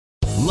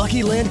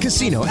Lucky Land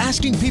Casino,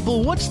 asking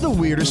people, what's the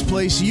weirdest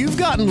place you've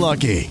gotten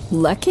lucky?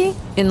 Lucky?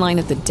 In line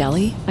at the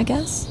deli, I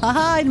guess?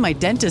 Aha, in my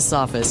dentist's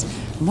office.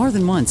 More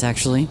than once,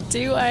 actually.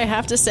 Do I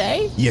have to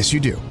say? Yes, you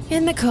do.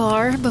 In the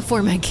car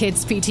before my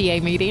kids'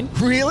 PTA meeting.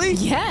 Really?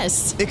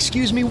 Yes.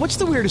 Excuse me, what's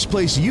the weirdest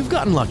place you've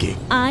gotten lucky?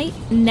 I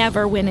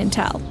never win and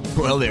tell.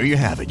 Well, there you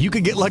have it. You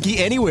can get lucky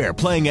anywhere,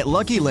 playing at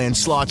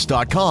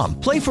LuckyLandSlots.com.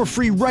 Play for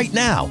free right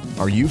now.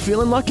 Are you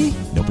feeling lucky?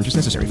 No purchase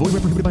necessary. Void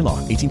where prohibited by law.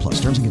 18+.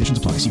 Terms and conditions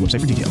apply. See website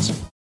for details.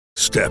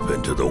 Step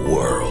into the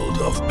world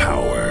of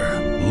power,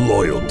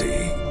 loyalty,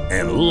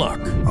 and luck.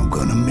 I'm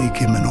gonna make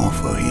him an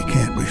offer he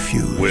can't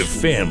refuse. With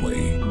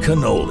family,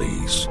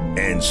 cannolis,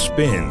 and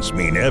spins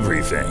mean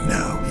everything.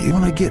 Now, you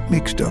wanna get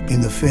mixed up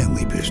in the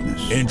family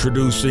business.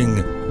 Introducing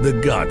The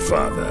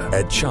Godfather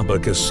at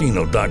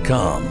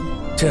ChumbaCasino.com.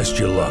 Test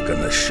your luck in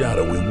the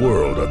shadowy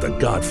world of The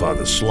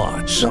Godfather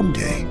slot.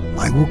 Someday,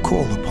 I will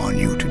call upon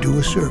you to do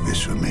a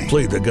service for me.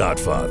 Play The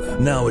Godfather,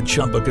 now at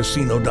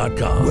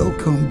ChumbaCasino.com.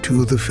 Welcome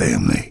to the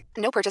family.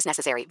 No purchase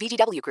necessary.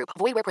 VGW Group.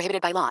 Void where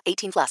prohibited by law.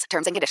 18+.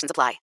 Terms and conditions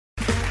apply.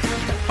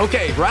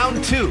 Okay,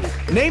 round two.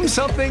 Name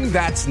something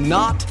that's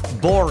not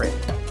boring.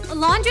 A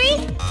laundry?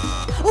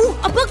 Ooh,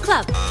 a book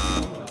club.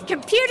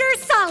 Computer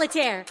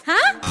solitaire,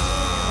 huh?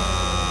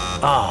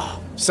 Ah,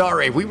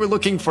 sorry. We were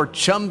looking for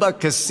Chumba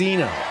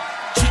Casino.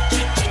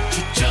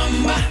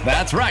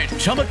 That's right.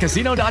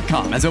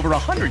 ChumbaCasino.com has over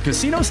 100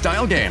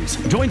 casino-style games.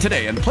 Join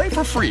today and play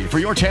for free for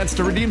your chance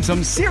to redeem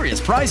some serious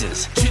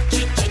prizes.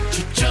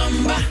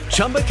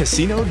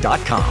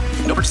 ChumbaCasino.com.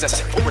 No purchase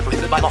necessary. Void where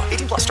prohibited by law.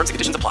 18+. Terms and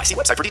conditions apply. See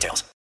website for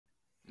details.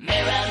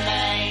 Mirror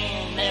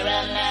man,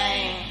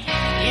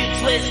 you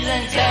twist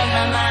and turn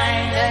my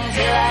mind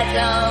until I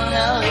don't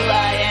know who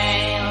I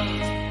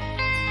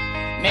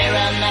am.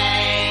 Mirror man.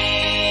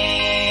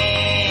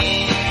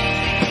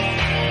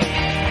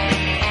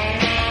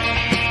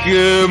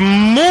 Good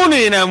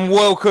morning and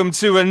welcome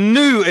to a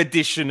new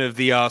edition of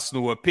the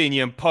Arsenal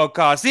Opinion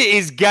Podcast. It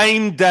is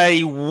game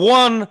day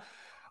one.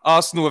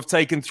 Arsenal have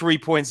taken 3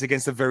 points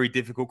against a very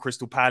difficult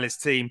Crystal Palace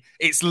team.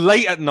 It's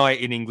late at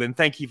night in England.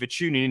 Thank you for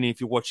tuning in if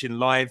you're watching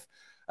live.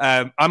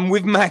 I'm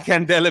with Matt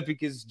Candela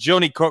because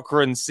Johnny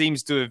Cochran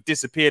seems to have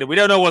disappeared. We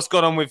don't know what's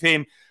gone on with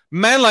him.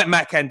 Man like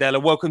Matt Candela,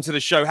 welcome to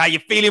the show. How you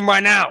feeling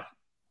right now?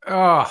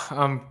 Oh,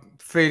 I'm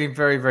feeling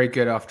very, very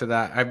good after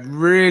that. I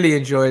really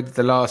enjoyed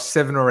the last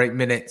 7 or 8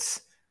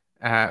 minutes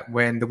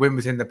when the win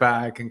was in the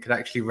bag and could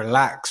actually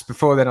relax.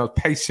 Before then, I was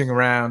pacing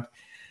around,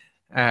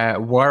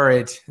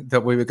 worried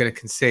that we were going to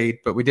concede,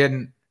 but we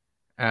didn't.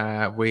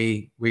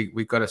 We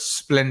got a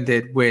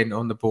splendid win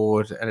on the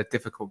board and a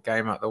difficult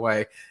game out the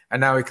way. And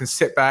now we can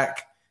sit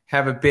back,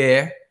 have a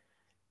beer,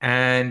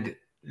 and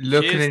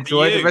look and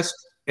enjoy the rest.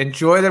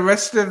 Enjoy the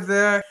rest of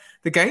the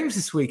games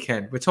this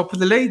weekend. We're top of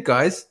the league,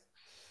 guys.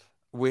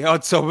 We are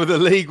top of the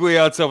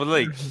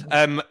league.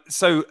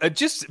 So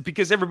just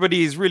because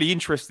everybody is really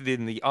interested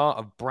in the art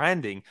of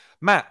branding,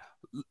 Matt,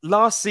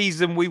 last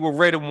season we were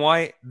red and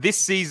white. This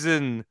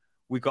season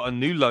we got a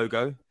new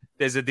logo.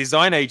 There's a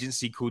design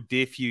agency called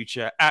Dear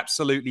Future,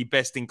 absolutely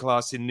best in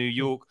class in New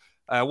York.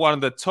 One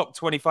of the top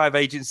 25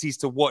 agencies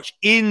to watch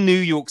in New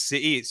York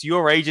City. It's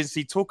your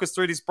agency. Talk us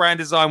through this brand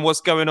design. What's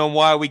going on?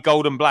 Why are we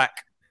gold and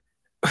black?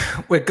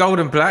 We're gold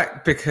and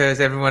black because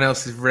everyone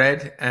else is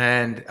red.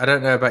 And I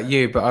don't know about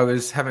you, but I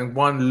was having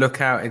one look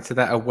out into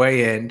that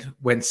away end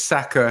when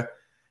Saka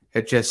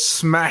had just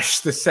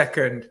smashed the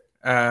second.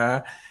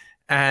 And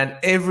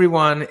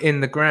everyone in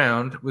the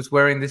ground was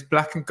wearing this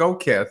black and gold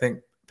kit. I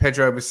think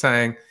Pedro was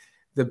saying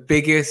the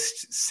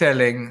biggest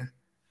selling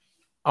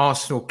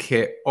Arsenal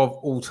kit of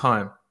all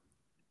time.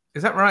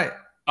 Is that right?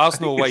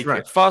 Arsenal away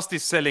kit.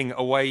 Fastest selling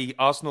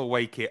Arsenal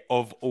away kit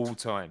of all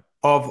time.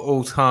 Of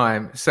all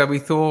time. So we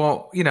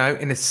thought, in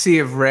a sea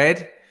of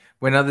red,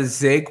 when others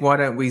zig, why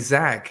don't we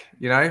zag?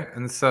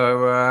 And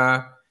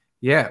so,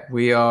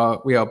 we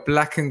are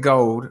black and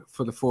gold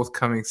for the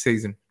forthcoming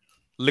season.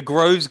 Le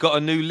Grove's got a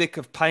new lick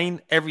of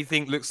paint.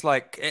 Everything looks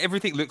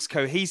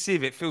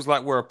cohesive. It feels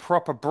like we're a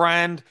proper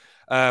brand.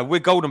 We're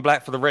gold and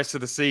black for the rest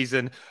of the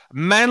season.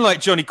 Man like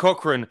Johnny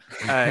Cochran,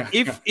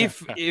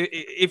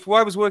 if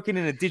I was working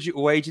in a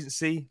digital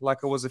agency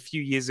like I was a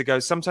few years ago,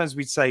 sometimes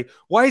we'd say,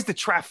 why is the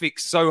traffic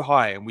so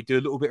high? And we do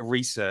a little bit of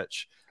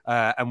research.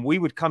 And we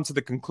would come to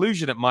the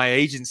conclusion at my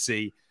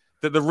agency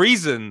that the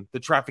reason the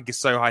traffic is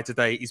so high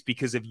today is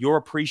because of your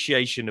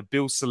appreciation of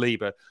Bill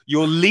Saliba,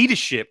 your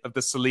leadership of the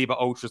Saliba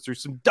Ultras through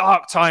some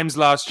dark times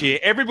last year.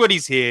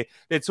 Everybody's here.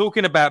 They're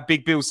talking about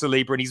Big Bill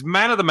Saliba and his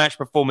man of the match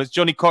performance.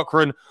 Johnny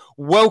Cochran,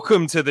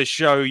 welcome to the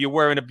show. You're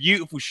wearing a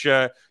beautiful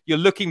shirt. You're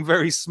looking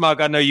very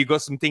smug. I know you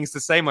got some things to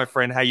say, my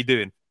friend. How you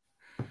doing?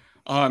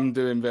 I'm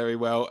doing very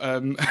well.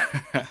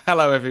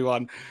 Hello,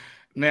 everyone.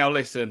 Now,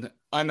 listen,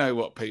 I know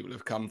what people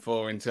have come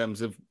for in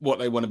terms of what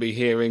they want to be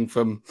hearing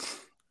from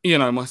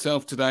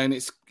myself today, and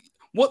it's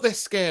what they're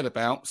scared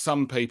about.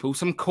 Some people,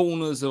 some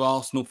corners of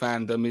Arsenal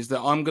fandom, is that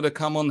I'm going to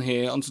come on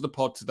here onto the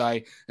pod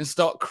today and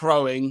start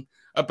crowing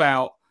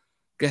about,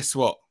 guess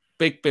what?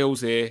 Big Bill's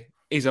here.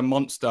 He's a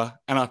monster,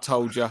 and I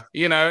told you,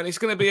 and it's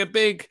going to be a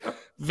big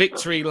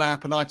victory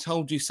lap and I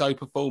told you so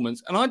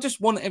performance. And I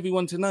just want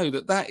everyone to know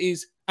that that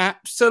is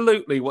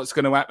absolutely what's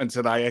going to happen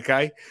today,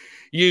 okay?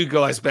 You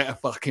guys better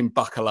fucking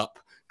buckle up,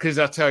 because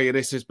I tell you,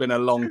 this has been a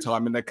long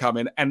time in the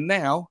coming. And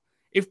now,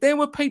 if there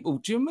were people,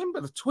 do you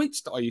remember the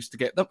tweets that I used to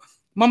get?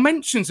 My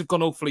mentions have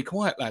gone awfully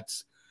quiet,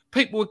 lads.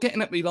 People were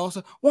getting at me last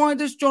night. Why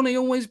does Johnny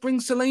always bring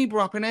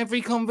Saliba up in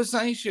every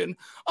conversation?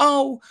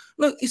 Oh,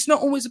 look, it's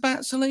not always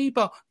about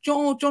Saliba.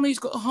 Johnny's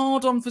got a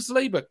hard on for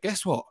Saliba.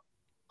 Guess what?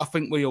 I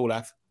think we all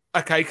have.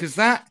 Okay, because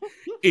that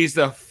is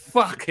the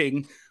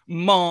fucking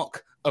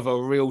mark of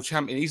a real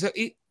champion. He's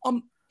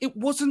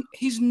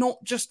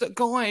not just a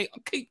guy. I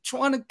keep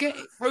trying to get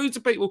it through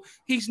to people.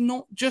 He's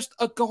not just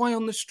a guy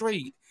on the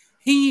street.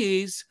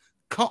 He is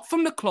cut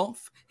from the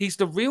cloth. He's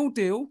the real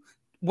deal.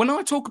 When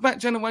I talk about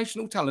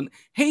generational talent,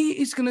 he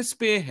is going to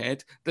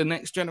spearhead the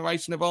next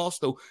generation of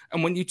Arsenal.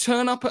 And when you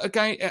turn up at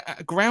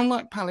a ground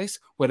like Palace,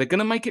 where they're going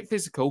to make it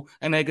physical,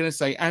 and they're going to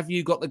say, "Have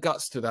you got the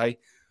guts today?"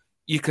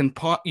 You can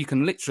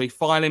literally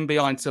file in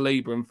behind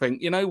Saliba and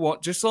think, you know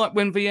what? Just like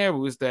when Vieira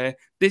was there,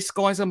 this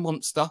guy's a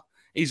monster.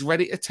 He's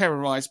ready to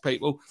terrorise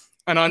people.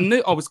 And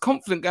I was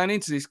confident going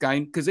into this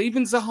game, because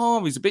even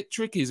Zaha is a bit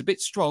tricky, he's a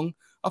bit strong.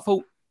 I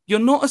thought, you're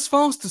not as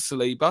fast as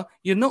Saliba.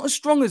 You're not as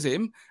strong as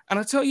him. And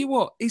I tell you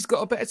what, he's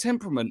got a better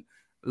temperament.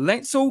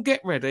 Let's all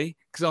get ready,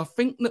 because I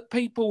think that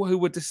people who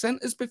were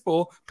dissenters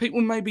before,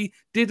 people maybe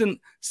didn't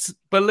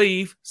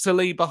believe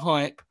Saliba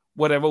hype.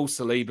 Well, they're all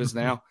Salibas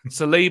now.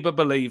 Saliba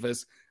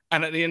believers.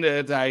 And at the end of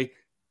the day,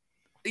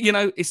 you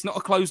know, it's not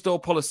a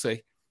closed-door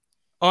policy.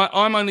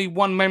 I'm only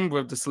one member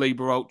of the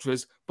Saliba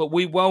Ultras, but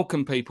we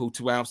welcome people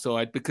to our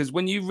side, because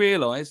when you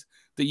realise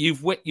that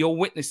you're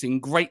witnessing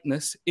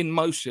greatness in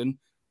motion,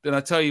 then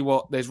I tell you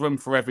what, there's room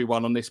for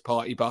everyone on this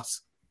party bus.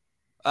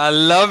 I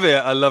love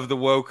it. I love the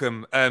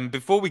welcome.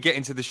 Before we get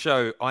into the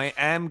show, I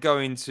am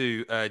going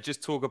to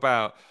just talk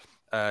about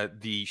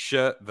the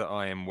shirt that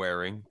I am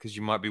wearing, because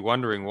you might be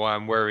wondering why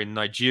I'm wearing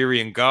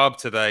Nigerian garb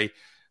today.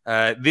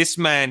 This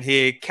man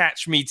here,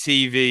 Catch Me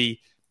TV,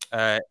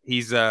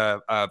 he's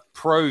a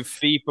pro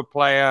FIFA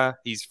player.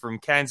 He's from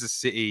Kansas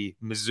City,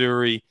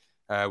 Missouri.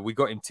 We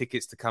got him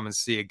tickets to come and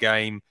see a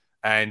game.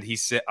 And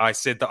I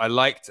said that I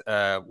liked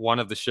one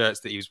of the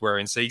shirts that he was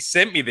wearing. So he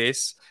sent me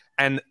this.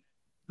 And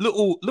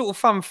little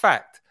fun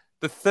fact,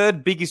 the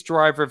third biggest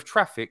driver of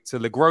traffic to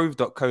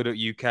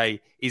legrove.co.uk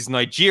is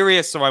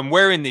Nigeria. So I'm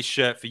wearing this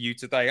shirt for you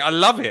today. I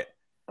love it.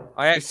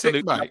 I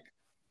absolutely.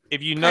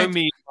 If you know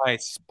me, my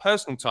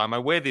personal time, I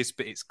wear this,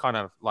 but it's kind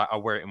of like I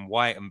wear it in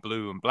white and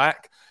blue and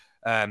black.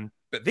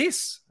 But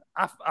this,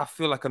 I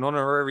feel like an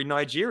honorary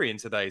Nigerian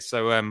today.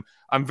 So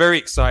I'm very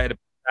excited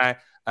about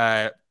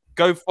that.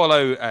 Go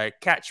follow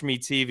Catch Me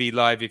TV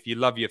Live if you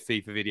love your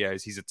FIFA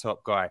videos. He's a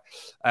top guy.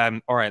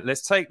 All right,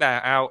 let's take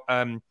that out.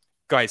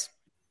 Guys,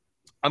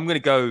 I'm going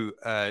to go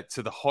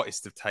to the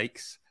hottest of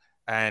takes.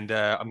 And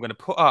I'm going to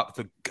put up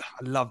I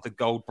love the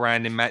gold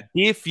branding, Matt.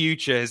 Dear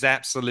Future has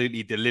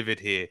absolutely delivered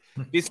here.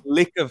 This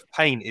lick of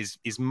paint is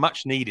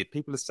much needed.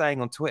 People are saying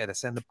on Twitter, they're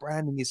saying the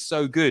branding is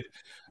so good.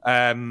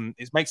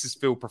 It makes us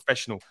feel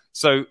professional.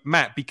 So,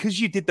 Matt, because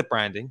you did the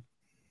branding,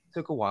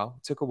 took a while,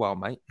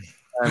 mate.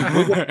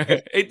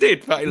 It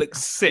did, but it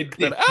looks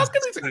sick. How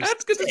good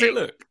does it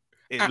look?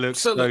 It looks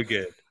so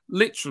good.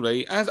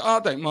 Literally, as I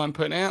don't mind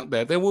putting it out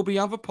there will be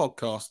other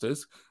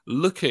podcasters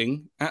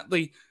looking at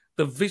the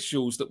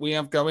visuals that we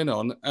have going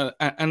on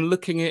and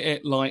looking at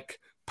it like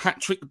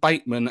Patrick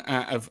Bateman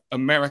out of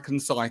American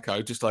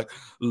Psycho, just like,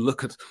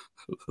 look at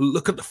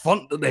the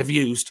font that they've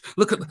used.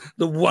 Look at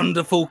the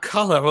wonderful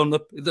colour on the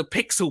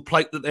pixel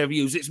plate that they've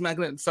used. It's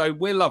magnetic. So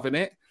we're loving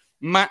it.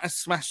 Matt has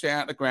smashed it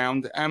out of the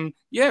ground.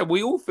 Yeah,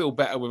 we all feel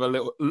better with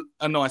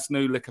a nice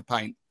new lick of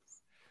paint.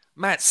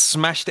 Matt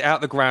smashed it out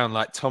the ground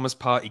like Thomas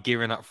Partey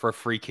gearing up for a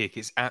free kick.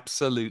 It's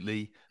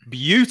absolutely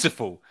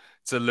beautiful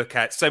to look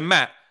at. So,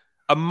 Matt,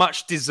 a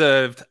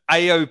much-deserved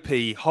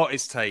AOP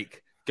hottest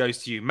take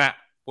goes to you. Matt,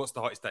 what's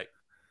the hottest take?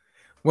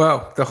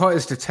 Well, the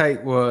hottest to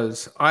take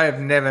was, I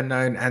have never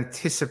known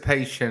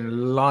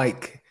anticipation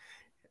like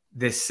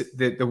this,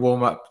 the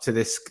warm-up to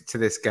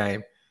this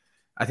game.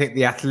 I think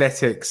the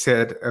Athletic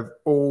said of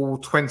all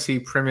 20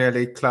 Premier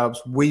League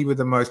clubs, we were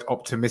the most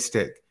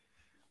optimistic.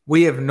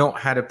 We have not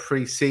had a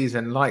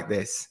pre-season like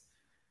this.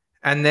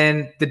 And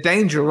then the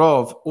danger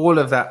of all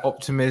of that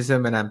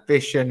optimism and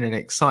ambition and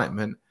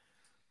excitement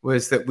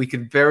was that we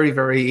could very,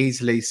 very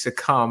easily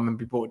succumb and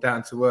be brought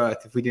down to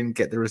earth if we didn't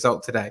get the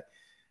result today.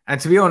 And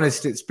to be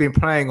honest, it's been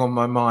playing on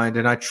my mind,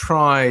 and I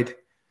tried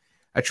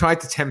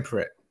to temper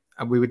it.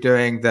 And we were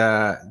doing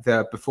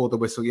the Before the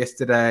Whistle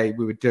yesterday.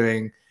 We were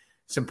doing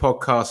some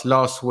podcasts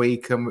last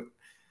week, and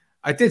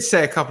I did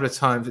say a couple of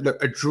times,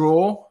 look, a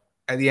draw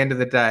at the end of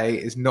the day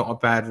is not a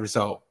bad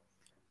result.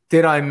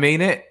 Did I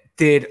mean it?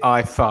 Did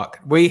I fuck?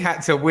 We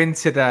had to win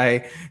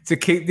today to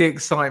keep the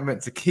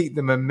excitement, to keep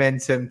the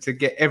momentum, to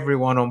get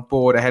everyone on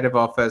board ahead of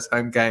our first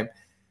home game.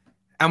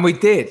 And we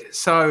did.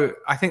 So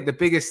I think the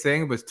biggest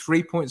thing was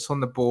 3 points on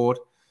the board.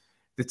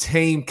 The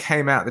team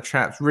came out the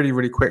traps really,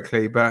 really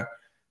quickly. But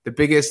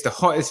the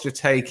hottest to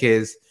take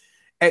is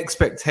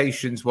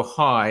expectations were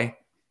high.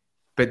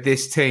 but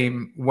this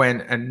team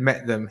went and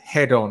met them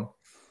head on.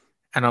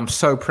 And I'm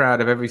so proud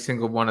of every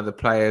single one of the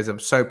players. I'm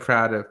so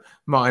proud of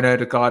Martin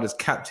Odegaard as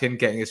captain,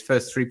 getting his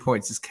first 3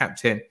 points as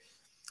captain,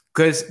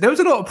 because there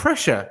was a lot of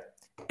pressure.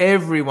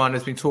 Everyone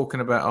has been talking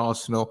about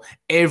Arsenal.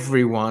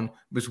 Everyone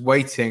was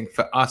waiting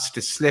for us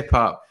to slip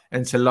up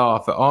and to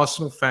laugh at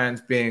Arsenal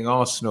fans being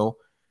Arsenal.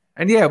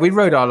 And yeah, we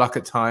rode our luck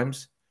at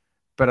times,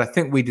 but I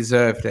think we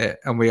deserved it.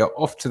 And we are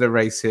off to the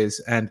races.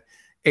 And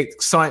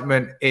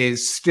excitement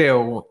is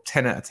still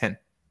 10 out of 10.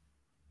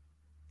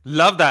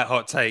 Love that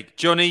hot take.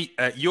 Johnny,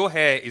 your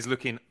hair is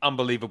looking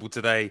unbelievable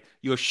today.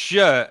 Your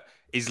shirt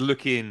is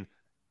looking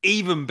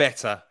even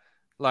better.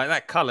 Like,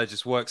 that color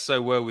just works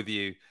so well with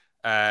you.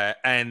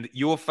 And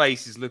your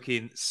face is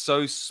looking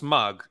so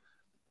smug.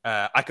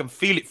 I can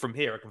feel it from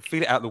here. I can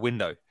feel it out the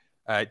window.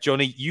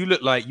 Johnny, you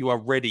look like you are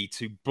ready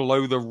to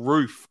blow the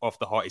roof off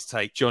the hottest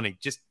take. Johnny,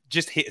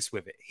 just hit us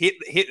with it.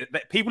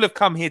 Hit. People have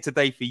come here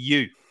today for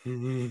you.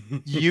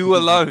 You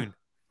alone.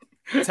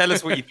 Tell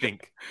us what you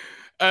think.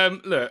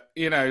 Look,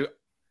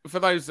 for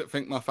those that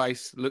think my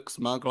face looks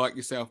smug like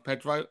yourself,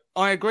 Pedro,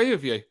 I agree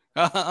with you.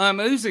 I'm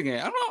oozing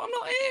it. I'm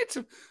not here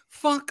to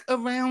fuck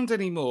around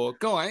anymore.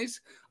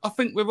 Guys, I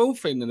think we're all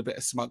feeling a bit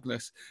of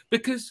smugness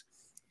because,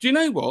 do you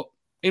know what?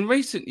 In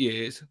recent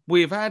years,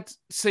 we've had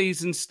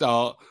seasons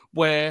start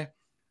where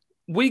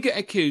we get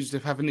accused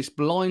of having this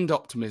blind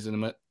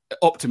optimism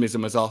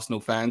as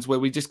Arsenal fans, where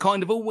we just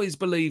kind of always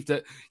believe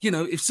that,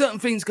 if certain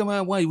things go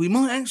our way, we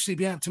might actually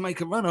be able to make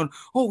a run on,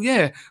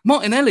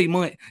 Martinelli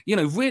might,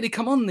 really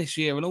come on this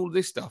year and all of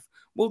this stuff.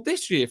 Well,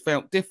 this year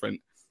felt different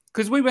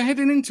because we were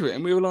heading into it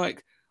and we were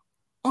like,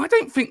 I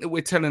don't think that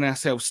we're telling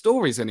ourselves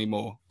stories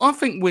anymore. I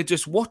think we're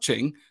just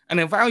watching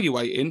and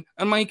evaluating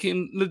and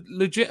making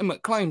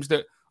legitimate claims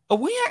that, are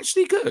we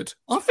actually good?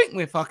 I think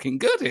we're fucking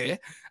good here.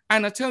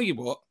 And I tell you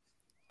what,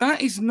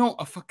 that is not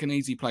a fucking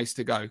easy place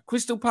to go.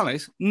 Crystal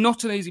Palace,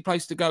 not an easy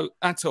place to go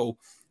at all.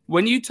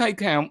 When you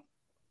take out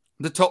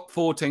the top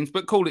 4 teams,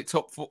 but call it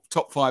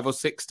top 5 or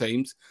 6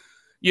 teams,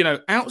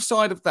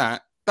 outside of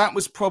that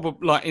was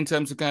probably, like, in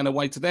terms of going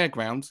away to their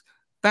grounds,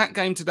 that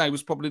game today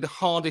was probably the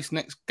hardest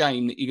next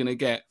game that you're going to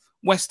get.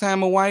 West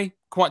Ham away,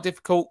 quite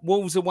difficult.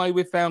 Wolves away,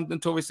 we've found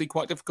notoriously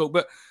quite difficult.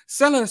 But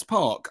Selhurst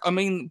Park, I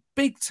mean,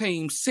 big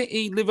teams,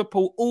 City,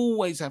 Liverpool,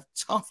 always have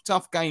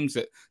tough games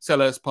at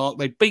Selhurst Park.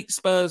 They beat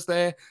Spurs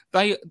there.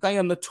 They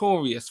are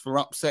notorious for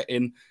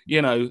upsetting,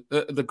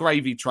 the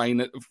gravy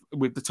train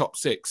with the top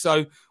 6.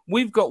 So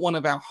we've got one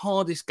of our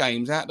hardest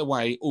games out of the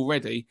way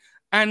already.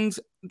 And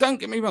don't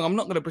get me wrong, I'm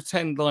not going to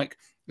pretend like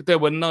there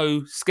were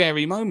no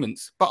scary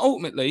moments. But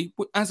ultimately,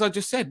 as I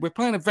just said, we're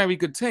playing a very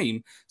good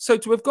team. So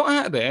to have got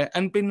out of there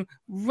and been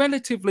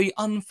relatively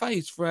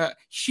unfazed for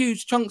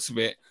huge chunks of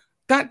it,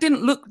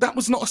 that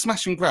was not a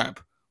smash and grab.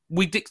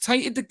 We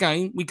dictated the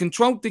game. We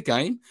controlled the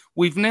game.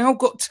 We've now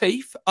got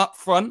teeth up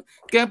front.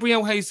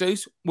 Gabriel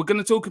Jesus, we're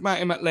going to talk about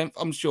him at length,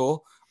 I'm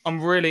sure.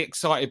 I'm really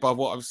excited by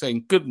what I've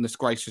seen. Goodness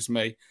gracious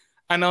me.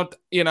 And I'm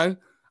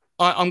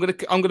going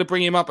to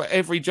bring him up at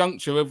every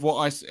juncture of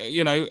what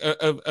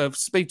of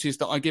speeches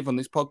that I give on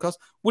this podcast.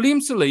 William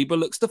Saliba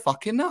looks the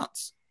fucking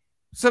nuts.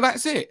 So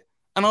that's it.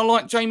 And I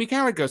like Jamie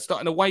Carragher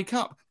starting to wake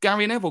up.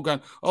 Gary Neville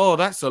going, oh,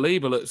 that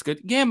Saliba looks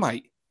good. Yeah,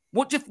 mate.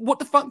 What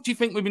the fuck do you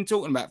think we've been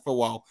talking about for a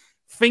while?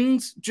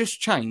 Things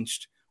just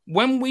changed.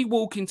 When we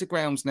walk into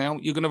grounds now,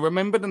 you're going to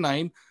remember the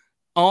name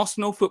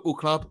Arsenal Football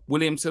Club,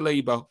 William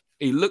Saliba.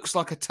 He looks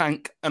like a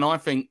tank, and I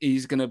think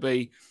he's going to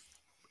be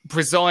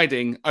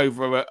presiding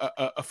over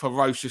a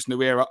ferocious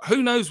new era.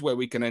 Who knows where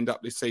we can end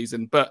up this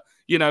season? But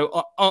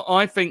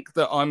I think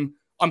that I'm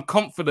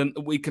confident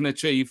that we can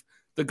achieve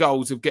the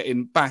goals of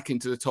getting back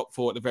into the top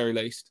 4 at the very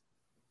least.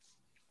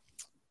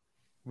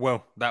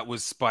 Well, that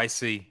was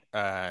spicy.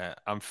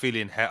 I'm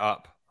feeling het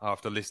up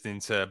after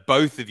listening to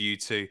both of you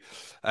two.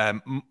 I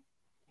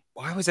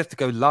always have to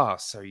go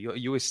last, so you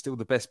always steal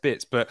the best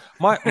bits. But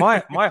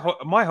my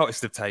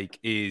hottest of take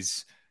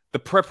is the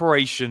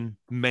preparation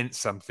meant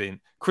something.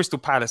 Crystal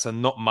Palace are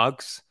not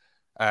mugs.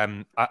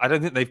 I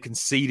don't think they've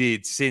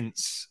conceded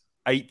since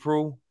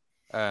April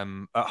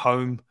at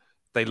home.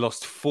 They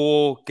lost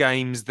 4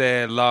 games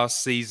there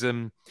last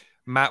season.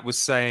 Matt was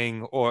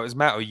saying, or it was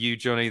Matt or you,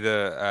 Johnny,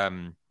 that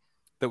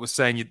was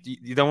saying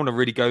you don't want to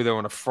really go there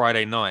on a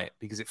Friday night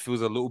because it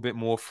feels a little bit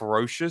more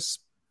ferocious.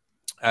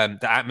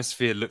 The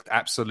atmosphere looked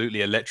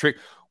absolutely electric.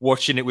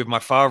 Watching it with my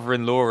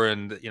father-in-law,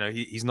 and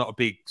he's not a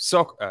big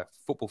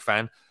football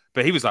fan,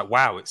 but he was like,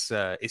 "Wow,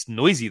 it's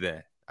noisy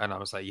there," and I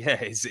was like,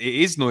 "Yeah, it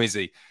is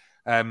noisy."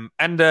 There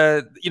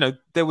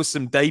was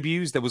some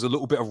debuts. There was a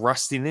little bit of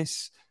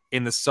rustiness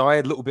in the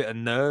side, a little bit of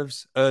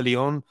nerves early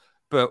on.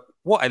 But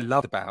what I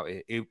loved about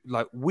it,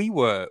 we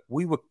were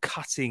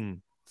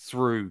cutting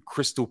through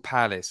Crystal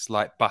Palace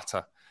like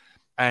butter,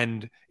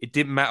 and it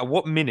didn't matter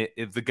what minute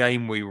of the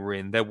game we were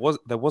in. There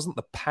wasn't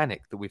the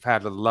panic that we've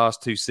had in the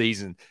last 2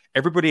 seasons.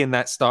 Everybody in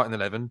that starting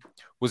 11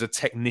 was a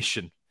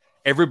technician.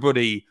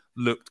 Everybody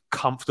looked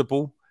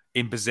comfortable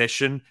in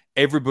possession.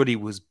 Everybody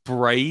was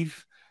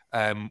brave.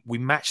 We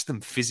matched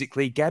them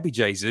physically. Gabby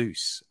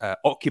Jesus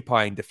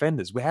occupying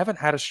defenders. We haven't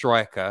had a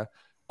striker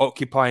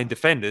occupying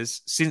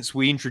defenders since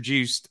we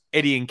introduced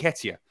Eddie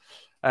Nketiah.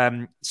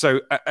 And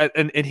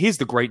here's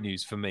the great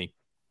news for me.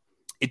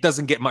 It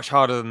doesn't get much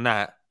harder than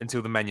that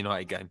until the Man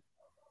United game,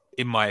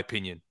 in my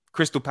opinion.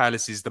 Crystal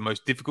Palace is the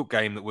most difficult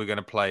game that we're going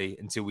to play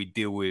until we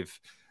deal with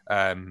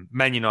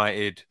Man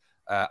United.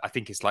 I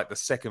think it's like the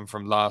second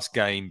from last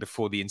game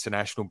before the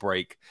international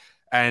break.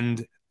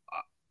 And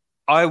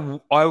I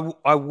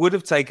would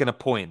have taken a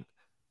point,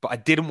 but I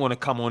didn't want to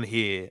come on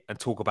here and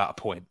talk about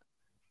a point.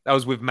 That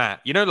was with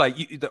Matt. You know, like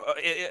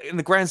in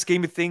the grand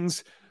scheme of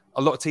things,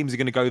 a lot of teams are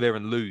going to go there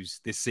and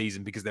lose this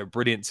season because they're a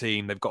brilliant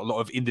team. They've got a lot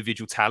of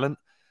individual talent.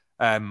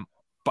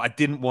 But I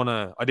didn't want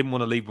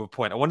to leave with a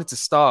point. I wanted to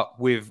start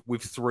with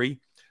 3.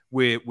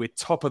 We're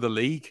top of the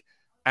league,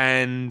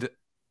 and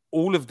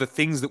all of the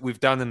things that we've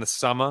done in the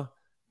summer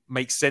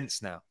make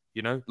sense now.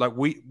 You know, like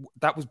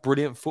that was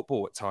brilliant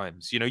football at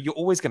times. You know, you're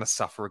always going to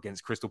suffer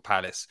against Crystal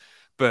Palace,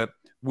 but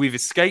we've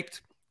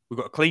escaped. We've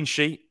got a clean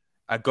sheet.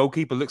 Our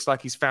goalkeeper looks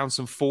like he's found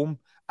some form.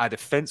 Our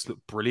defense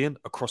looked brilliant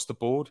across the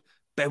board.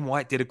 Ben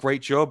White did a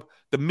great job.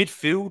 The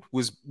midfield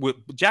was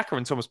Xhaka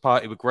and Thomas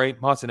Partey were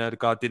great. Martin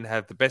Odegaard didn't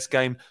have the best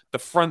game. The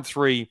front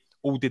 3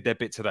 all did their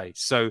bit today.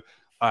 So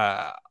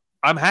I'm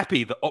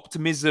happy. The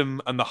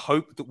optimism and the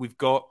hope that we've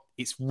got,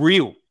 it's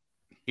real.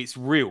 It's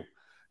real.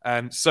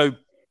 So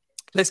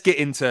let's get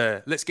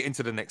into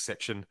the next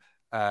section.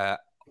 I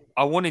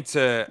wanted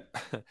to.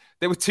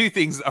 There were 2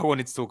 things that I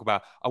wanted to talk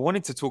about. I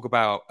wanted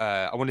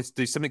to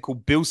do something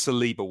called Bill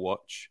Saliba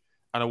Watch,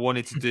 and I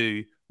wanted to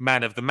do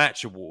Man of the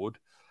Match award.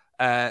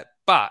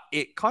 But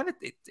it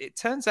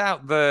turns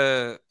out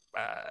the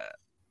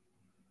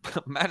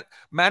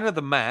man of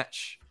the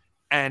match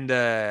and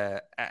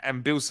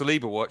Bill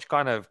Saliba Watch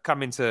kind of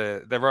come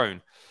into their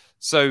own.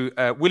 So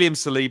William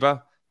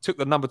Saliba took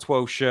the number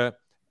 12 shirt,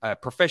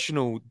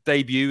 professional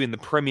debut in the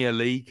Premier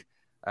League.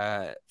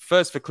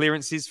 First for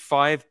clearances,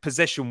 5,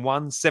 possession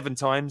 1, 7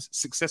 times,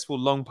 successful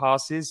long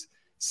passes,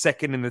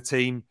 second in the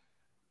team.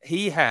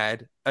 He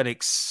had an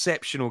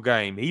exceptional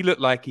game. He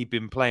looked like he'd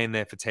been playing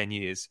there for 10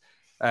 years.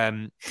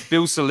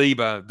 Bill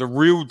Saliba, the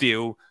real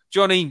deal.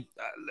 Johnny,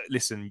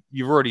 listen,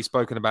 you've already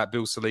spoken about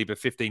Bill Saliba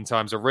 15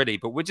 times already,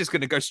 but we're just going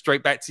to go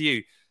straight back to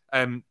you.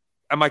 Am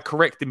I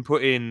correct in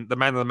putting the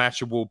Man of the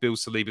Match award Bill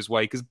Saliba's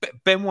way? Because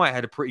Ben White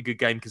had a pretty good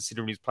game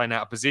considering he was playing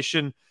out of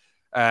position.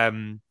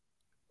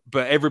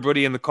 But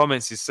everybody in the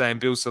comments is saying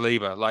Bill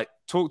Saliba. Like,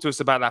 talk to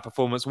us about that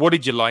performance. What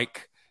did you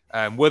like?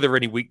 Were there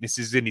any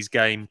weaknesses in his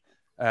game?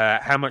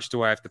 How much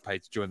do I have to pay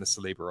to join the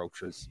Saliba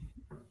Ultras?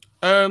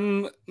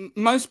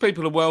 Most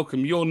people are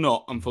welcome. You're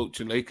not,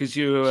 unfortunately, because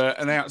you're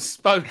an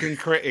outspoken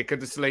critic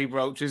of the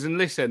Saliba Ultras. And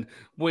listen,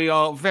 we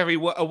are a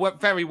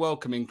very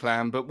welcoming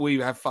clan, but we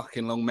have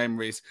fucking long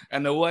memories.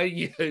 And the way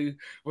you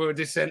were a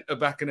dissenter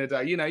back in the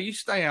day, you know, you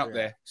stay out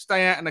there,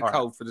 stay out in the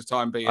cold for the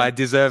time being. I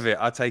deserve it.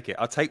 I'll take it.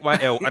 I'll take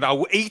my L and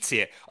I'll eat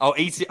it.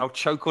 I'll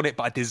choke on it,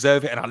 but I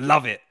deserve it and I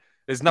love it.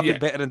 There's nothing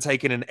better than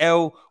taking an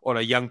L on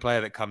a young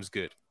player that comes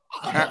good.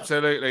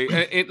 Absolutely.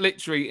 It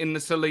literally, in the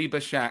Saliba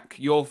shack,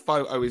 your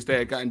photo is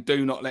there going,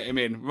 do not let him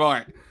in.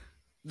 Right.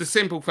 The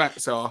simple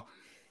facts are,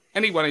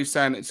 anyone who's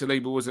saying that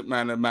Saliba wasn't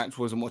man of the match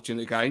wasn't watching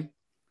the game.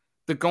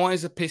 The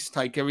guy's a piss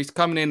taker. He's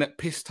coming in at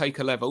piss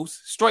taker levels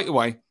straight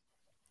away.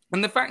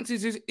 And the fact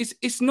is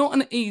it's not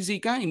an easy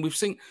game. We've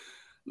seen,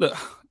 look,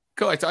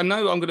 guys, I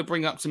know I'm going to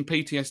bring up some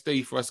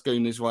PTSD for us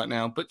Gooners right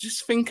now, but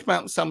just think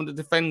about some of the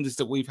defenders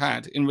that we've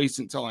had in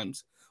recent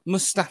times.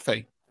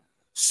 Mustafi,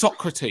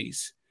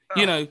 Socrates.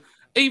 You know,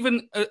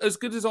 even as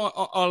good as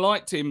I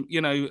liked him,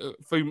 you know,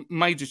 through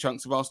major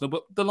chunks of Arsenal,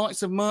 but the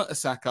likes of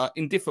Mertesacker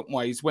in different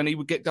ways when he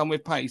would get done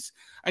with pace.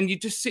 And you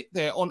just sit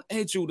there on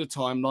edge all the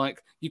time.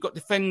 Like, you've got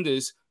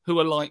defenders who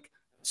are like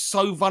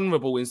so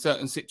vulnerable in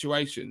certain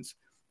situations.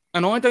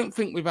 And I don't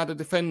think we've had a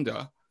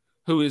defender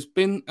who has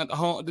been at the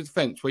heart of the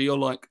defence where you're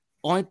like,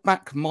 I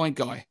back my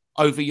guy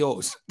over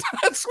yours.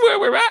 That's where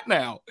we're at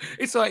now.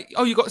 It's like,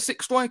 oh, you got a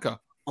 6th striker.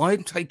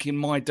 I'm taking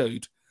my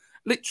dude.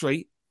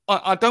 Literally,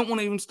 I don't want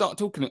to even start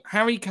talking.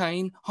 Harry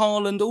Kane,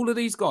 Haaland, all of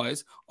these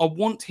guys, I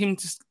want him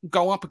to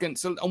go up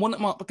against. I want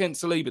them up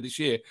against Saliba this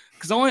year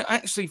because I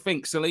actually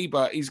think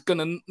Saliba is going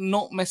to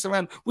not mess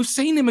around. We've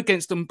seen him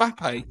against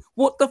Mbappe.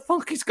 What the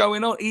fuck is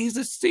going on? He's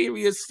a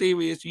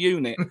serious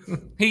unit.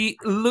 He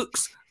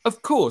looks.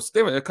 Of course,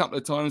 there are a couple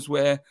of times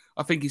where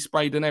I think he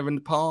sprayed an error in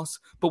the pass.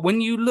 But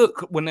when you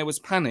look when there was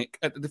panic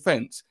at the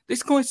defence,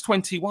 this guy's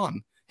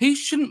 21. He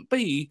shouldn't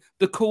be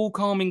the cool,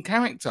 calming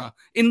character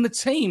in the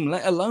team,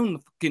 let alone the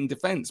fucking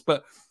defence.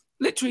 But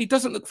literally, he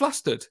doesn't look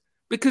flustered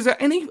because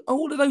at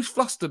all of those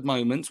flustered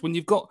moments when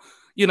you've got,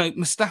 you know,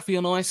 Mustafi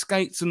on ice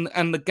skates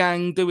and the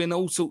gang doing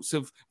all sorts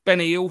of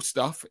Benny Hill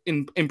stuff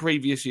in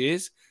previous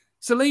years,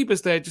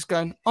 Saliba's there just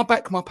going, I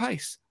back my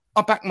pace.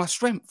 I back my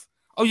strength.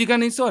 Oh, you're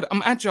going inside.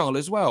 I'm agile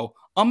as well.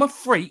 I'm a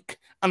freak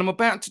and I'm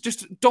about to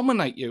just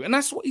dominate you. And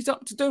that's what he's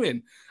up to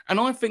doing.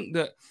 And I think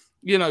that,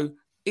 you know,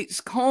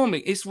 it's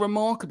calming. It's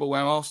remarkable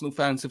how Arsenal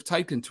fans have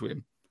taken to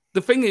him.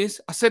 The thing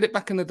is, I said it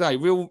back in the day,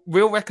 real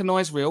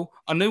recognise real.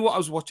 I knew what I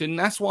was watching.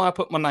 That's why I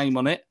put my name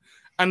on it.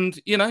 And,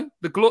 you know,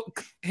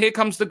 here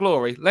comes the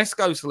glory. Let's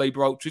go, Saliba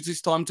Ultras.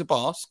 It's time to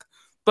bask.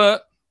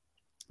 But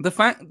the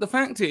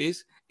fact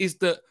is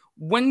that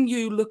when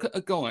you look at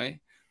a guy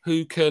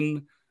who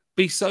can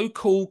be so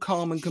cool,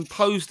 calm, and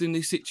composed in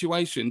these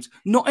situations,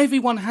 not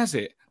everyone has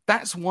it.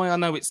 That's why I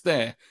know it's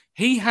there.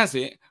 He has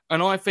it,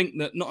 and I think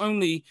that not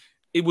only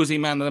was he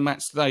man of the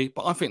match today,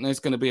 but I think there's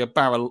going to be a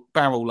barrel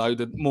load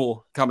of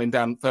more coming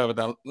further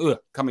down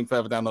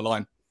the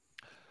line.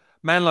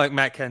 Man like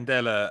Matt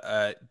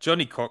Candela,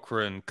 Johnny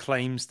Cochran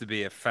claims to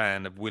be a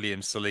fan of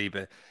William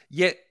Saliba,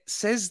 yet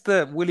says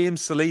that William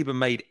Saliba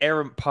made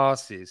errant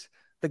passes.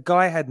 The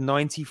guy had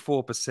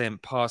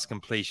 94% pass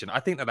completion. I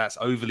think that's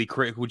overly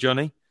critical,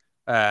 Johnny.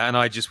 And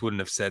I just wouldn't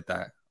have said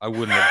that. I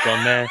wouldn't have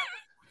gone there.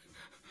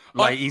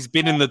 He's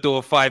been in the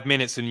door 5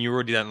 minutes and you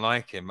already don't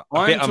like him.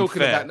 I'm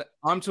talking about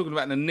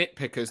the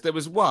nitpickers. There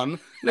was one,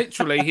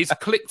 literally, he's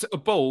clipped a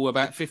ball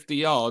about 50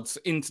 yards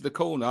into the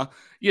corner.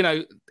 You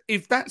know,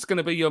 if that's going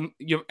to be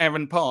your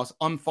errant pass,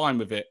 I'm fine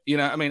with it. You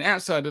know, I mean,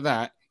 outside of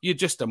that, you're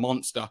just a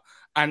monster.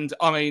 And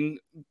I mean,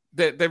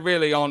 there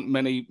really aren't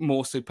many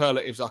more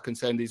superlatives I can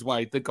send his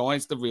way. The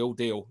guy's the real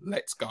deal.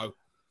 Let's go.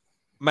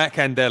 Matt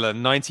Candela,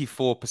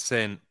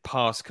 94%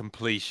 pass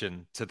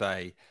completion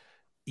today.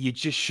 You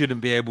just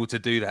shouldn't be able to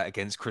do that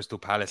against Crystal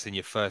Palace in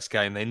your first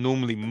game. They're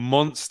normally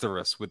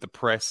monstrous with the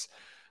press.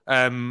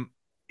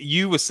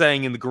 You were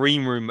saying in the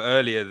green room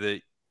earlier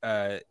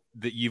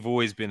that you've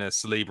always been a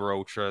Saliba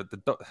Ultra.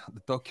 The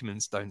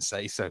documents don't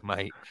say so,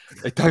 mate.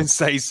 They don't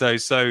say so.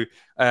 So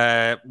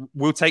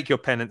we'll take your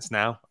penance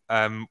now.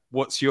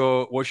 What's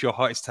your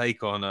hottest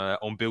take on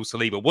Bill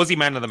Saliba? Was he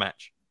man of the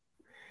match?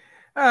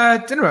 I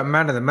don't know about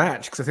man of the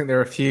match because I think there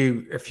are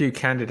a few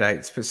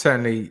candidates, but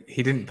certainly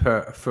he didn't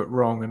put a foot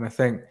wrong. And I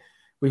think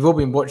we've all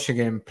been watching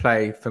him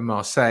play for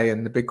Marseille,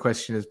 and the big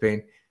question has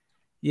been,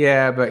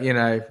 yeah, but you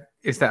know,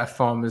 is that a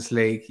Farmers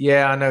League?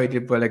 Yeah, I know he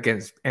did well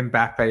against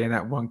Mbappe in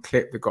that one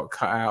clip that got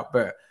cut out,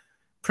 but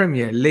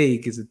Premier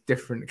League is a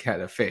different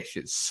kettle of fish.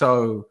 It's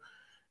so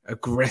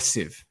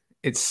aggressive.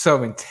 It's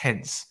so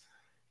intense.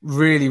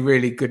 Really,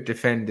 really good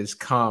defenders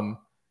come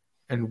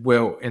and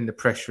wilt in the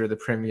pressure of the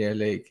Premier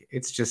League.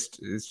 It's just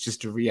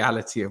a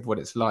reality of what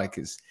it's like.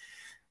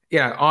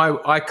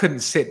 I couldn't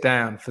sit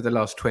down for the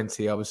last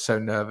 20. I was so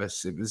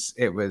nervous.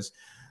 It was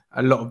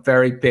a lot of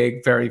very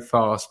big, very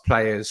fast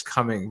players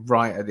coming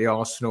right at the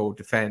Arsenal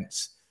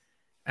defence.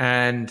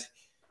 And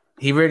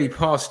he really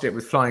passed it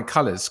with flying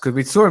colours because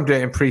we saw him do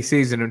it in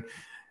pre-season and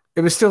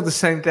it was still the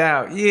same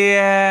doubt.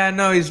 Yeah,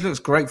 no, he looks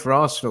great for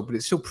Arsenal, but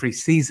it's still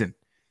pre-season.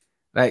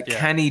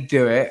 Can he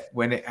do it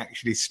when it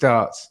actually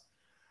starts?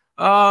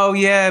 Oh,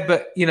 yeah,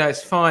 but, you know,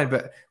 it's fine.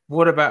 But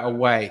what about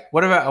away?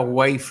 What about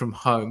away from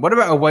home? What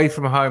about away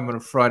from home on a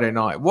Friday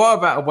night? What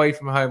about away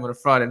from home on a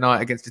Friday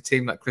night against a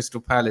team like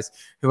Crystal Palace,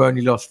 who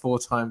only lost 4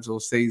 times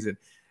all season,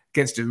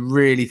 against a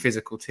really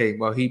physical team?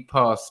 Well, he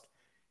passed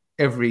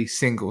every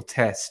single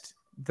test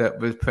that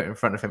was put in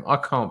front of him. I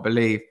can't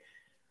believe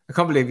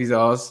he's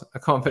ours. I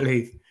can't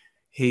believe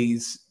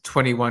he's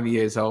 21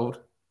 years old.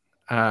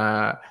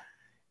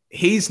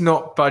 He's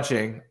not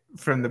budging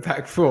from the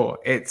back four.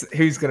 It's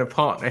who's going to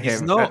partner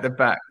him at the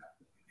back.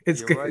 It's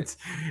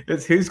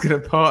who's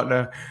going to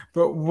partner.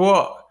 But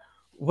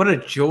what a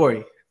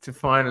joy to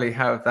finally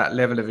have that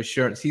level of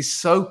assurance. He's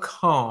so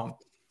calm.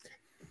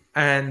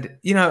 And,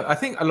 you know, I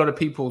think a lot of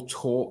people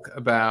talk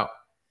about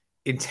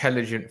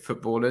intelligent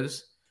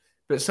footballers,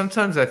 but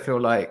sometimes I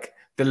feel like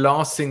the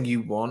last thing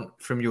you want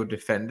from your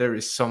defender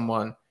is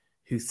someone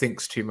who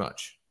thinks too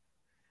much.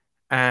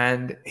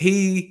 And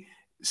he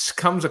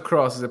comes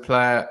across as a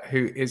player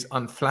who is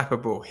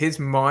unflappable. His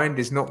mind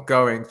is not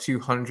going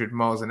 200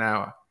 miles an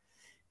hour.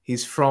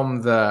 He's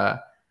from the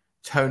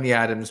Tony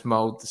Adams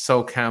mold, the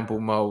Sol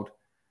Campbell mold,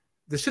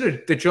 the sort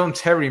of the John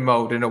Terry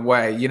mold in a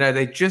way. You know,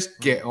 they just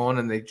get on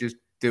and they just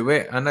do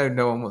it. I know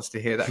no one wants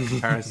to hear that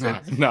comparison.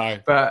 No.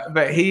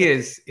 But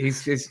he's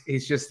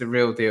just the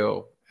real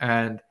deal.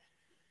 And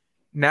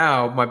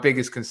now my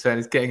biggest concern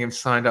is getting him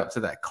signed up to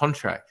that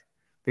contract,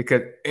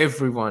 because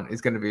everyone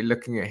is going to be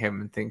looking at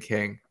him and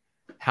thinking,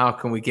 how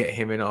can we get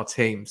him in our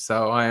team?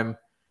 So I'm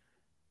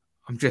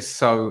just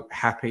so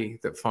happy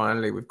that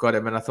finally we've got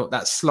him. And I thought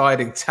that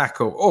sliding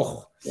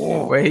tackle,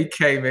 where he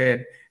came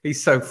in,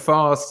 he's so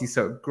fast, he's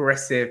so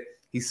aggressive,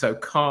 he's so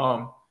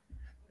calm.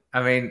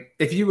 I mean,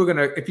 if you were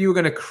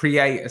gonna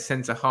create a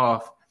centre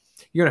half,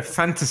 you're gonna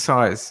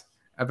fantasize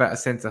about a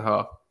centre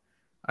half,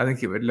 I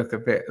think it would look a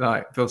bit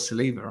like Bill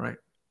Saliba, right?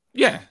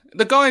 Yeah,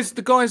 the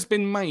guy's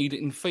been made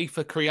in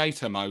FIFA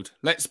creator mode.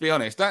 Let's be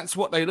honest, that's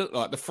what they look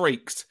like, the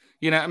freaks.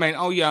 You know what I mean?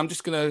 Oh, yeah, I'm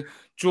just going to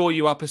draw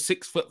you up a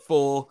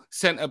 6'4"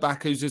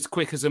 centre-back who's as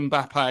quick as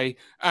Mbappe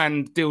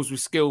and deals with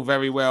skill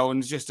very well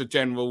and is just a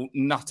general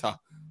nutter.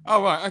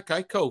 Oh, right,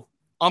 okay, cool.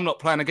 I'm not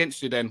playing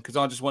against you then because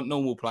I just want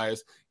normal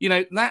players. You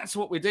know, that's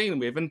what we're dealing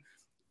with. And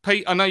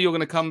Pete, I know you're going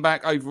to come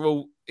back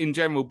overall in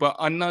general, but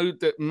I know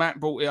that Matt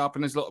brought it up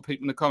and there's a lot of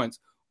people in the comments.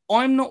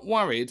 I'm not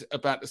worried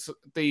about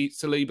the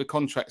Saliba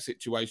contract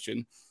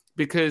situation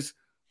because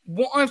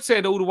what I've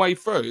said all the way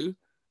through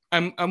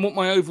And what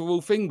my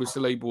overall thing with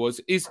Saliba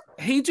is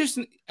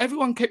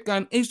everyone kept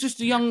going, he's just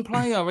a young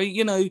player.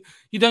 You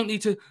don't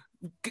need to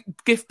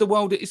gift the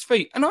world at his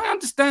feet. And I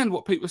understand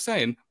what people are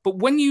saying, but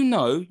when you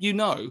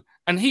know,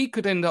 and he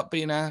could end up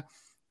being our,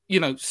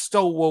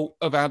 stalwart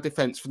of our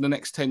defence for the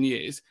next 10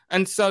 years.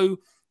 And so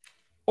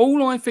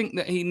all I think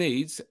that he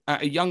needs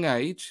at a young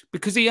age,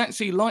 because he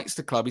actually likes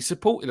the club, he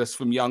supported us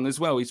from young as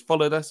well, he's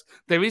followed us,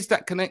 there is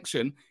that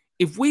connection.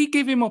 If we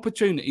give him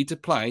opportunity to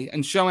play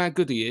and show how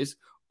good he is,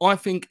 I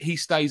think he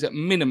stays at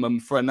minimum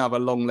for another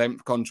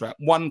long-length contract,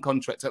 one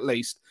contract at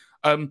least.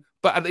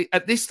 But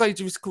at this stage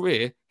of his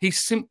career, he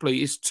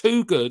simply is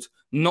too good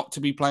not to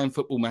be playing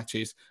football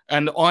matches.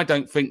 And I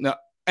don't think that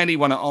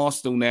anyone at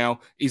Arsenal now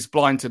is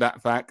blind to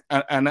that fact.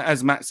 And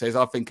as Matt says,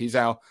 I think he's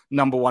our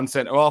number one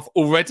centre-half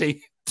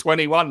already.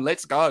 21,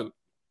 let's go.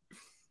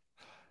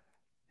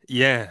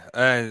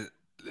 Yeah,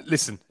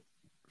 listen,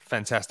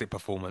 fantastic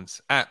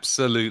performance.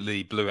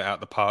 Absolutely blew it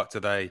out the park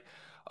today.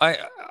 I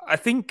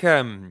think...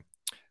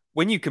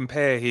 when you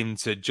compare him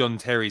to John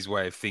Terry's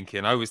way of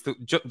thinking, I always thought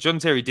John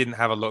Terry didn't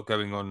have a lot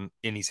going on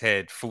in his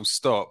head, full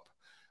stop.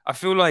 I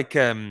feel like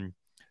the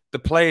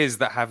players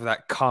that have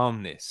that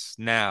calmness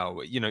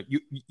now,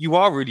 you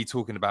are really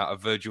talking about a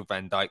Virgil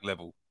van Dijk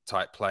level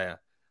type player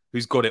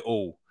who's got it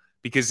all.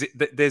 Because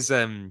there's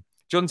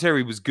John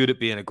Terry was good at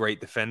being a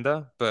great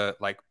defender, but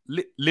like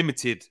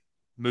limited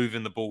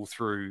moving the ball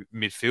through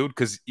midfield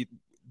because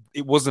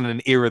it wasn't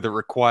an era that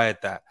required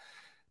that.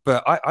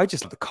 But I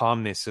just love the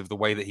calmness of the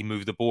way that he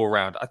moved the ball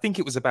around. I think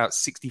it was about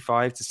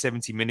 65 to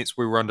 70 minutes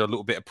we were under a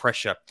little bit of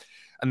pressure.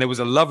 And there was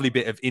a lovely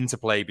bit of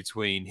interplay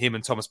between him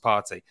and Thomas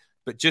Partey.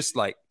 But just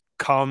like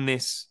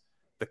calmness,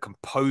 the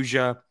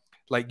composure,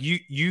 like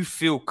you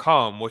feel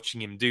calm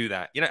watching him do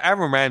that.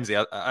 Aaron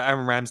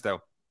Ramsdale,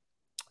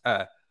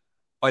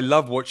 I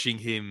love watching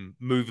him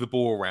move the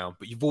ball around,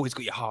 but you've always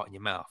got your heart in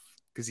your mouth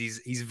because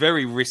he's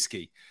very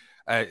risky.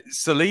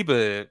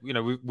 Saliba,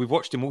 we've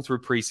watched him all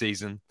through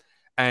preseason.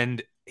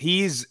 And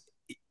it's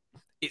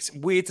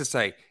weird to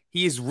say,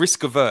 he is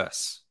risk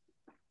averse,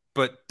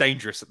 but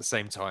dangerous at the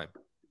same time,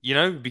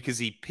 because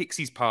he picks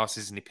his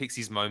passes and he picks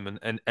his moment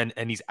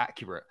and he's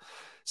accurate.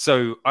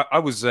 So I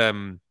was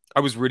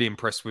really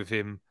impressed with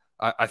him.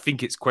 I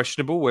think it's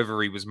questionable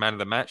whether he was man of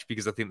the match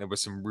because I think there were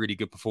some really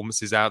good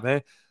performances out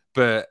there.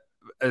 But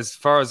as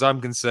far as I'm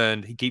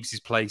concerned, he keeps his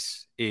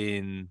place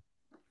in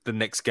the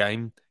next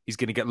game. He's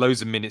going to get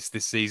loads of minutes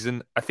this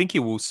season. I think he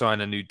will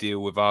sign a new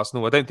deal with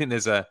Arsenal. I don't think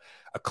there's a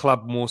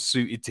club more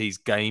suited to his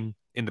game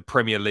in the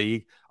Premier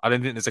League. I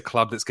don't think there's a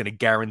club that's going to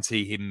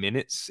guarantee him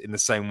minutes in the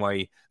same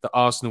way that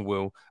Arsenal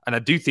will. And I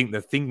do think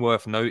the thing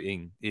worth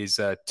noting is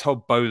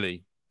Todd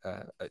Boehly,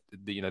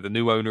 the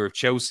new owner of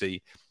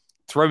Chelsea,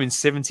 throwing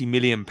 £70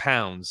 million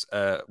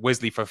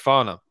Wesley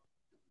Fofana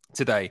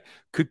today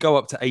could go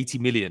up to 80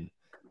 million.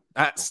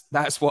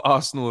 That's what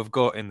Arsenal have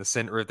got in the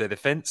centre of their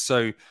defence.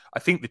 So I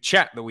think the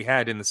chat that we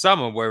had in the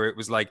summer where it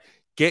was like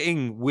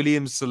getting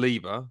William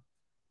Saliba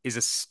is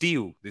a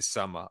steal this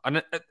summer.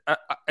 And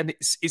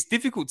it's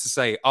difficult to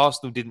say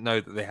Arsenal didn't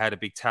know that they had a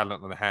big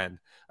talent on the hand.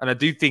 And I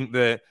do think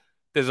that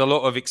there's a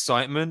lot of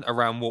excitement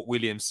around what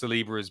William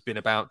Saliba has been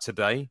about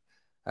today.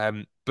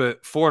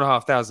 But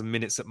 4,500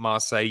 minutes at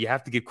Marseille, you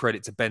have to give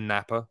credit to Ben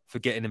Napper for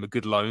getting him a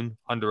good loan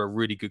under a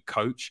really good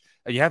coach.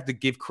 And you have to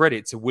give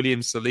credit to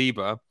William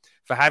Saliba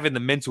for having the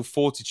mental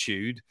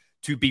fortitude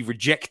to be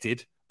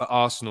rejected at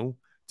Arsenal,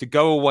 to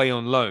go away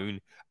on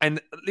loan.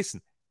 And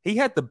listen, he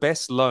had the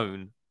best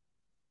loan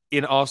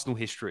in Arsenal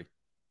history.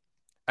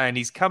 And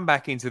he's come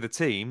back into the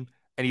team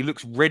and he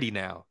looks ready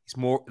now. He's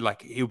more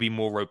like he'll be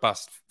more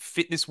robust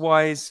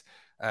fitness-wise.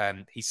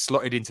 He's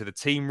slotted into the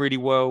team really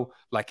well.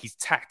 Like he's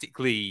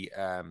tactically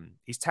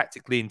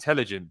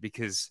intelligent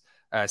because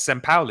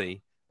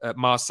Sampaoli at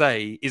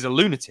Marseille is a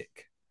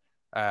lunatic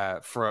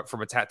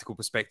from a tactical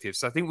perspective.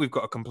 So I think we've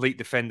got a complete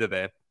defender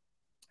there.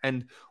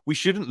 And we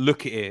shouldn't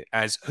look at it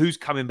as who's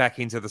coming back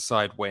into the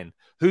side when,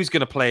 who's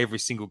going to play every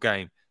single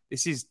game.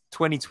 This is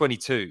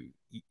 2022.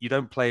 You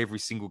don't play every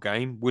single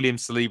game. William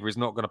Saliba is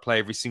not going to play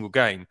every single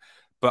game.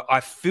 But I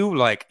feel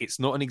like it's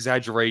not an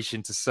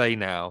exaggeration to say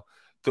now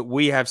that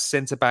we have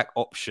centre-back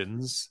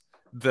options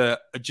that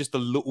are just a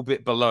little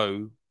bit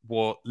below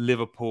what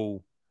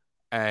Liverpool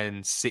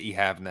and City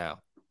have now.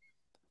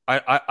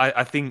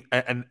 I think,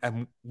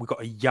 and we've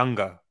got a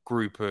younger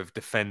group of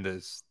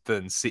defenders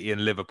than City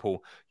and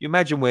Liverpool. You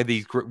imagine where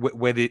this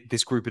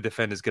group of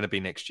defenders is going to be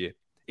next year.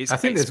 I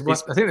think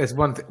there's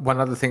one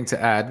other thing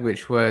to add,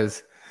 which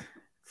was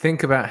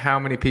think about how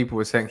many people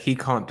were saying he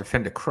can't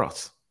defend a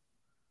cross.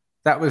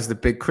 That was the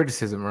big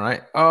criticism,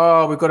 right?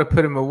 Oh, we've got to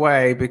put him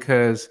away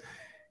because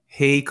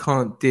he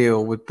can't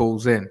deal with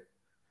balls in.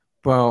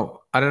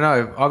 Well, I don't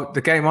know.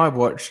 The game I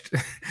watched,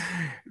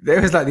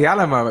 there was like the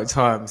Alamo at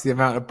times, the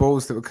amount of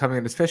balls that were coming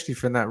in, especially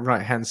from that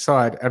right-hand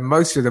side, and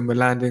most of them were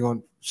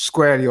landing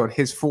squarely on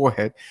his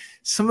forehead.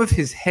 Some of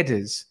his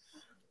headers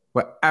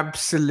were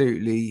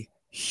absolutely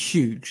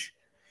huge.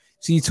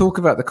 So you talk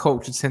about the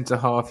cultured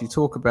centre-half, you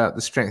talk about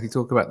the strength, you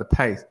talk about the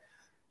pace.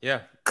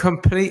 Yeah.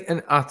 Complete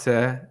and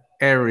utter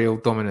aerial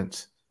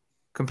dominance.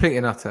 Complete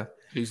and utter.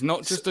 He's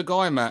not just a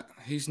guy, Matt.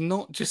 He's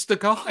not just a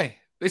guy.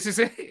 This is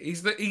it.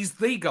 He's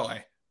the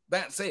guy.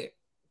 That's it.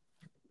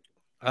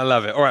 I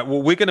love it. All right,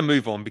 well, we're going to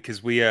move on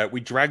because we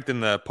dragged in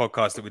the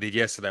podcast that we did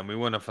yesterday, and we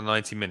went on for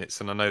 90 minutes.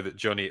 And I know that,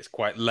 Johnny, it's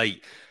quite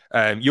late.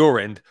 Your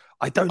end,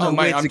 I don't know. Oh,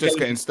 mate, I'm just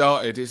getting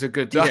started. It's a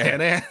good day,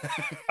 isn't it?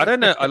 I don't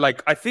know.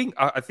 I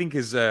think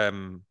is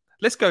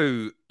let's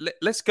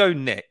go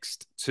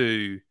next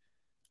to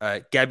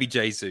Gabby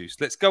Jesus.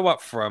 Let's go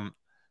up from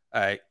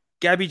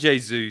Gabby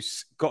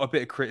Jesus. Got a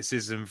bit of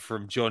criticism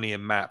from Johnny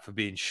and Matt for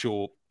being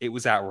short. It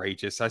was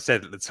outrageous. I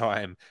said at the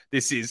time,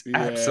 this is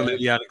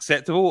absolutely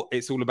unacceptable.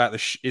 It's all about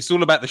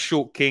the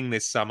short king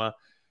this summer.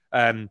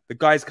 The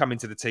guys coming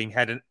to the team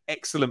had an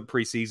excellent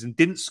preseason.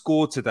 Didn't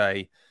score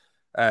today,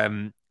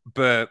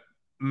 but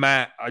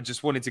Matt, I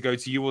just wanted to go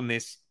to you on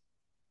this.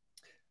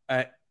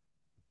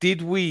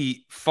 Did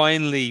we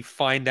finally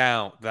find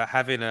out that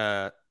having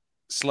a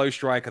slow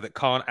striker that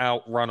can't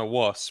outrun a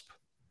wasp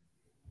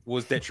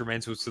was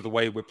detrimental to the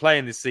way we're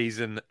playing this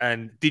season?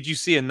 And did you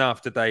see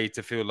enough today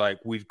to feel like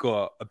we've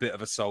got a bit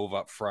of a solve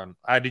up front?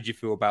 How did you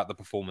feel about the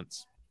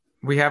performance?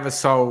 We have a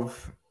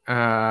solve.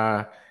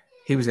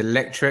 He was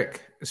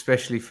electric,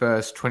 especially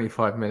first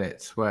 25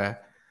 minutes,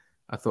 where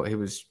I thought he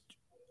was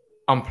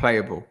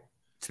unplayable,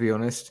 to be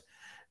honest.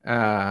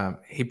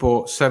 He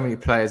brought so many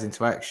players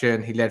into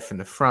action. He led from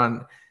the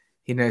front.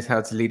 He knows how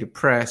to lead a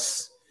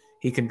press.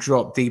 He can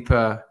drop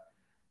deeper.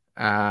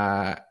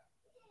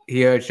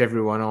 He urged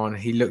everyone on.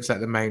 He looks like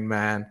the main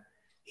man.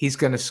 He's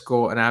going to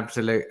score an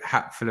absolute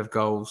hatful of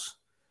goals.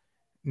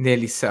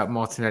 Nearly set up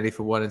Martinelli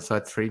for one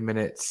inside 3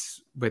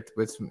 minutes with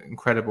some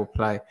incredible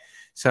play.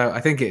 So I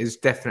think it is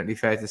definitely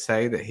fair to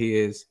say that he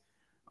is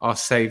our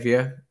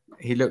saviour.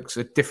 He looks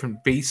a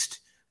different beast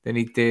than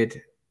he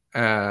did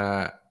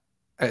at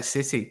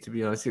City, to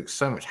be honest. He looks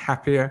so much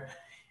happier.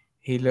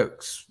 He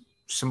looks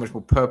so much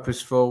more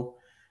purposeful.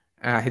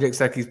 He looks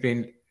like he's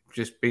been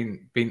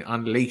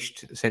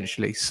unleashed,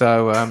 essentially.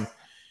 So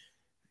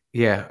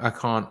I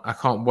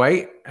can't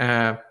wait,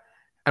 and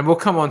we'll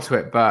come on to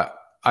it. But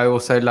I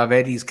also love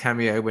Eddie's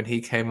cameo when he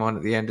came on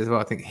at the end as well.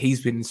 I think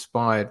he's been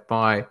inspired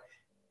by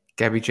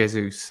Gabby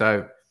Jesus.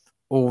 So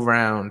all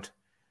round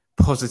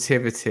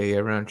positivity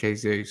around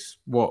Jesus.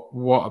 What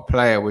a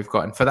player we've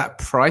got, and for that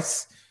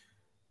price,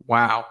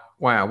 wow.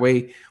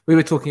 We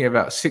were talking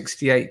about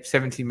 68,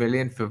 70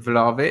 million for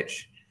Vlahovic.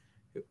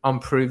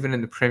 Unproven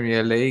in the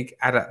Premier League,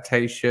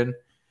 adaptation.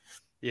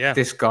 Yeah.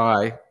 This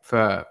guy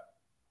for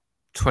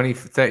 20,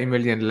 30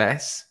 million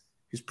less,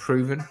 who's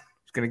proven,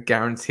 he's going to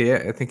guarantee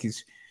it. I think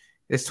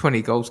there's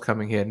 20 goals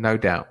coming here, no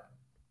doubt.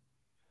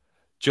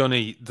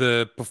 Johnny,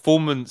 the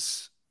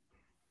performance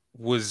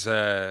was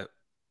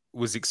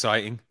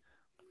exciting.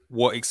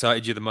 What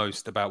excited you the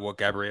most about what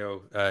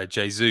Gabriel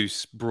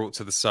Jesus brought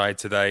to the side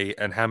today,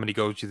 and how many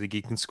goals do you think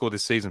he can score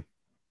this season?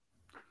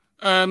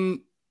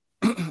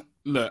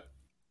 Look.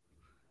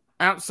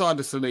 Outside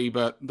of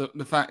Saliba,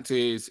 the fact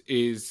is,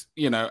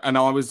 and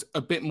I was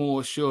a bit more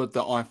assured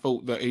that I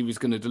thought that he was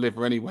going to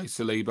deliver anyway,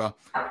 Saliba.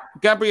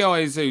 Gabriel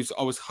Jesus,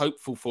 I was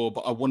hopeful for,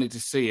 but I wanted to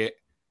see it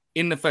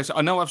in the flesh.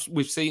 I know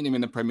we've seen him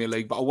in the Premier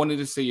League, but I wanted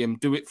to see him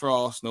do it for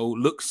Arsenal,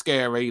 look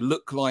scary,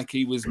 look like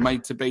he was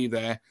made to be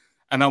there.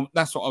 And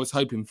that's what I was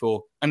hoping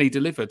for. And he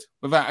delivered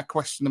without a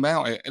question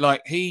about it.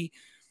 Like he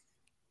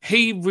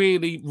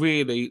really,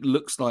 really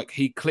looks like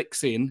he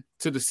clicks in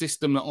to the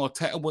system that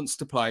Arteta wants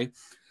to play.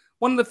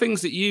 One of the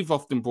things that you've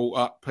often brought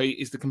up, Pete,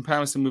 is the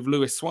comparison with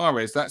Luis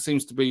Suarez. That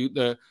seems to be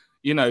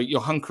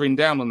you're hunkering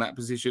down on that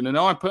position. And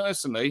I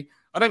personally,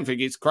 I don't think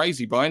it's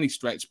crazy by any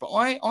stretch, but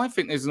I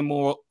think there's a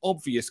more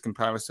obvious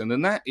comparison,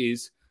 and that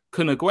is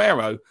Kun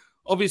Aguero.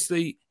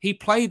 Obviously, he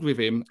played with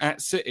him at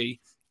City.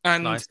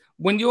 And nice.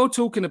 When you're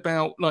talking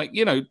about,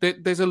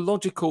 there's a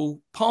logical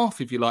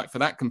path, if you like, for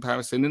that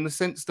comparison, in the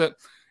sense that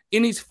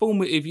in his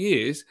formative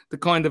years, the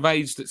kind of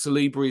age that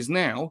Saliba is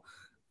now,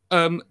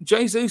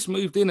 Jesus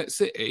moved in at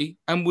City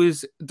and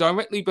was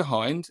directly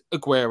behind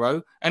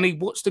Aguero, and he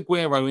watched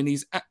Aguero in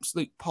his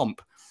absolute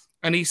pomp,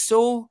 and he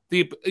saw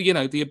the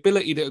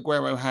ability that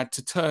Aguero had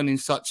to turn in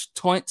such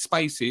tight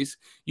spaces,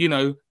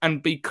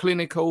 and be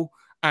clinical.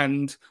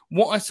 And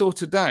what I saw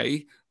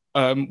today,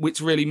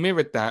 which really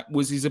mirrored that,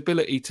 was his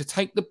ability to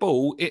take the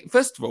ball.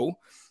 First of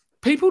all,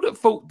 people that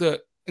thought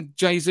that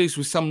Jesus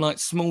was some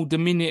small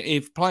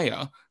diminutive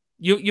player,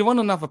 you're on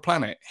another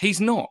planet.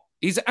 He's not.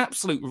 He's an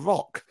absolute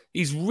rock.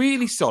 He's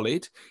really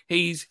solid.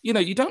 He's,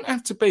 you don't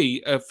have to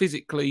be a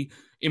physically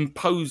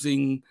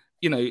imposing,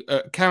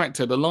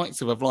 character, the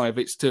likes of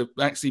Vlahovic, to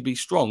actually be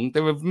strong.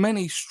 There are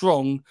many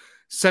strong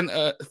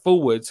centre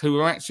forwards who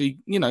are actually,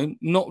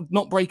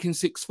 not breaking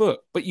 6 foot.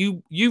 But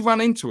you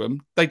run into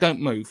them, they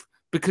don't move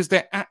because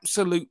they're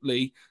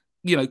absolutely,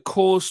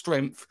 core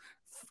strength,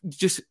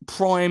 just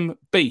prime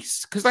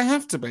beasts, because they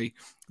have to be.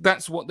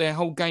 That's what their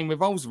whole game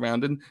revolves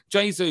around. And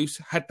Jesus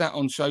had that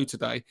on show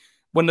today.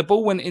 When the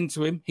ball went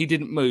into him, he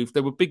didn't move.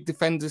 There were big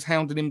defenders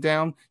hounding him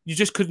down. You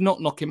just could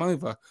not knock him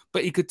over.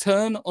 But he could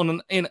turn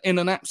on in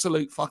an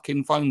absolute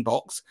fucking phone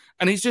box,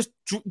 and he's just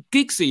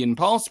gigsying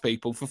past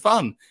people for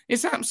fun.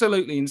 It's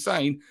absolutely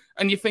insane.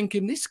 And you're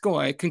thinking, this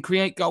guy can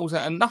create goals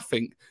out of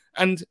nothing.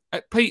 And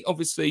Pete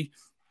obviously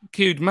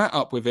queued Matt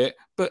up with it.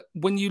 But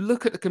when you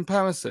look at the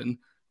comparison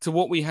to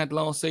what we had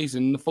last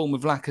season in the form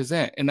of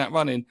Lacazette in that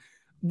running,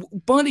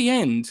 by the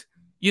end,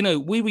 you know,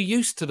 we were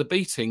used to the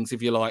beatings,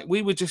 if you like.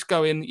 We were just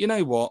going, you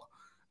know what?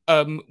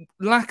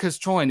 Lacaz's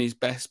trying his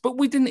best, but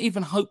we didn't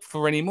even hope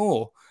for any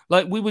more.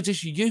 Like, we were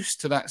just used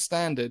to that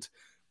standard.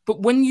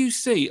 But when you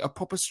see a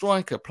proper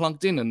striker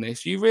plugged in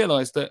this, you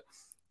realise that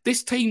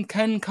this team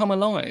can come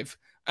alive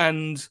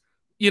and,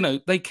 you know,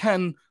 they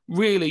can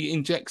really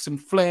inject some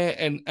flair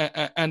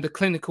and a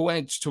clinical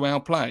edge to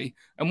our play.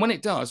 And when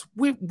it does,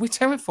 we're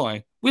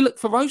terrifying. We look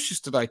ferocious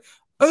today.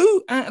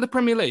 Who out of the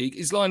Premier League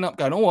is lining up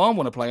going, oh, I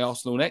want to play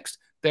Arsenal next?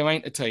 There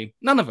ain't a team.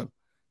 None of them.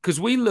 Because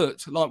we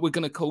looked like we're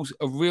going to cause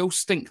a real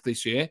stink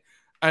this year.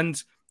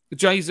 And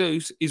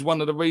Jesus is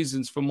one of the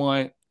reasons for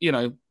my, you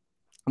know,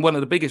 one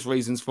of the biggest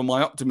reasons for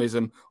my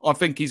optimism. I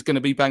think he's going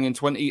to be banging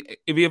 20.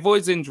 If he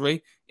avoids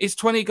injury, it's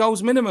 20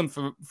 goals minimum,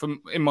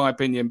 in my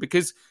opinion,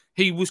 because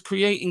he was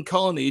creating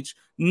carnage,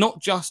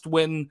 not just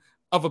when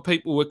other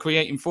people were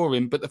creating for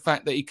him, but the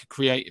fact that he could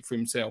create it for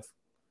himself.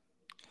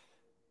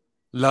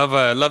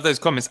 Love those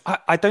comments.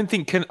 I don't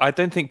think Kun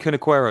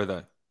Aguero,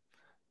 though.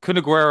 Kun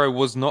Aguero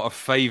was not a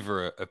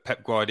favourite of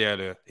Pep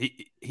Guardiola.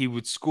 He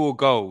would score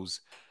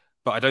goals,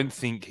 but I don't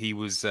think he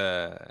was.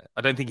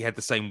 I don't think he had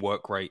the same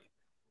work rate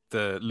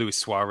that Luis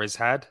Suarez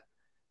had.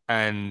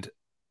 And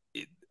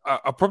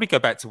I'll probably go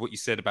back to what you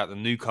said about the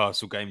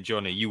Newcastle game,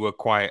 Johnny. You were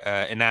quite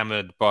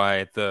enamoured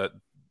by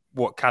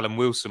what Callum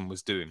Wilson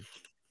was doing,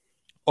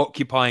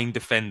 occupying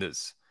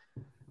defenders.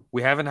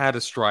 We haven't had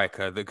a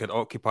striker that could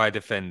occupy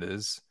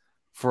defenders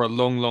for a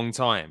long, long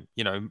time.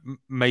 You know,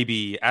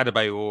 maybe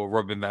Adebayo or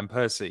Robin van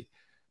Persie.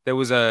 There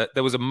was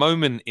a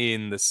moment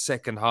in the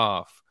second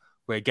half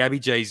where Gabby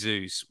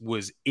Jesus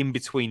was in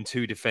between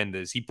two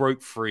defenders. He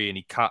broke free and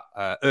he cut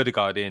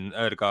Ødegaard in.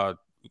 Ødegaard,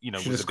 you know,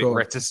 was a bit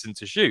reticent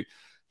to shoot.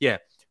 Yeah.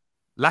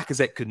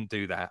 Lacazette couldn't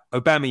do that.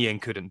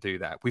 Aubameyang couldn't do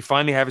that. We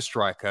finally have a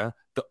striker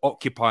that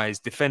occupies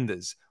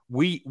defenders.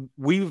 We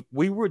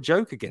were a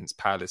joke against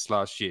Palace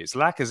last year. It's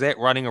Lacazette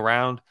running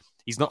around.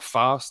 He's not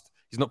fast.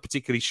 He's not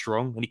particularly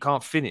strong, and he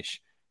can't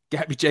finish.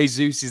 Gabby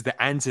Jesus is the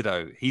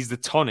antidote. He's the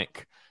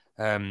tonic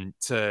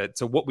to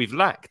what we've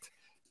lacked.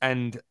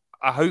 And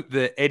I hope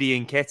that Eddie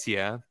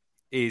Nketiah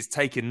is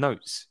taking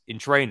notes in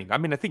training. I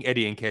mean, I think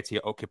Eddie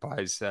Nketiah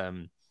occupies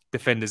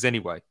defenders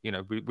anyway. You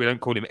know, we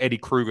don't call him Eddie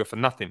Kruger for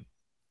nothing.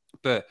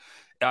 But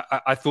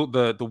I thought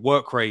the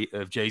work rate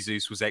of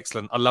Jesus was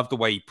excellent. I love the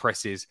way he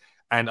presses,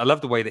 and I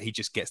love the way that he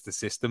just gets the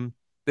system.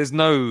 There's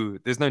no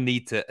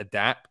need to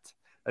adapt.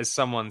 As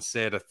someone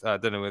said, I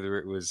don't know whether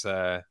it was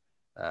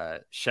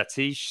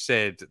Shatish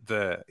said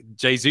that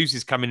Jesus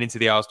is coming into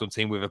the Arsenal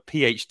team with a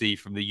PhD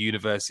from the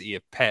University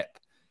of Pep,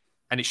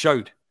 and it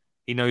showed.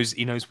 He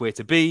knows where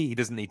to be. He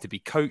doesn't need to be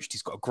coached.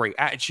 He's got a great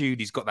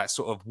attitude. He's got that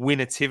sort of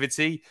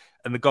win-ativity,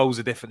 and the goals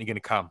are definitely going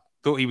to come.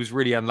 Thought he was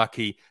really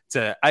unlucky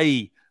to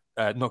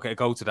not get a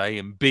goal today,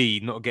 and B,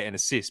 not get an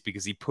assist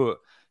because he put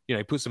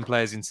some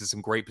players into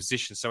some great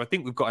positions. So I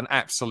think we've got an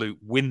absolute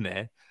win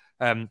there.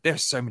 There are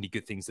so many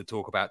good things to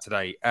talk about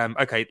today.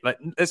 Okay,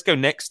 let's go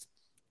next.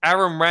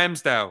 Aaron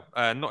Ramsdale.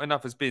 Not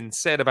enough has been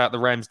said about the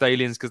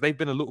Ramsdalians because they've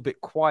been a little bit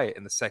quiet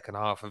in the second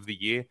half of the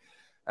year.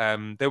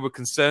 There were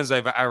concerns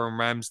over Aaron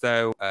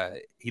Ramsdale.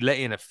 He let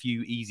in a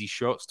few easy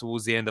shots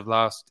towards the end of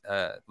last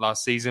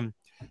season.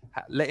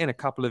 Let in a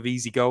couple of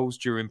easy goals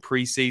during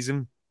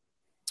pre-season.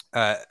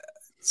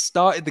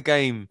 Started the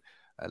game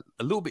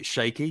a little bit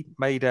shaky.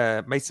 Made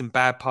some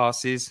bad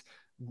passes.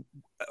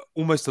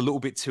 Almost a little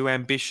bit too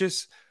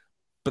ambitious.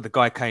 But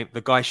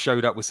the guy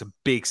showed up with some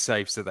big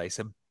saves today.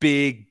 Some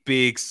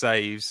big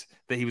saves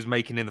that he was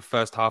making in the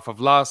first half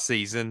of last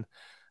season.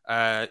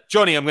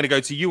 Johnny, I'm going to go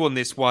to you on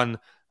this one.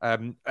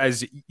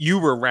 As you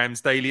were a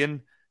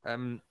Ramsdalian,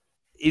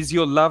 is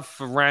your love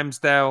for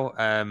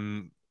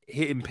Ramsdale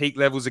hitting peak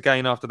levels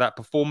again after that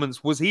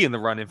performance? Was he in the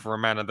running for a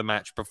man of the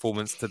match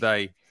performance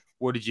today?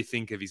 What did you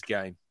think of his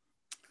game?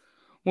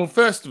 Well,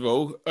 first of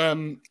all,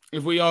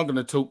 if we are going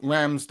to talk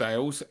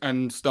Ramsdales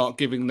and start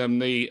giving them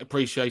the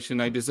appreciation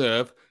they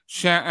deserve,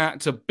 shout out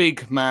to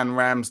big man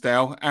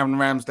Ramsdale, Aaron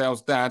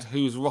Ramsdale's dad,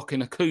 who's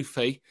rocking a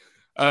kufi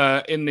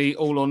in the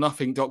All or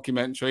Nothing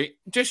documentary,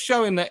 just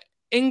showing that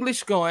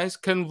English guys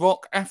can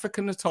rock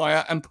African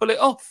attire and pull it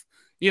off.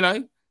 You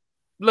know,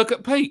 look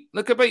at Pete.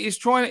 He's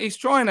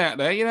trying out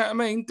there. You know what I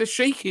mean? The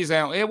Sheik is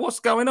out here.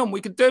 What's going on?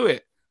 We could do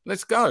it.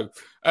 Let's go.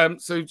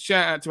 So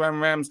shout out to Aaron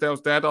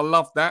Ramsdale's dad. I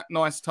love that.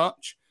 Nice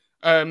touch.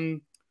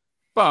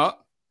 But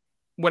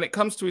when it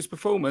comes to his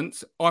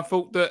performance, I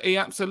thought that he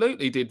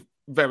absolutely did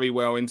very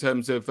well in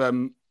terms of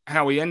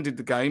how he ended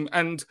the game.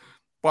 And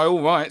by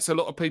all rights, a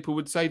lot of people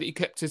would say that he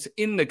kept us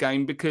in the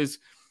game because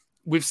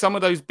with some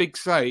of those big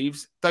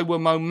saves, they were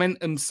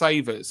momentum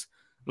savers.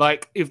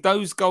 Like, if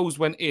those goals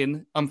went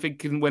in, I'm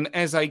thinking when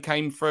Eze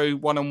came through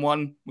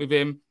one-on-one with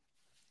him,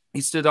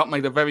 he stood up,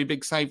 made a very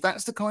big save.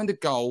 That's the kind of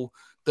goal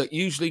that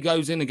usually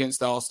goes in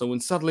against Arsenal,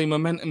 and suddenly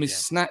momentum is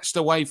snatched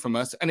away from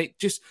us, and it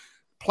just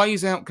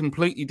plays out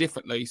completely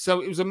differently.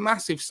 So it was a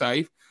massive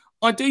save.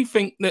 I do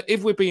think that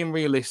if we're being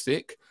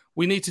realistic,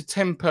 we need to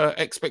temper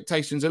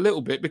expectations a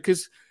little bit,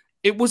 because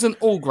it wasn't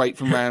all great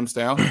from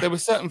Ramsdale. There were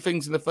certain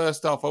things in the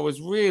first half I was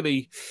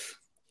really,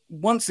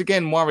 once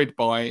again, worried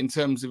by in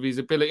terms of his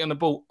ability on the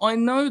ball. I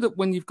know that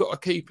when you've got a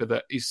keeper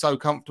that is so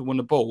comfortable on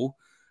the ball,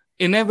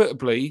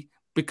 inevitably,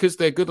 because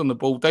they're good on the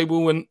ball, they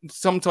will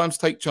sometimes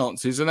take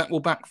chances and that will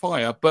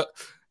backfire. But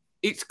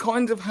it's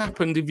kind of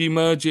happened if you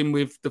merge in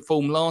with the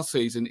form last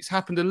season. It's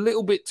happened a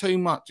little bit too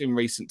much in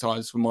recent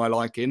times for my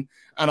liking.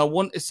 And I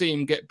want to see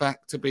him get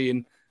back to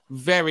being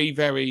very,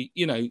 very,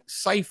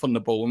 safe on the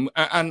ball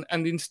and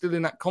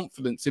instilling that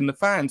confidence in the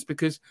fans.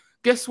 Because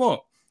guess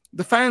what?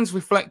 The fans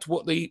reflect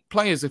what the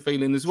players are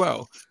feeling as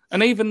well.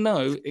 And even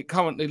though it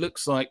currently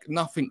looks like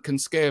nothing can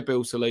scare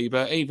Bill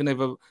Saliba, even if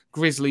a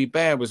grizzly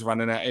bear was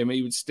running at him,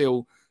 he would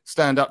still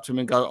stand up to him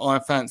and go, I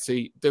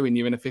fancy doing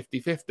you in a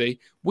 50-50.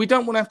 We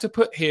don't want to have to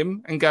put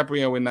him and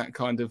Gabriel in that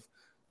kind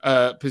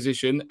of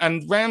position.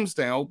 And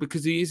Ramsdale,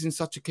 because he is in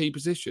such a key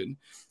position,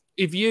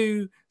 if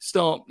you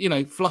start,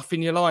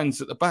 fluffing your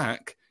lines at the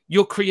back,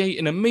 you're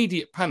creating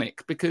immediate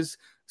panic, because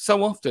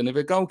so often if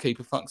a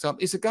goalkeeper fucks up,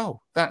 it's a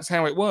goal. That's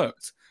how it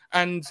works.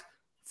 And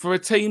for a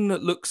team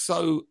that looks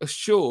so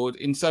assured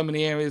in so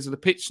many areas of the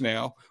pitch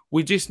now,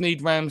 we just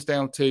need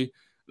Ramsdale to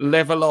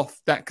level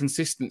off that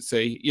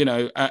consistency,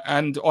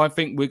 and I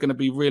think we're going to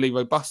be really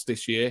robust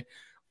this year.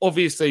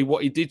 Obviously,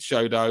 what he did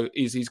show, though,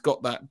 is he's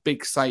got that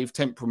big save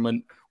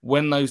temperament.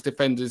 When those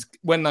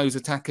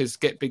attackers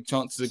get big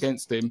chances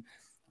against him,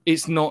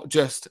 it's not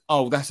just,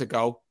 that's a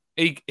goal.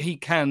 He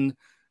can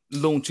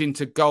launch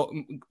into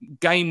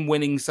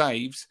game-winning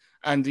saves,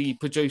 and he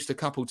produced a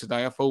couple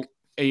today. I thought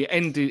he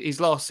ended his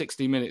last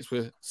 60 minutes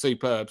were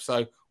superb.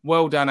 So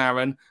well done,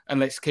 Aaron, and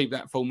let's keep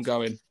that form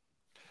going.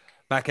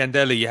 Matt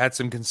Candela, you had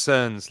some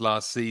concerns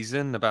last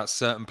season about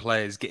certain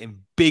players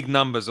getting big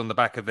numbers on the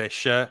back of their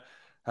shirt.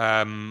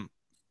 Aaron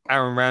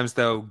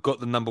Ramsdale got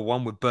the number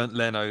one with Bernd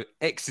Leno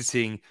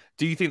exiting.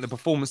 Do you think the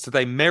performance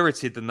today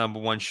merited the number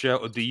one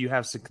shirt, or do you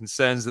have some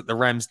concerns that the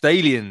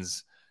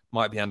Ramsdalians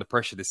might be under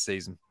pressure this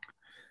season?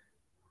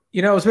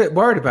 I was a bit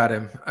worried about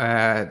him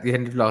at the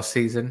end of last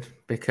season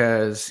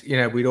because,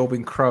 we'd all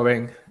been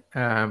crowing.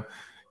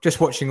 Just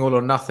watching All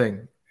or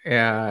Nothing,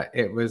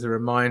 it was a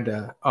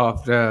reminder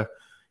after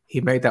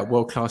he made that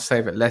world-class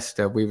save at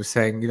Leicester. We were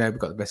saying, we've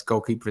got the best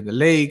goalkeeper in the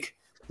league.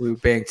 We were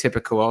being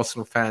typical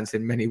Arsenal fans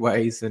in many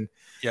ways and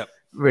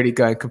really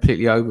going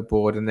completely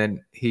overboard. And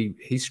then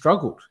he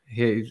struggled.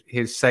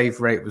 His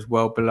save rate was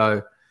well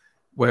below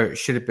where it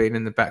should have been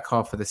in the back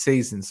half of the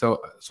season.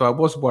 So I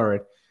was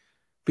worried.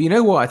 But you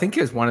know what? I think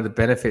it was one of the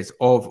benefits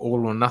of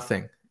All or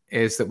Nothing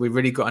is that we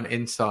really got an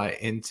insight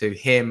into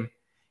him,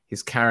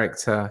 his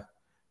character,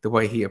 the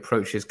way he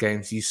approaches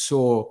games. You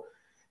saw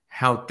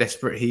how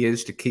desperate he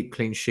is to keep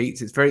clean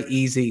sheets. It's very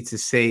easy to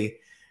see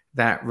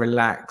that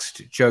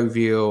relaxed,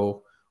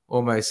 jovial,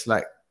 almost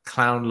like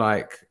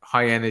clown-like,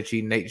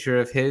 high-energy nature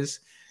of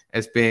his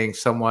as being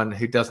someone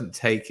who doesn't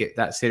take it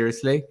that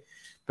seriously.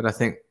 But I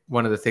think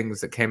one of the things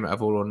that came out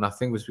of All or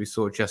Nothing was we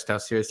saw just how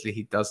seriously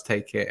he does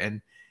take it,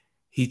 and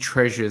he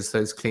treasures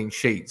those clean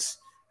sheets.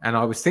 And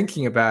I was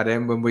thinking about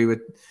him when we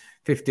were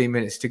 15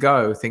 minutes to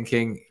go,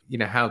 thinking,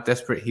 how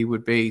desperate he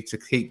would be to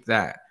keep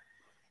that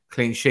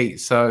clean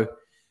sheet. So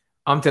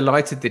I'm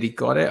delighted that he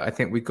got it. I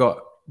think we got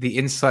the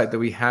insight that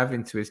we have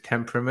into his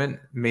temperament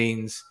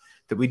means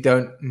that we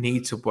don't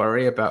need to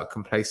worry about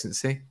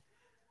complacency.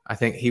 I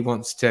think he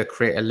wants to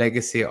create a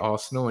legacy at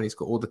Arsenal, and he's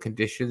got all the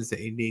conditions that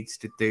he needs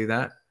to do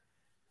that.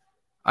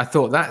 I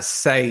thought that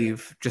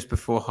save just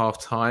before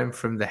half-time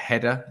from the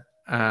header,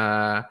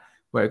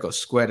 where it got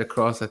squared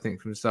across, I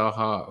think from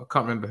Zaha. I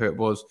can't remember who it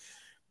was.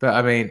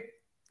 But,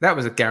 that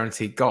was a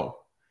guaranteed goal.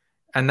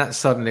 And that's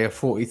suddenly a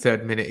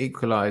 43rd minute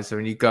equaliser,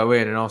 and you go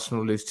in and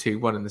Arsenal lose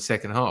 2-1 in the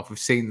second half. We've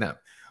seen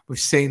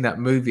that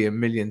movie a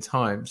million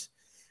times,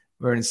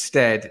 where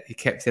instead he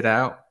kept it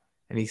out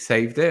and he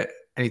saved it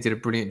and he did a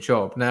brilliant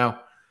job.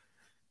 Now,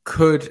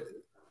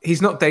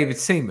 he's not David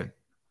Seaman.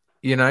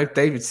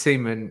 David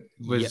Seaman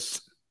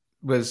was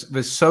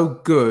so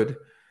good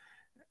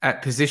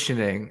at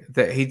positioning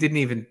that he didn't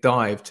even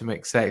dive to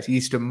make saves. He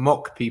used to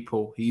mock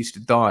people. He used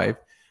to dive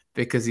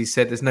because he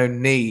said there's no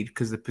need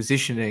because the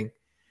positioning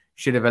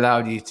should have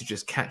allowed you to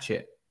just catch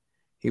it.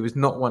 He was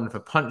not one for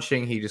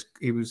punching. He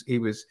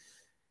was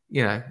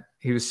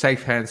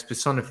safe hands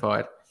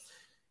personified.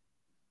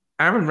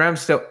 Aaron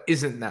Ramsdale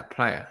isn't that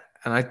player.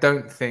 And I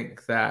don't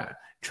think that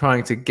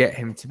trying to get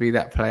him to be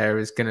that player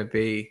is going to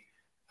be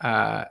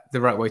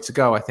the right way to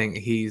go. I think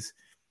he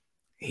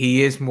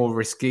is more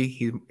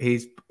risky.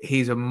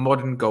 He's a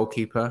modern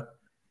goalkeeper.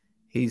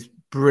 He's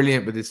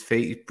brilliant with his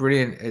feet. He's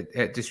brilliant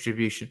at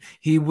distribution.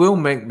 He will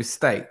make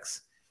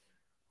mistakes,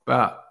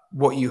 but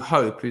what you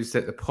hope is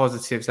that the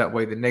positives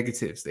outweigh the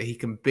negatives, that he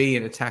can be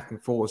an attacking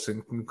force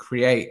and can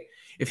create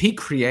if he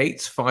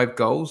creates 5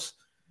 goals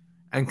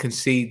and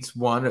concedes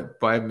 1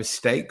 by a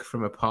mistake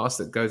from a pass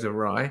that goes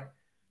awry,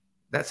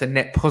 that's a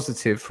net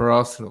positive for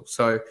Arsenal.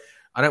 So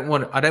I don't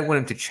want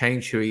him to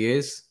change who he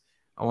is.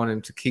 I want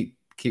him to keep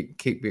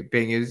it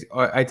being his.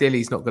 Ideally,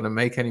 he's not going to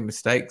make any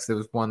mistakes. There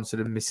was one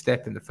sort of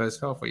misstep in the first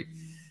half where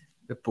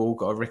the ball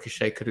got a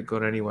ricochet, could have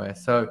gone anywhere.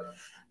 So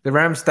the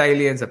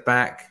Ramsdalians are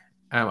back.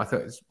 I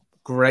thought it was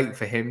great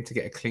for him to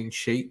get a clean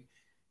sheet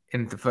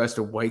in the first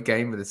away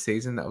game of the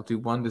season. That will do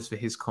wonders for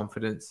his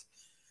confidence.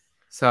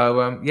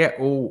 So,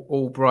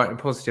 all bright and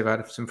positive. I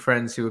had some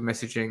friends who were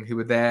messaging, who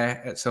were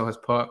there at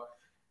Selhurst Park.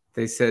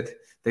 They said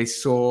they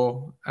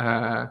saw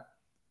the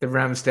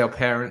Ramsdale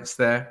parents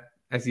there,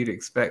 as you'd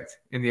expect,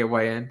 in the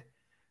away end.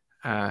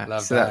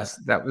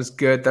 That was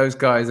good. Those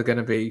guys are going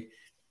to be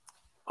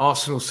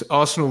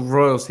Arsenal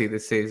royalty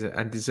this season,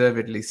 and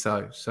deservedly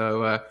so.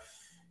 So,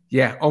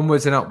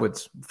 onwards and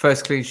upwards.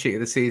 First clean sheet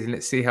of the season.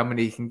 Let's see how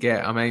many he can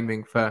get. I'm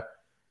aiming for,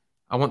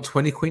 I want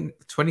 20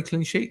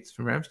 clean sheets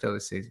from Ramsdale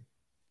this season.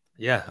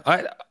 Yeah,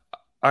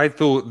 I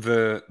thought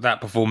that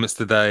performance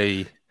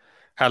today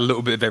had a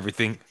little bit of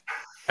everything.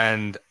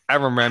 And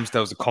Aaron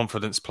Ramsdale's a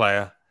confidence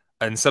player.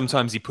 And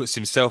sometimes he puts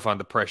himself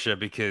under pressure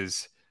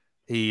because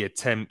he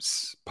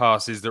attempts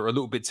passes that are a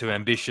little bit too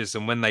ambitious.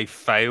 And when they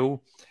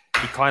fail,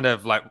 he kind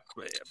of like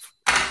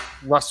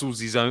ruffles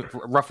his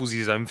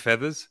own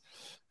feathers.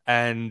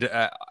 And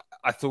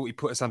I thought he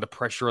put us under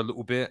pressure a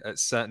little bit at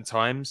certain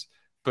times.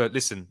 But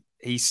listen,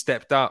 he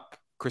stepped up.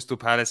 Crystal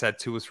Palace had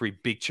 2 or 3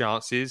 big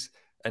chances,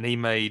 and he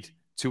made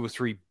 2 or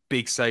 3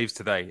 big saves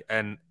today.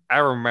 And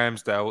Aaron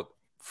Ramsdale,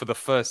 for the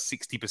first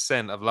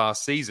 60% of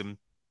last season,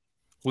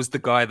 was the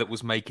guy that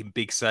was making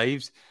big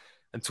saves.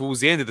 And towards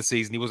the end of the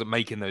season, he wasn't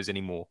making those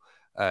anymore.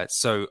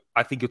 So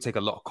I think he'll take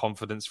a lot of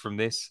confidence from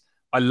this.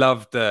 I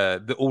love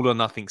the all or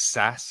nothing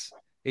sass.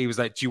 He was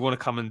like, do you want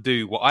to come and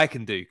do what I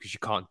can do? Because you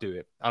can't do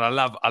it. And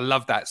I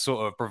love that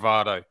sort of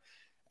bravado.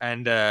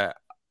 And I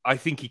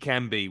think he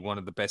can be one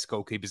of the best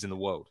goalkeepers in the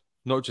world,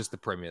 not just the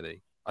Premier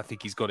League. I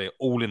think he's got it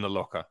all in the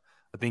locker.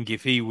 I think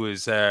if he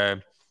was,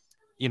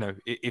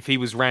 if he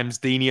was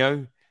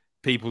Ramsdinho,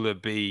 people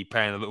would be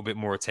paying a little bit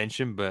more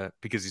attention. But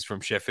because he's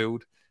from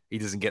Sheffield, he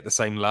doesn't get the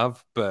same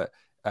love. But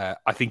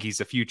I think he's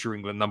a future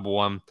England number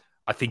 1.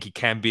 I think he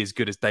can be as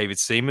good as David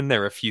Seaman.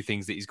 There are a few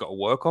things that he's got to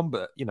work on,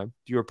 but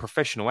you're a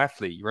professional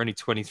athlete. You're only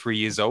 23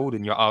 years old,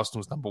 and you're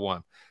Arsenal's number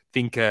 1.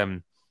 Think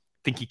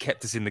he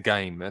kept us in the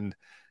game. And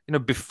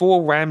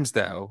before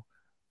Ramsdale,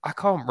 I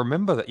can't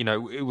remember that.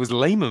 It was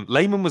Lehmann.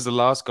 Lehmann was the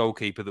last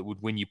goalkeeper that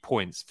would win you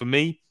points. For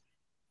me,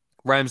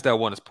 Ramsdale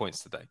won us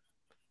points today.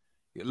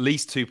 At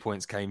least 2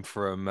 points came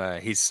from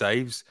his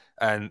saves,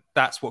 and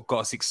that's what got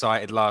us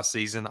excited last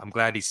season. I'm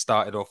glad he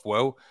started off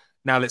well.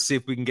 Now let's see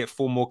if we can get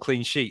 4 more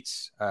clean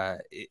sheets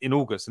in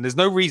August. And there's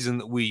no reason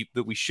that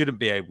we shouldn't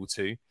be able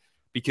to,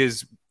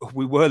 because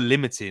we were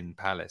limiting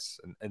Palace,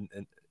 and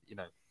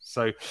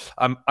So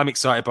I'm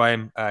excited by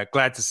him.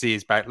 Glad to see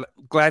his back.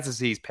 Glad to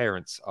see his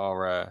parents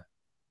are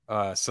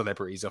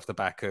celebrities off the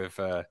back of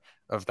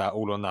that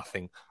all or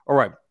nothing. All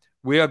right,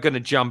 we are going to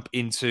jump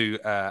into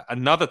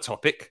another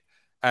topic.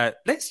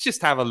 Let's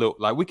just have a look.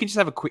 We can just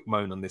have a quick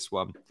moan on this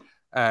one.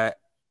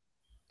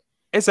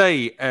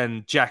 Eze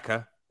and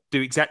Xhaka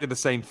do exactly the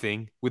same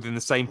thing within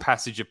the same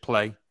passage of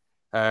play.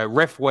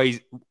 Ref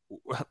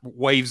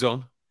waves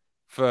on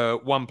for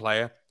one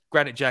player.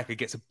 Granit Xhaka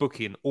gets a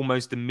booking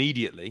almost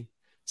immediately.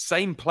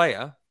 Same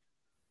player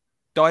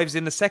dives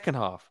in the second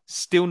half.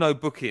 Still no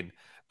booking.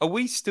 Are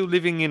we still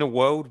living in a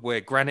world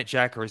where Granit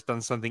Xhaka has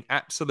done something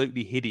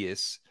absolutely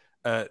hideous?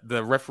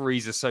 The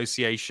Referees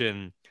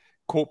Association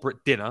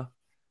corporate dinner,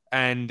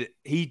 and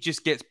he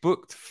just gets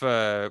booked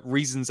for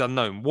reasons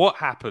unknown. What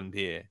happened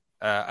here?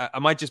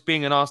 Am I just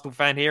being an Arsenal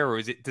fan here,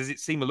 or does it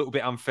seem a little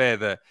bit unfair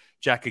that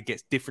Xhaka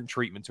gets different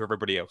treatment to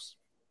everybody else?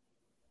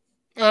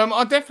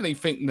 I definitely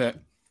think that,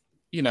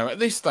 at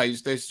this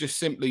stage, there's just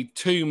simply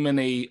too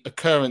many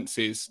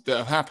occurrences that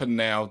have happened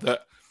now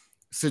that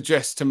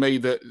suggest to me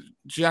that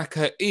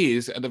Xhaka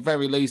is, at the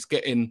very least,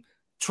 getting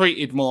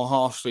treated more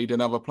harshly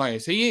than other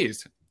players. He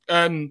is.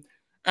 And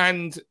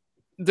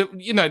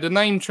the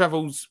name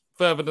travels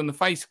further than the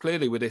face,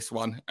 clearly, with this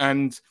one.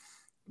 And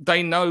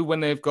they know when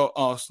they've got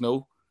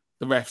Arsenal,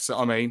 the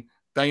refs,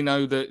 they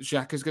know that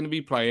Xhaka's going to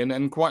be playing.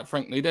 And quite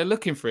frankly, they're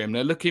looking for him.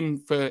 They're looking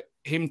for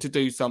him to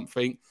do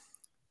something.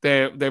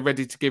 They're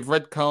ready to give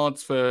red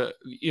cards for,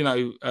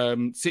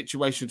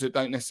 situations that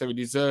don't necessarily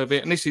deserve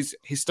it. And this is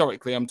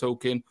historically, I'm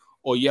talking,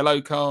 or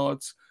yellow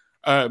cards.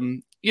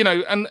 And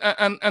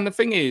the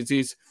thing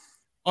is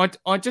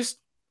I just,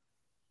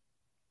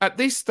 at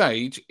this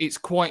stage, it's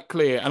quite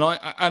clear. And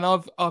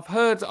I've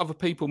heard other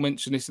people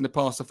mention this in the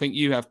past. I think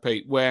you have,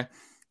 Pete, where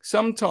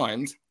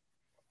sometimes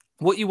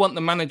what you want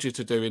the manager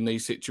to do in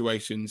these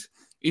situations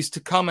is to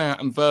come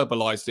out and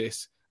verbalise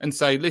this and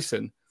say,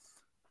 listen,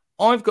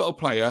 I've got a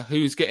player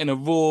who's getting a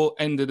raw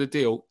end of the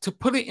deal, to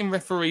put it in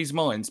referees'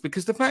 minds,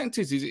 because the fact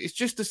is it's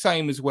just the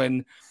same as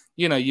when,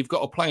 you've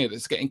got a player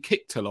that's getting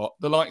kicked a lot.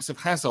 The likes of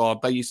Hazard,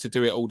 they used to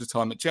do it all the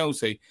time at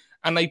Chelsea,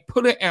 and they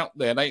put it out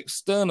there, they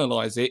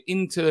externalise it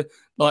into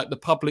like the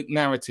public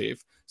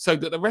narrative, so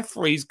that the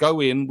referees go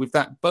in with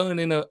that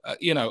burning a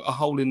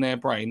hole in their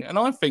brain. And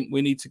I think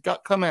we need to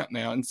come out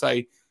now and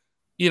say,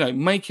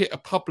 make it a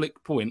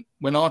public point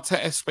when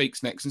Arteta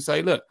speaks next and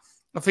say, look,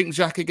 I think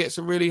Xhaka gets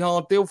a really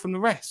hard deal from the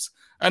rest.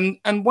 And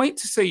wait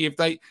to see if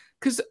they...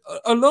 Because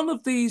a lot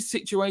of these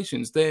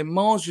situations, they're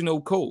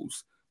marginal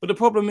calls. But the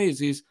problem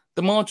is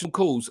the marginal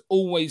calls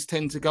always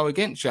tend to go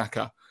against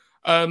Xhaka.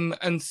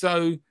 And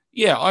so,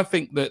 I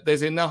think that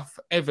there's enough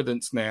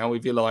evidence now,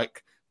 if you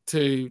like,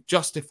 to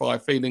justify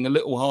feeling a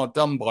little hard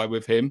done by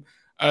with him.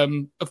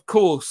 Of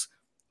course,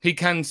 he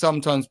can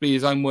sometimes be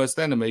his own worst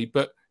enemy,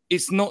 but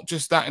it's not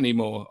just that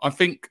anymore. I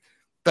think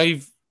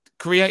they've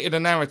created a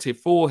narrative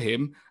for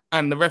him,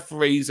 and the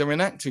referees are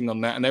enacting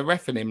on that, and they're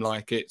reffing him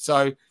like it.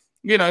 So,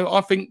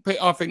 I think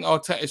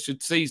Arteta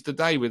should seize the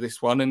day with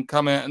this one and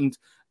come out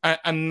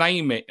and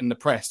name it in the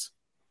press.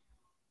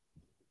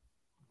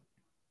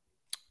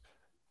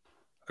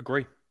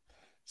 Agree.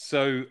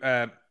 So,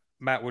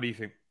 Matt, what do you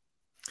think?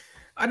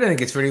 I don't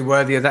think it's really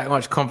worthy of that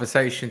much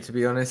conversation, to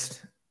be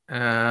honest.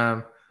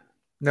 No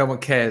one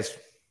cares.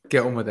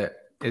 Get on with it,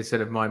 is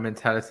sort of my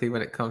mentality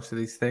when it comes to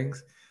these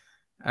things.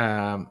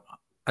 I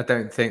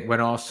don't think when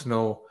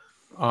Arsenal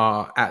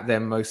are at their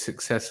most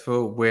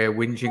successful, we're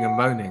whinging and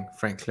moaning,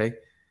 frankly.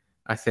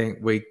 I think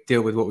we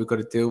deal with what we've got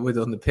to deal with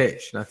on the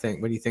pitch. And I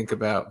think when you think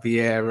about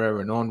Vieira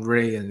and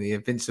Henry and the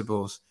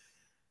Invincibles,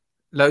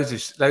 loads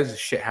of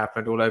shit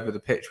happened all over the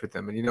pitch with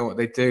them. And you know what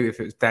they do? If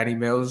it was Danny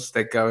Mills,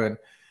 they'd go and,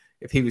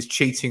 if he was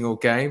cheating all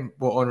game,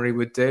 what Henry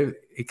would do,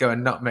 he'd go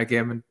and nutmeg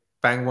him and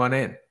bang one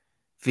in.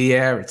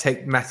 Vieira,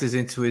 take matters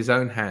into his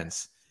own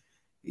hands.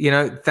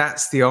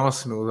 That's the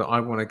Arsenal that I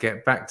want to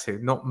get back to,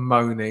 not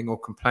moaning or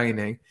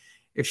complaining.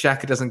 If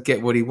Xhaka doesn't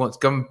get what he wants,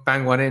 go and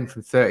bang one in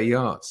from 30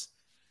 yards.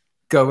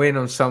 Go in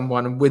on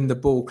someone and win the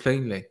ball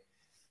cleanly.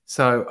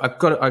 So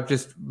I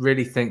just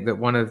really think that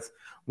one of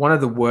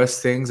the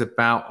worst things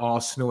about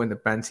Arsenal in the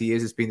banter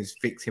years has been this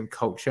victim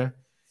culture.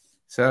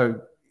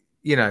 So,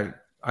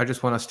 I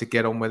just want us to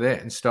get on with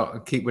it and start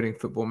and keep winning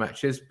football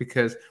matches,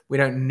 because we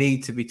don't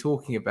need to be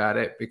talking about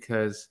it,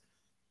 because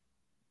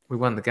we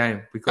won the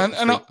game. We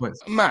got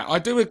points. Matt, I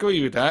do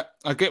agree with that.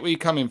 I get where you're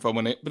coming from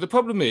on it. But the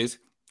problem is,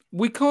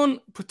 we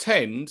can't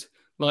pretend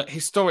like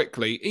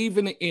historically,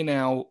 even in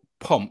our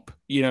pomp,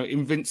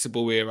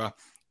 invincible era,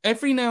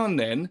 every now and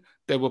then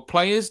there were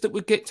players that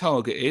would get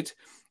targeted.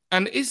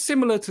 And it's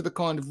similar to the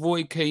kind of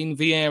Roy Keane,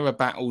 Vieira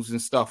battles and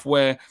stuff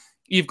where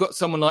you've got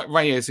someone like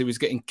Reyes who is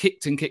getting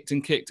kicked and kicked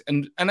and kicked.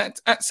 And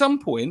at some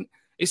point,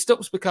 it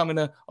stops becoming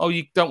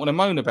you don't want to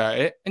moan about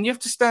it. And you have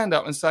to stand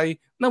up and say,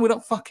 no, we're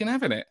not fucking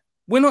having it.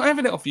 We're not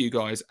having it off you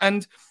guys.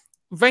 And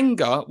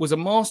Wenger was a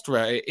master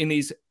at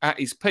it at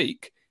his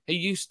peak. He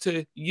used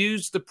to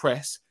use the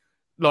press,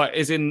 like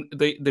as in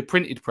the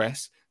printed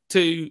press,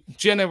 to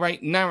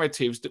generate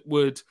narratives that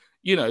would,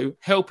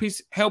 help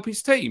his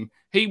team.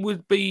 He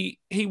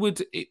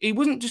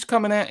wasn't just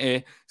coming out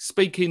here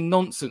speaking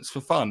nonsense for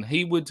fun.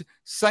 He would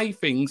say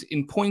things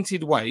in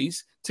pointed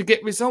ways to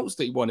get results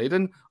that he wanted.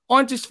 And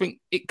I just think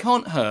it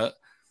can't hurt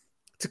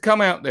to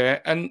come out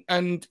there and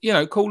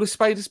call a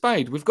spade a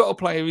spade. We've got a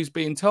player who's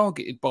being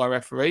targeted by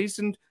referees,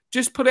 and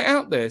just put it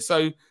out there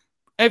so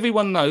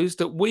everyone knows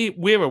that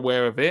we're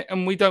aware of it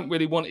and we don't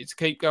really want it to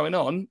keep going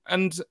on.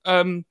 And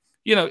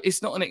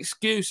it's not an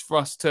excuse for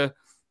us to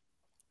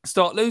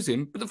start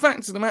losing. But the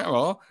facts of the matter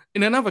are,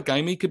 in another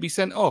game, he could be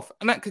sent off.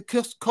 And that could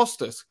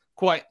cost us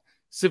quite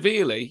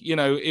severely,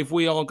 if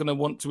we are going to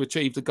want to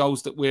achieve the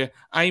goals that we're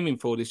aiming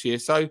for this year.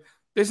 So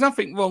there's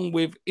nothing wrong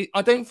with it.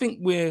 I don't think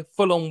we're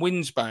full-on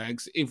whinge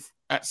bags if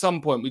at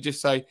some point we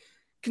just say,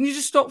 can you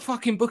just stop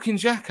fucking booking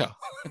Xhaka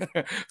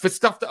for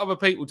stuff that other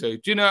people do?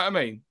 Do you know what I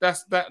mean?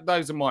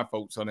 Those are my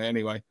thoughts on it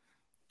anyway.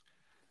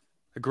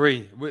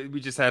 Agree. We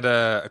just had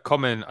a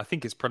comment. I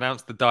think it's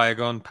pronounced the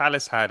Diagon.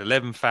 Palace had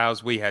 11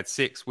 fouls. We had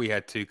 6. We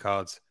had 2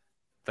 cards.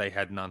 They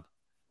had none.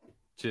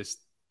 Just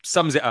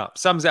sums it up.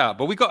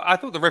 But I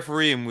thought the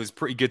refereeing was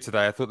pretty good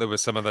today. I thought there were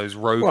some of those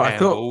rogue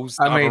handballs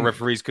that other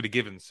referees could have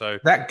given. So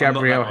that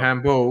Gabriel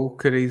handball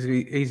could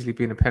easily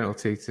been a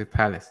penalty to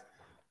Palace.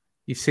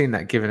 You've seen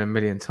that given a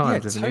million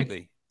times, haven't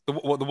totally.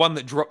 You? The one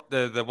that dropped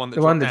the one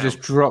that just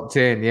dropped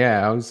in.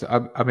 Yeah,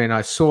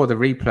 I saw the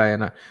replay,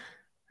 and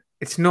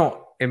it's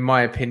not, in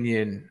my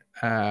opinion,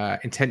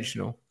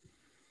 intentional.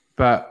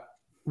 But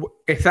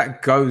if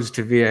that goes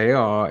to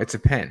VAR, it's a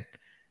pen.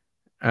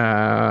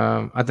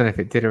 I don't know if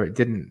it did or it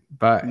didn't,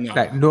 but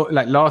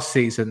like last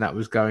season, that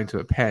was going to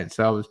a pen.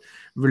 So I was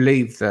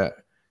relieved that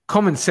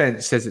common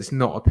sense says it's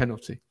not a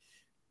penalty.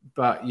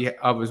 But yeah,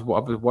 I was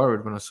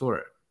worried when I saw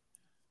it.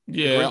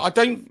 Yeah, I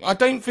don't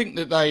think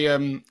that they.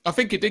 I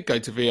think it did go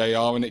to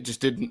VAR and it just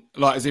didn't.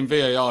 Like as in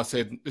VAR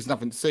said, there's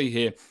nothing to see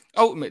here.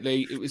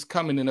 Ultimately, it was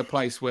coming in a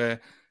place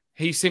where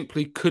he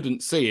simply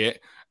couldn't see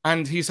it,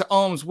 and his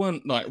arms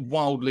weren't like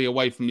wildly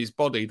away from his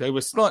body. They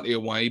were slightly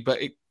away,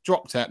 but it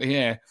dropped out the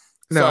air.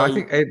 No, I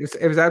think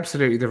it was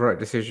absolutely the right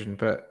decision,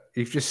 but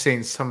you've just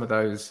seen some of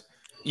those.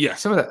 Yeah.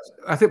 Some of that.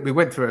 I think we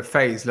went through a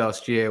phase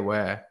last year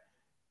where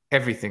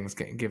everything's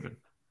getting given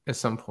at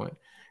some point,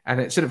 and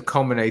it sort of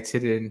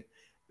culminated in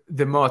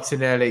the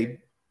Martinelli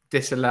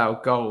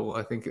disallowed goal.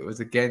 I think it was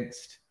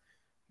against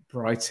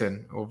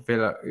Brighton or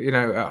Villa,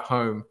 at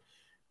home,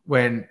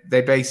 when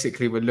they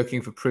basically were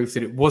looking for proof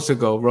that it was a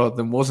goal rather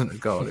than wasn't a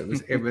goal.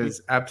 It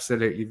was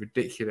absolutely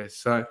ridiculous.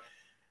 So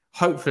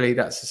hopefully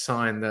that's a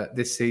sign that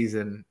this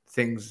season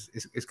things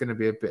is going to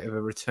be a bit of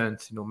a return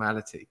to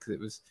normality,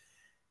 because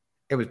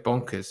it was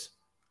bonkers.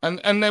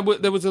 And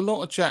there was a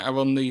lot of chatter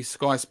on the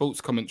Sky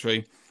Sports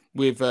commentary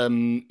with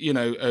Jamie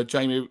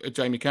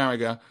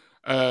Carragher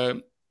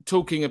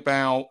talking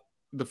about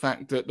the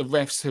fact that the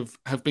refs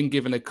have been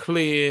given a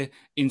clear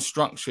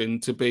instruction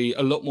to be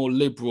a lot more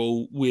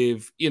liberal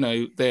with,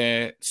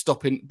 their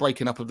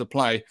breaking up of the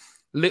play.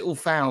 Little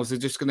fouls are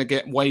just going to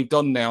get waved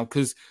on now,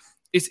 because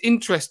it's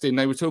interesting.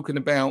 They were talking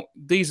about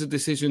these are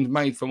decisions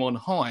made from on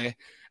high,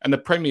 and the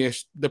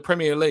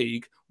Premier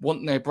League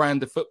want their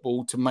brand of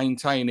football to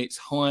maintain its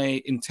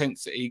high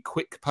intensity,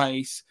 quick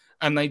pace,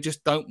 and they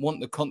just don't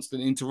want the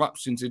constant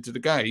interruptions into the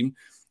game.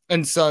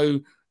 And so,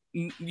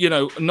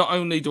 not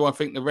only do I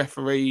think the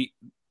referee,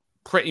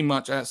 pretty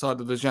much outside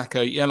of the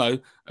Xhaka yellow,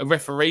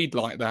 refereed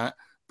like that,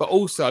 but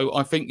also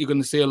I think you're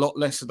going to see a lot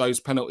less of those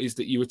penalties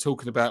that you were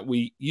talking about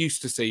we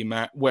used to see,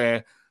 Matt,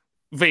 where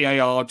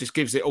VAR just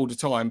gives it all the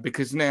time,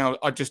 because now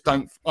I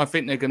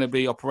think they're going to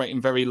be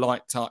operating very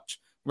light touch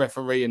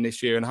refereeing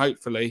this year, and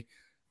hopefully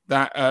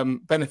that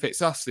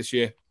benefits us this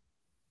year.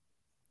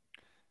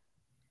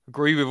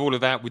 Agree with all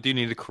of that. We do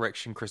need a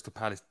correction. Crystal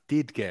Palace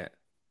did get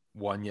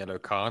one yellow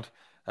card.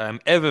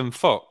 Evan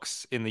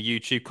Fox in the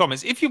YouTube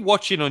comments, if you're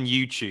watching on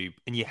YouTube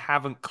and you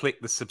haven't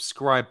clicked the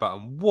subscribe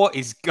button, what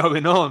is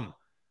going on?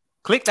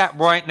 Click that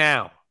right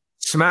now.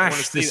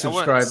 Smash the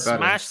subscribe button.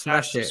 Smash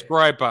that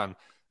subscribe button.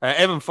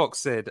 Evan Fox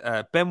said,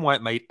 Ben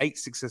White made 8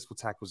 successful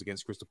tackles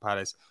against Crystal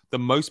Palace, the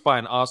most by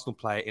an Arsenal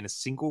player in a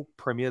single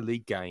Premier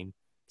League game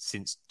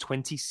since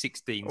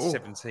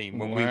 2016-17,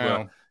 when we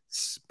were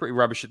pretty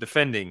rubbish at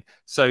defending.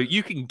 So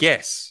you can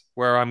guess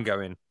where I'm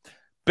going.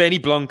 Benny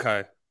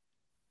Blanco.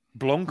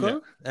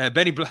 Blanco? Yeah.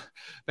 Benny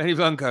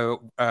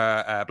Blanco,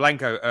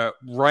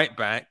 right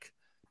back.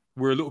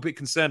 We're a little bit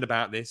concerned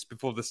about this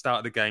before the start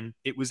of the game.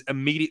 It was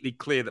immediately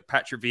clear that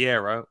Patrick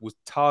Vieira was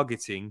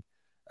targeting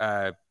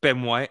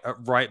Ben White at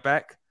right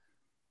back.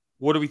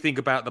 What do we think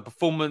about the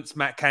performance?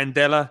 Matt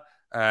Candela.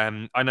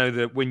 I know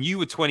that when you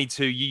were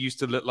 22, you used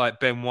to look like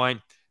Ben White.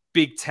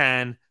 Big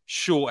tan,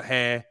 short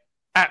hair,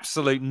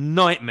 absolute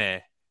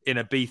nightmare in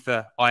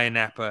Ibiza, Ayia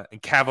Napa,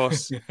 and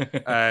Cavos.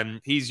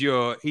 He's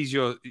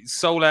your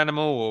soul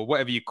animal, or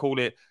whatever you call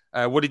it.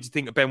 What did you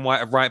think of Ben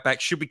White at right back?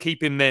 Should we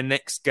keep him there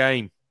next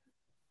game?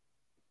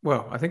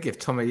 Well, I think if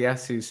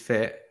Tomiyasu's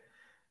fit,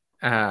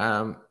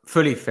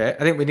 fully fit,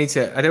 I think we need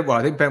to. I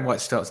think Ben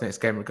White starts next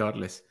game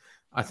regardless.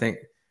 I think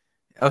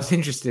I was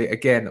interested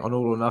again on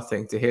All or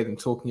Nothing to hear them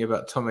talking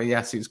about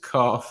Tomiyasu's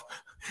calf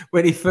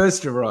when he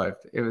first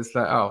arrived. It was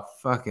like, oh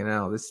fucking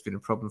hell, this has been a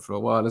problem for a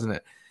while, isn't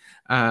it?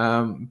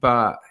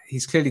 But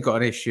he's clearly got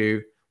an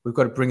issue. We've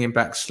got to bring him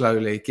back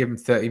slowly, give him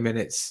 30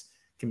 minutes,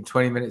 give him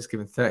 20 minutes, give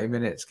him 30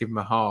 minutes, give him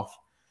a half.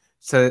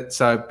 So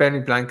Benny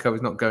Blanco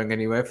is not going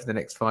anywhere for the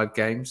next 5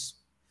 games.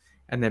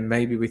 And then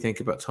maybe we think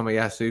about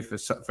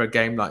Tomiyasu for a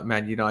game like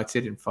Man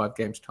United in 5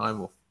 games'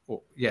 time,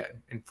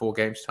 in 4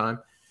 games' time.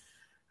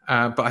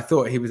 But I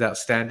thought he was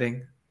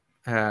outstanding.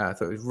 I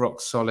thought he was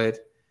rock solid.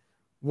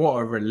 What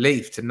a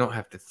relief to not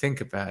have to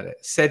think about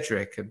it.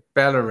 Cedric and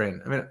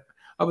Bellerin. I mean,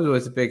 I was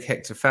always a big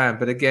Hector fan,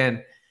 but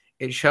again,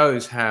 it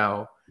shows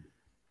how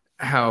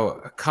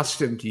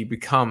accustomed you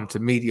become to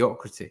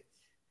mediocrity,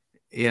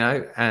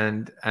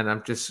 and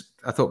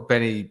I thought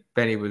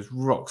Benny was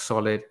rock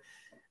solid.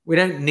 We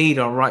don't need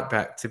our right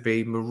back to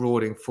be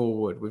marauding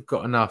forward. We've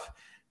got enough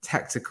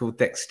tactical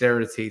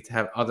dexterity to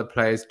have other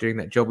players doing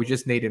that job. We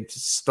just need him to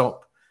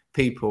stop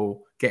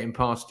people getting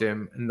past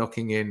him and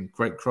knocking in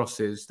great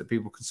crosses that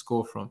people can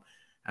score from.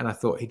 And I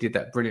thought he did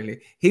that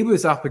brilliantly. He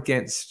was up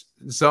against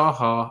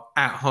Zaha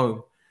at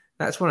home.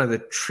 That's one of the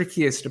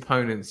trickiest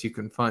opponents you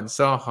can find.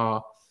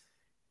 Zaha,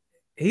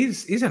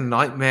 he's a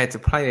nightmare to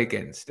play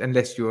against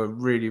unless you're a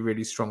really,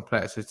 really strong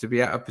player. So to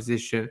be out of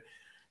position,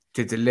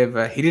 to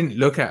deliver, he didn't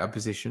look out of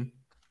position.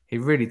 He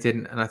really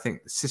didn't. And I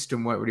think the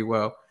system worked really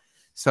well.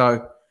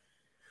 So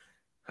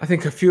I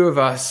think a few of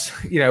us,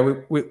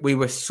 we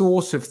were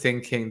sort of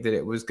thinking that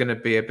it was going to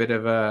be a bit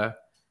of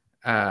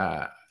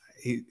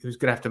he was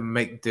going to have to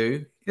make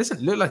do. He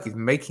doesn't look like he's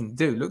making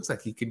do. It looks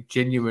like he could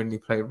genuinely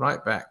play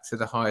right back to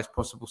the highest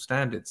possible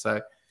standard.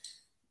 So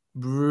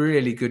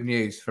really good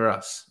news for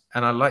us.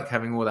 And I like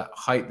having all that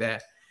height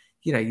there.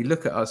 You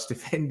look at us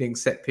defending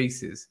set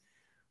pieces.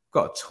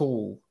 We've got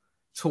a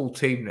tall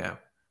team now.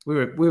 We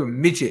were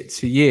midgets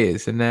for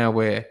years, and now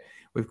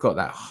we've got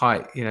that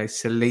height.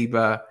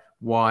 Saliba,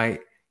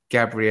 White,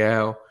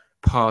 Gabriel,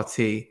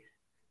 Partey,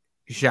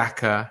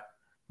 Xhaka,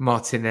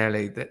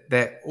 Martinelli, that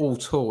they're all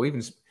tall.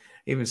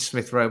 Even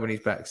Smith Rowe when he's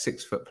back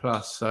 6 foot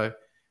plus. So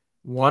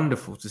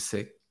wonderful to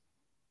see.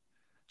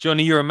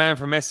 Johnny, you're a man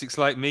from Essex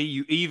like me.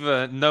 You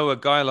either know a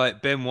guy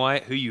like Ben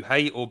White who you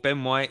hate, or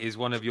Ben White is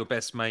one of your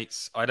best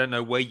mates. I don't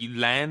know where you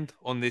land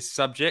on this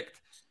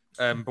subject,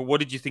 but what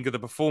did you think of the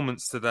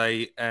performance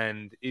today?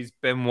 And is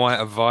Ben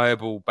White a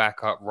viable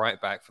backup right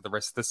back for the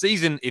rest of the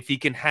season if he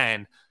can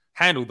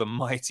handle the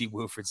mighty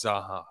Wilfried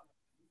Zaha?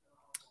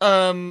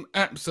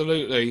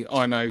 Absolutely.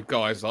 I know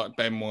guys like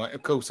Ben White.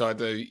 Of course I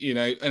do,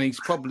 and he's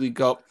probably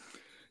got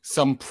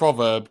some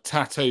proverb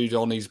tattooed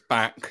on his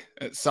back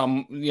at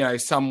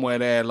somewhere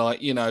there,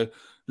 like,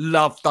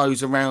 love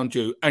those around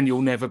you and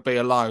you'll never be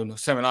alone, or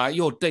something like that.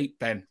 You're deep,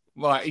 Ben.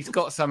 Right. He's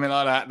got something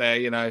like that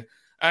there,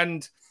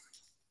 and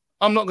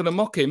I'm not going to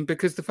mock him,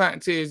 because the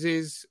fact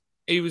is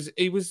he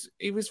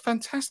was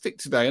fantastic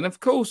today. And of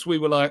course we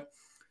were like,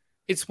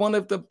 it's one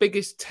of the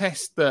biggest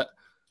tests that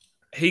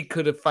he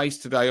could have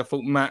faced today. I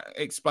thought Matt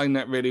explained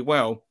that really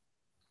well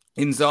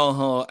in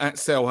Zaha at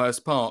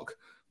Selhurst Park.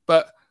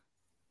 But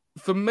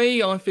for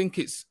me, I think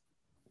it's,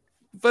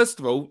 first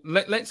of all,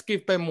 let's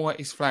give Ben White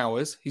his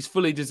flowers. He's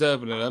fully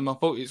deserving of them. I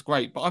thought it's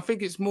great. But I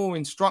think it's more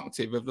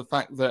instructive of the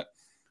fact that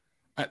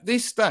at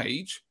this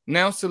stage,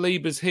 now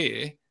Saliba's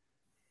here,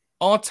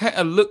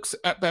 Arteta looks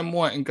at Ben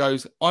White and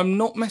goes, I'm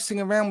not messing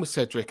around with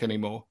Cedric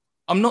anymore.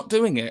 I'm not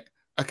doing it,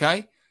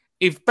 okay?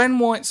 If Ben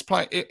White's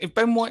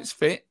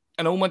fit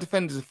and all my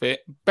defenders are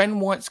fit, Ben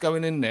White's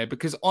going in there,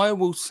 because I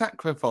will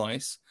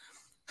sacrifice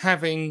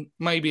having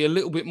maybe a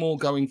little bit more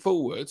going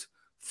forward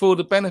for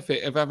the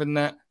benefit of having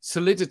that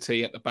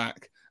solidity at the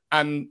back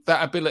and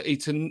that ability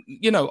to,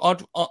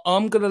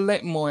 I'm going to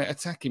let my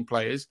attacking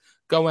players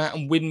go out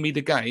and win me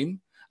the game,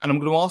 and I'm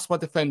going to ask my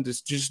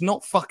defenders to just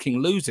not fucking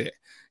lose it,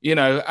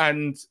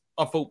 and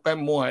I thought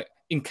Ben White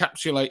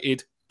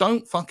encapsulated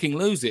don't fucking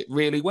lose it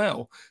really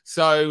well.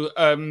 So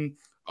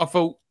I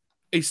thought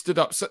he stood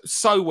up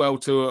so well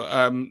to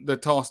the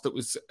task that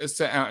was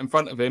set out in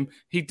front of him.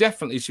 He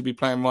definitely should be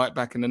playing right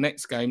back in the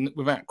next game,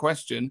 without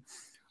question.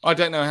 I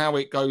don't know how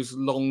it goes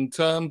long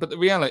term, but the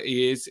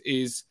reality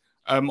is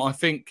I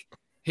think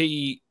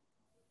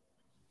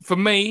for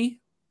me,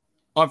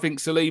 I think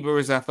Saliba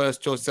is our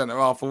first choice centre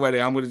half already.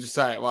 I'm going to just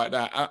say it like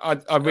that.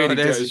 I really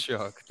do. There's a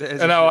shock.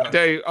 I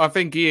do. I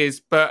think he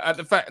is. But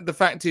the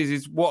fact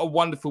is what a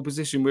wonderful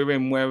position we're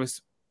in.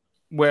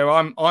 Where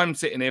I'm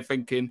sitting here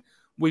thinking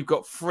we've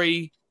got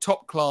 3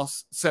 top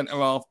class centre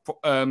half,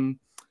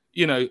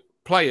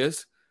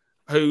 players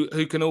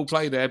who can all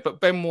play there.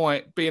 But Ben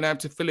White being able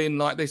to fill in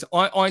like this,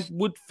 I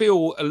would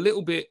feel a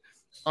little bit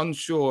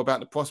unsure about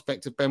the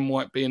prospect of Ben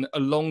White being a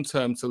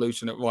long-term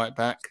solution at right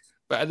back.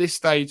 But at this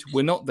stage,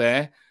 we're not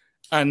there.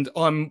 And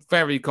I'm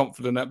very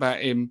confident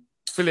about him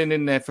filling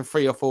in there for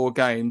 3 or 4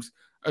 games,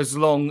 as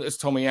long as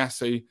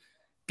Tomiyasu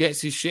gets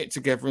his shit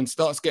together and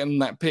starts getting on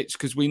that pitch,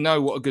 because we know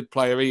what a good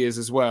player he is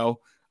as well.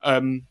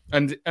 And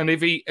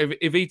if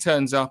he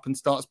turns up and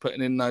starts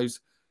putting in those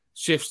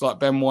shifts like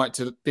Ben White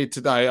did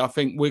today, I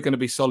think we're going to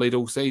be solid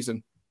all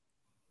season.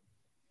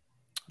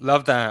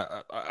 Love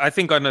that. I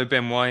think I know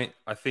Ben White.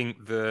 I think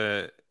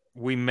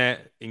we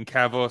met in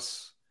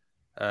Cavos.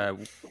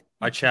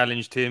 I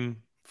challenged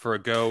him for a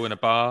girl in a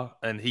bar,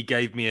 and he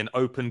gave me an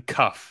open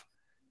cuff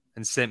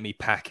and sent me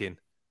packing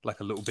like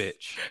a little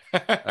bitch.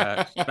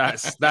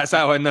 That's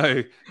how I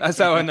know. That's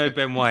how I know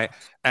Ben White.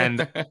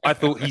 And I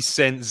thought he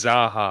sent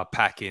Zaha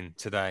packing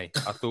today.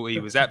 I thought he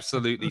was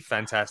absolutely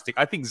fantastic.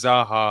 I think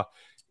Zaha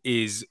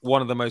is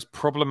one of the most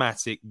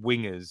problematic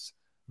wingers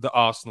that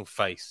Arsenal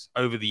face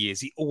over the years.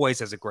 He always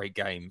has a great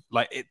game.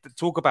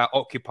 Talk about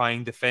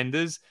occupying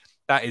defenders.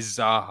 That is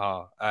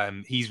Zaha.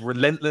 He's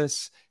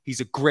relentless. He's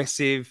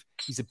aggressive.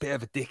 He's a bit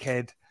of a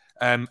dickhead.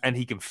 And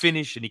he can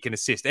finish and he can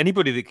assist.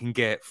 Anybody that can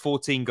get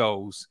 14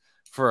 goals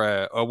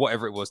for or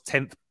whatever it was,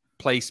 10th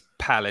place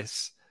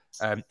Palace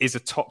is a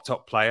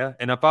top player.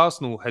 And if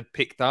Arsenal had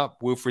picked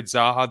up Wilfried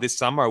Zaha this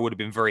summer, I would have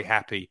been very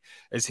happy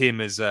as him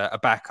as a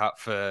backup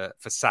for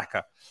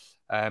Saka.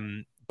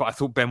 But I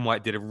thought Ben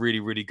White did a really,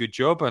 really good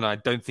job, and I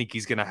don't think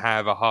he's going to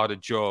have a harder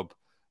job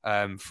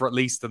for at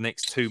least the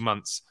next 2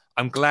 months.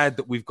 I'm glad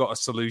that we've got a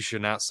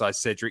solution outside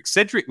Cedric.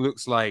 Cedric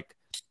looks like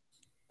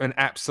an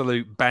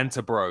absolute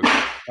banter bro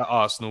at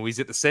Arsenal. He's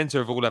at the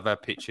centre of all of our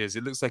pitches.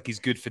 It looks like he's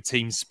good for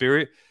team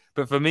spirit.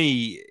 But for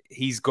me,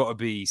 he's got to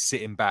be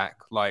sitting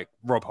back like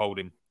Rob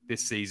Holding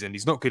this season.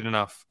 He's not good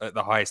enough at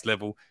the highest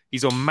level.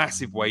 He's on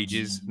massive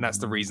wages, and that's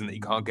the reason that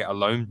he can't get a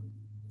loan.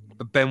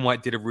 But Ben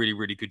White did a really,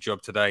 really good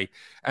job today.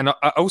 And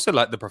I also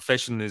like the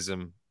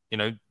professionalism.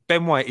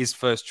 Ben White is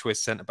first choice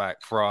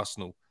centre-back for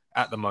Arsenal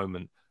at the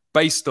moment.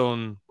 Based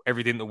on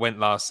everything that went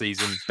last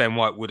season, Ben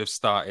White would have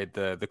started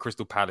the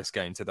Crystal Palace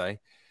game today.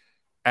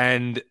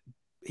 And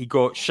he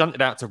got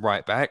shunted out to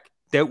right back,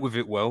 dealt with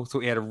it well. Thought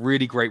he had a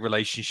really great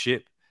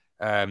relationship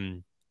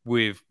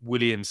with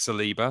William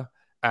Saliba.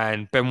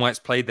 And Ben White's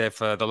played there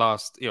for the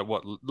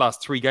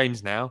last 3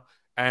 games now.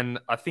 And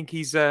I think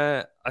he's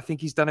done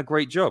a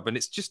great job. And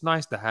it's just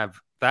nice to have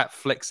that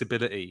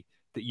flexibility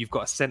that you've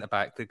got a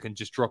centre-back that can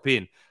just drop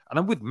in. And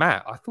I'm with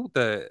Matt. I thought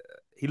that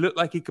He looked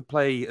like he could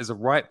play as a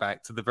right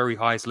back to the very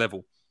highest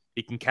level.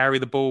 He can carry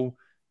the ball.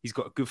 He's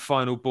got a good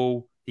final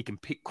ball. He can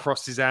pick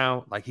crosses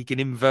out. Like, he can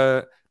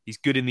invert. He's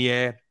good in the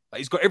air. Like,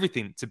 he's got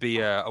everything to be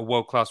a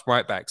world-class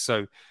right back.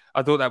 So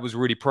I thought that was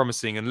really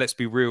promising. And let's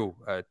be real,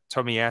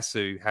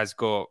 Tomiyasu has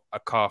got a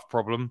calf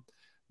problem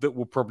that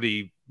will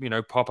probably,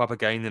 pop up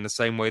again in the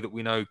same way that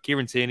we know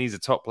Kieran Tierney's a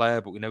top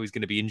player, but we know he's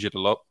going to be injured a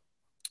lot.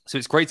 So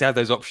it's great to have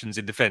those options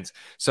in defence.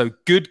 So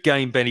good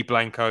game, Benny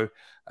Blanco.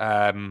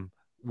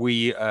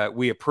 We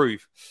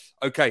approve.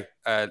 Okay,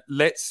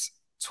 let's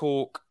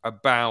talk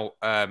about.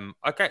 Well,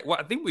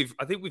 I think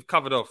we've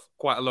covered off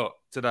quite a lot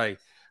today.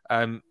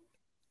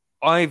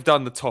 I've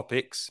done the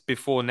topics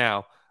before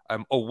now.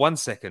 1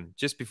 second,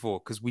 just before,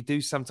 because we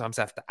do sometimes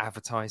have to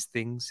advertise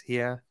things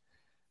here.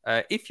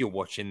 If you're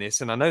watching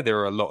this, and I know there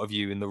are a lot of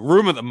you in the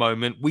room at the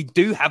moment, we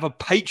do have a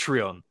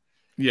Patreon.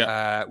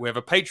 Yeah. We have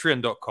a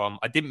patreon.com.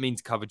 I didn't mean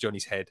to cover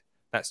Johnny's head.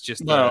 That's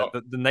just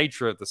the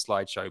nature of the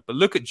slideshow. But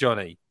look at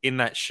Johnny in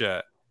that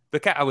shirt.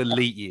 Look at how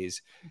elite he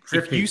is.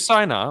 If you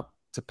sign up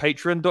to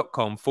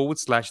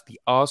patreon.com/the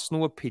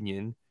Arsenal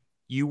opinion,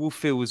 you will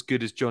feel as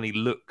good as Johnny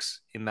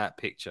looks in that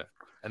picture.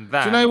 And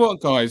that... Do you know what,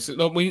 guys?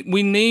 Look,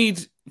 we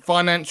need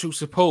financial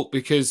support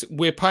because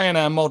we're paying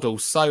our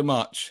models so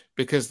much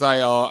because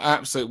they are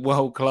absolute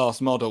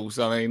world-class models.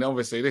 I mean,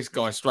 obviously, this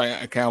guy's straight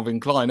out of Calvin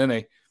Klein, isn't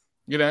he?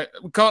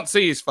 We can't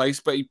see his face,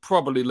 but he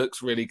probably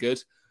looks really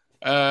good.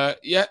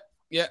 Yeah.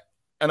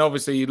 And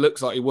obviously, he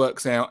looks like he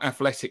works out.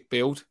 Athletic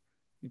build.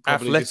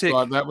 Athletic,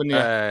 that, wouldn't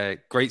you?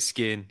 Great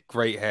skin,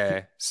 great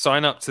hair.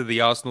 Sign up to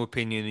the Arsenal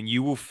opinion and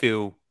you will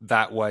feel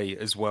that way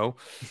as well.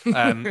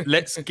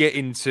 Let's get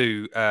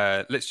into,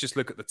 let's just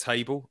look at the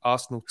table.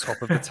 Arsenal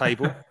top of the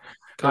table.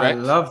 Correct. I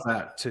love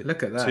that.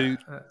 Look at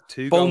that.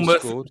 Two Bournemouth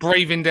goals scored.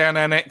 breathing down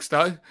our necks,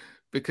 though,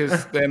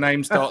 because their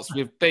name starts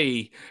with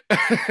B.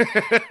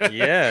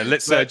 Yeah,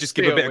 let's just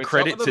give a bit of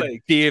credit to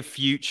Dear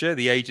Future,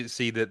 the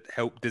agency that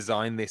helped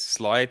design this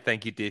slide.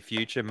 Thank you, Dear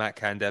Future, Matt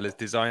Candela's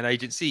design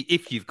agency.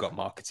 If you've got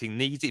marketing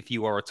needs, if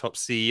you are a top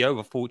CEO of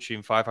a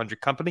Fortune 500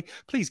 company,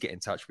 please get in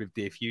touch with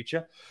Dear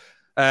Future.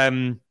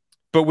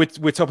 But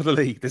we're top of the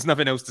league. There's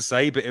nothing else to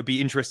say, but it'd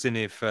be interesting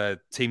if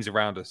teams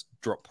around us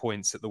drop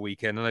points at the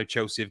weekend. I know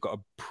Chelsea have got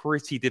a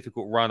pretty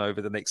difficult run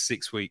over the next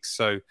 6 weeks,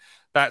 so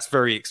that's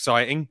very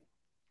exciting.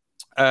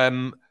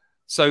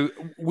 So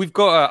we've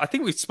got, I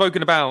think we've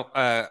spoken about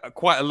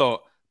quite a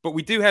lot, but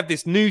we do have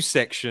this new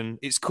section.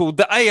 It's called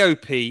the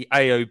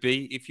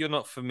AOB. If you're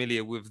not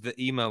familiar with the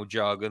email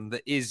jargon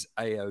that is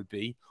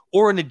AOB,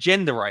 or an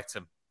agenda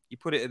item. You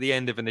put it at the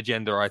end of an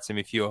agenda item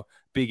if you're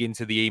big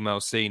into the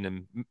email scene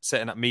and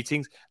setting up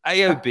meetings.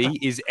 AOB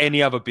is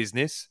any other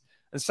business.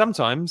 And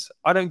sometimes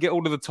I don't get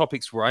all of the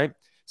topics right.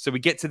 So we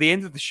get to the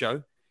end of the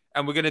show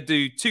and we're going to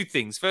do two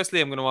things.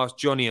 Firstly, I'm going to ask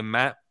Johnny and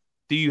Matt,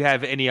 do you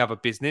have any other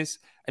business?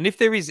 And if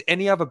there is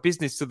any other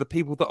business to the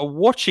people that are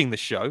watching the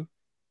show,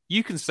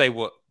 you can say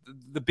what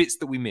the bits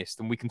that we missed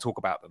and we can talk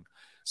about them.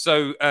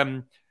 So,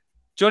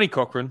 Johnny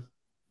Cochran,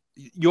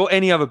 your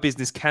any other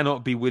business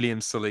cannot be William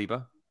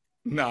Saliba.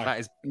 No,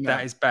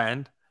 that is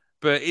banned.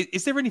 But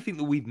is there anything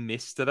that we've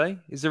missed today?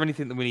 Is there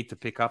anything that we need to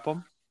pick up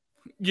on?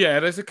 Yeah,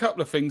 there's a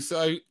couple of things.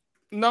 So,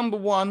 number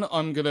one,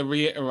 I'm going to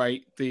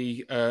reiterate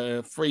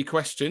the 3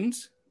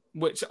 questions,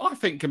 which I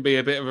think can be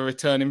a bit of a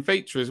returning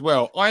feature as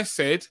well. I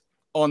said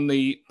at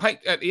the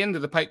end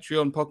of the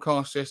Patreon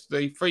podcast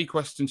yesterday, 3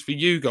 questions for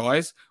you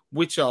guys,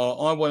 which are,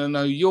 I want to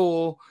know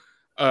your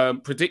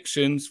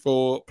predictions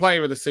for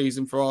player of the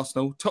season for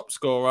Arsenal, top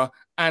scorer,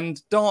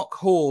 and dark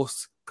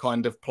horse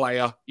kind of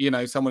player,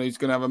 someone who's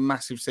going to have a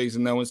massive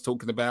season no one's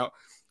talking about.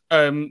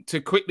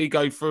 To quickly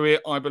go through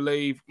it, I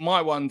believe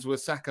my ones were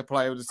Saka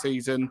player of the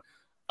season,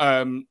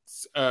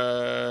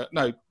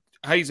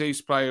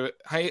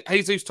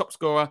 Jesus top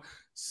scorer,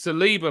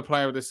 Saliba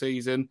player of the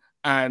season,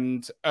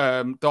 and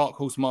dark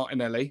horse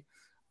Martinelli.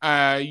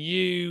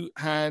 You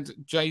had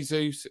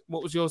Jesus.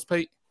 What was yours,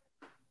 Pete?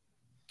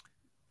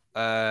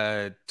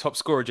 Top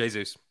scorer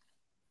Jesus.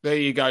 There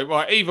you go.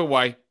 Right. Either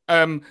way,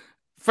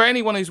 for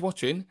anyone who's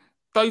watching,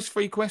 those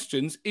 3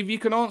 questions, if you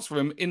can answer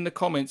them in the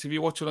comments, if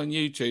you're watching on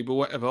YouTube or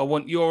whatever, I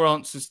want your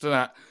answers to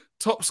that.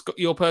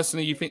 Your person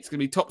who you think is going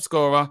to be top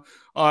scorer.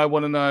 I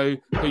want to know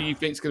who you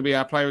think is going to be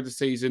our player of the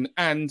season,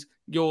 and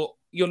your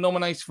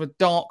nomination for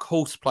dark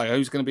horse player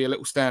who's going to be a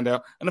little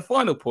standout. And the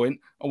final point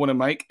I want to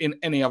make in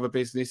any other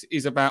business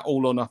is about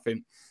all or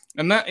nothing,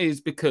 and that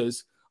is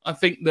because I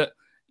think that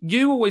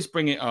you always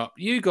bring it up.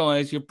 You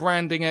guys, you're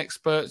branding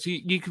experts.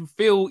 You can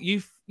feel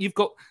you've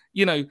got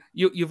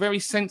you're very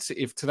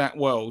sensitive to that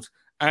world,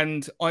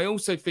 and I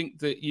also think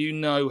that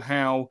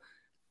how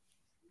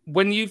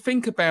when you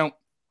think about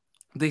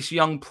this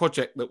young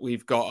project that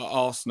we've got at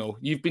Arsenal,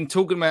 you've been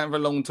talking about it for a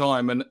long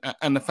time,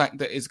 and the fact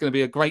that it's going to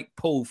be a great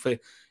pull for,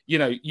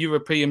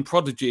 European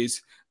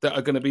prodigies that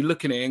are going to be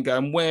looking at it and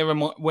going,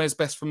 where's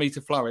best for me to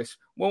flourish?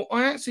 Well,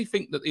 I actually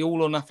think that the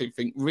all or nothing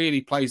thing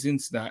really plays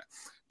into that,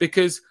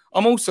 because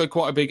I'm also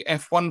quite a big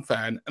F1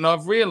 fan, and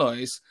I've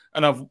realised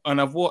and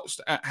I've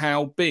watched at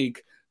how big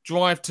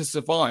Drive to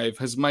Survive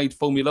has made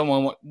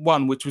Formula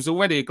 1, which was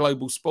already a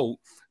global sport,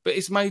 but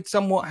it's made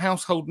somewhat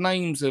household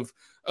names of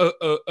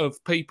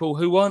people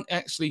who aren't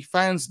actually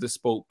fans of the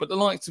sport. But the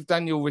likes of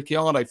Daniel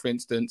Ricciardo, for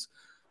instance,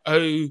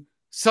 who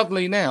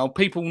suddenly now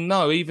people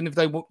know, even if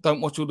they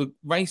don't watch all the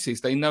races,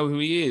 they know who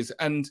he is.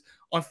 And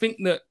I think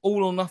that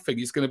All or Nothing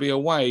is going to be a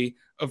way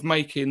of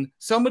making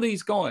some of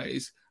these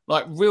guys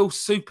like real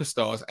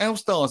superstars. Our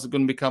stars are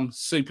going to become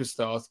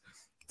superstars.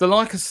 The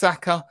likes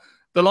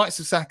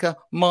of Saka,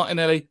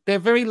 Martinelli, they're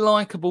very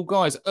likeable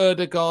guys.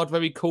 Erdegaard,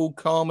 very cool,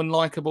 calm and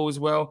likeable as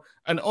well.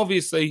 And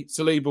obviously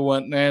Saliba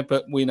weren't there,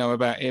 but we know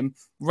about him.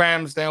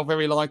 Ramsdale,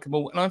 very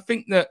likeable. And I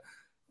think that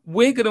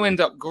we're going to end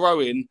up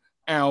growing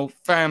our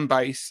fan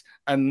base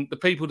and the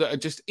people that are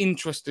just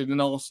interested in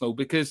Arsenal,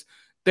 because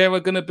there are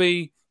going to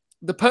be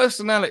the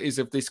personalities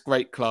of this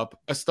great club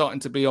are starting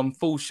to be on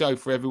full show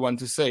for everyone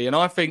to see. And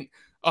I think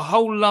a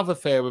whole love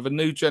affair with a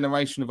new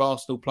generation of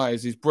Arsenal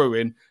players is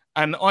brewing.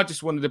 And I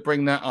just wanted to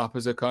bring that up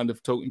as a kind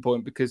of talking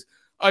point, because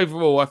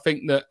overall, I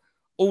think that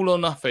All or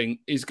Nothing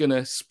is going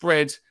to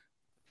spread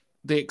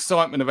the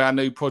excitement of our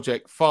new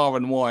project far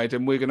and wide.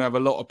 And we're going to have a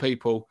lot of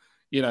people,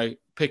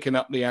 picking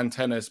up the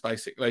antennas,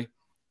 basically.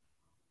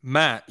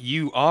 Matt,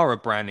 you are a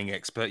branding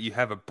expert. You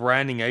have a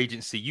branding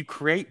agency. You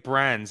create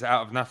brands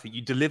out of nothing.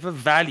 You deliver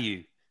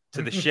value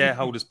to the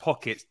shareholders'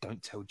 pockets.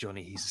 Don't tell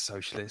Johnny he's a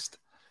socialist.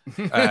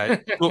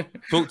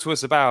 Talk to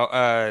us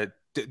about...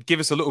 give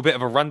us a little bit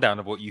of a rundown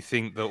of what you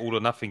think the All or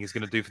Nothing is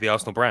going to do for the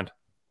Arsenal brand.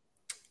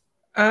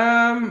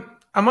 I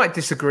might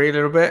disagree a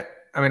little bit.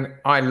 I mean,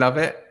 I love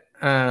it.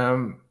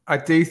 I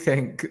do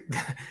think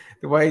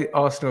the way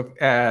Arsenal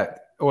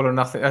All or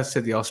Nothing, I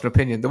said the Arsenal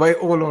opinion, the way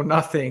All or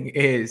Nothing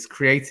is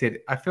created,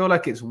 I feel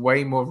like it's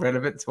way more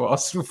relevant to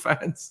Arsenal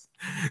fans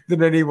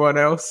than anyone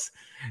else.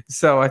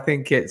 So I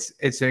think we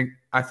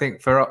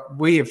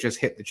have just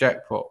hit the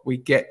jackpot. We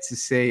get to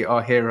see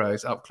our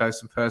heroes up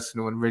close and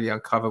personal and really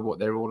uncover what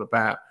they're all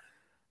about.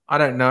 I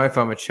don't know if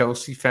I'm a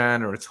Chelsea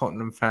fan or a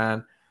Tottenham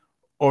fan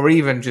or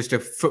even just a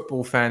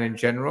football fan in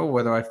general,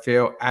 whether I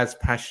feel as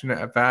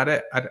passionate about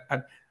it.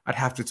 I'd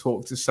have to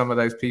talk to some of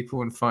those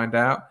people and find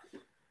out.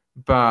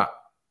 But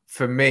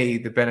for me,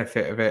 the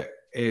benefit of it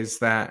is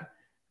that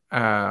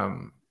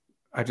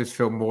I just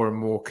feel more and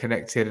more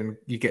connected, and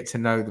you get to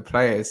know the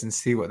players and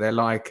see what they're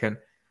like. And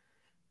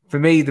for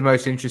me, the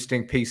most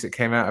interesting piece that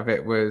came out of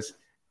it was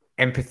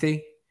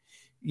empathy.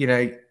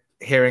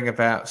 Hearing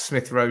about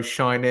Smith Rowe's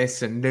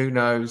shyness and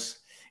Nuno's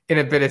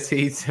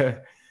inability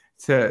to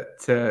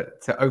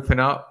open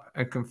up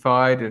and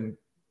confide, and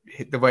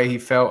the way he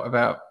felt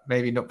about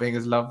maybe not being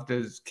as loved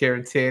as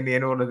Kieran Tierney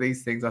and all of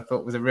these things, I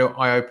thought was a real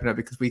eye opener,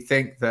 because we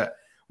think that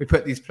we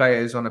put these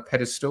players on a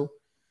pedestal,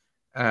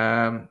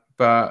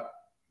 but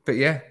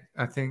yeah,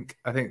 I think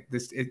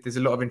there's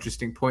a lot of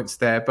interesting points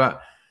there.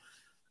 But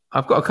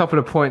I've got a couple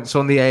of points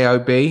on the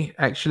AOB,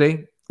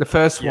 actually. The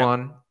first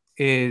one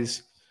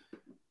is,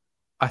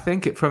 I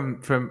think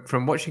from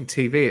watching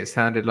TV, it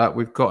sounded like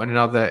we've got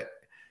another,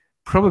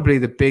 probably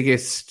the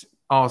biggest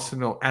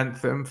Arsenal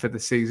anthem for the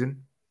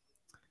season.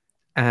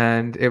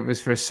 And it was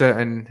for a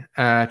certain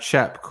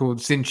chap called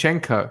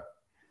Zinchenko.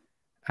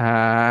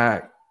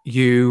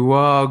 You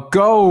are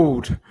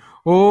gold,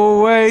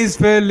 always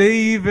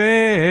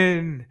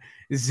believing,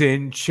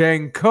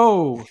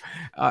 Zinchenko.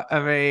 I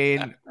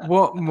mean,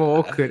 what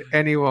more could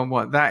anyone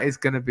want? That is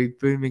going to be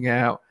booming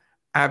out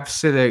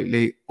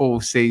absolutely all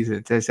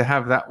season. To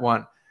have that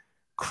one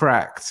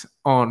cracked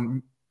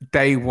on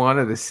day one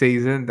of the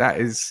season, that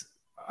is,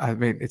 I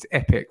mean, it's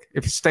epic.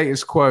 If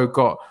status quo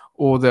got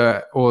all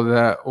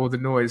the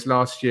noise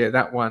last year,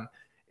 that one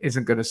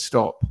isn't going to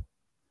stop.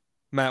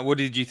 Matt, what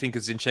did you think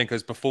of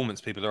Zinchenko's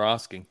performance? People are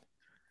asking.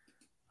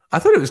 I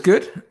thought it was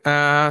good.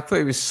 I thought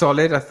he was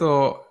solid. I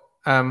thought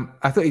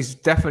he's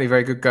definitely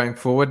very good going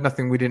forward.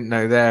 Nothing we didn't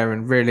know there,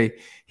 and really,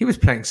 he was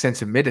playing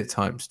centre mid at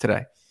times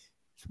today.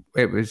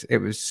 It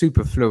was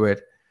super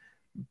fluid.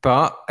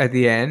 But at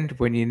the end,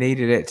 when you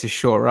needed it to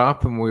shore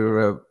up and we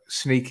were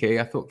sneaky,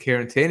 I thought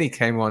Kieran Tierney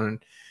came on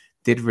and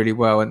did really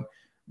well. And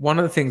one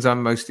of the things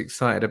I'm most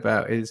excited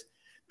about is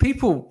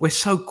we're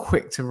so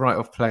quick to write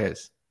off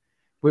players.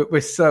 We're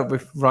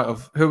write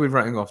off. Who are we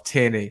writing off?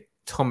 Tierney,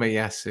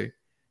 Tomiyasu,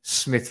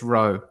 Smith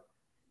Rowe,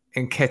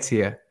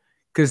 Nketiah,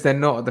 because they're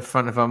not at the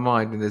front of our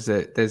mind, and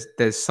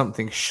there's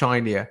something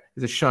shinier.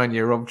 There's a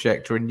shinier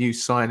object or a new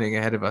signing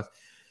ahead of us.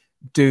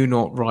 Do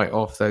not write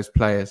off those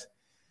players.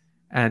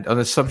 And on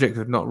the subject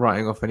of not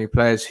writing off any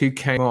players, who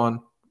came on,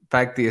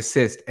 bagged the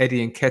assist,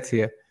 Eddie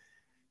Nketiah.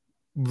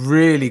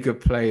 Really good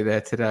play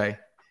there today.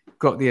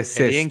 Got the assist.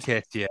 Eddie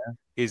Nketiah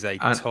is a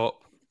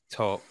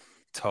top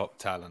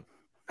talent.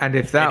 And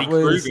if that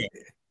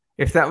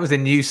was a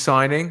new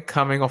signing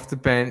coming off the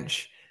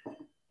bench,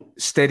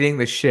 steadying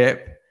the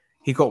ship,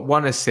 he got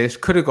one assist,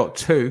 could have got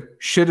two,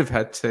 should have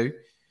had two.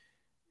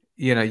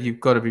 You've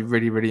got to be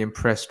really, really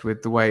impressed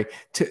with the way.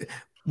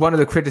 One of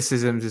the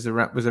criticisms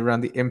was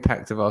around the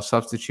impact of our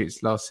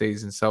substitutes last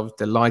season. So I was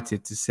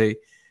delighted to see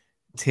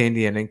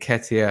Tierney and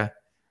Nketiah,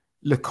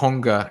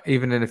 Lokonga,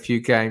 even in a few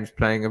games,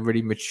 playing a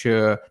really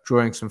mature,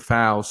 drawing some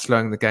fouls,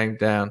 slowing the game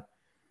down.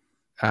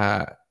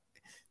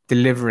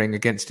 delivering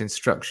against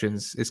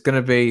instructions. It's going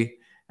to be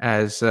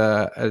as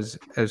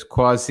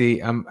Quasi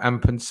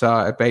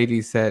Ampensah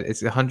Abedi said,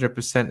 it's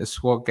 100% a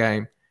SWAT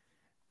game,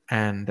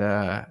 and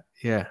I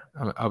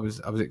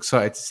was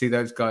excited to see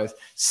those guys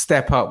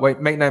step up. Wait,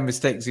 make no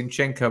mistake,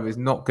 Zinchenko is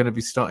not going to be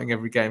starting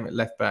every game at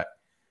left back.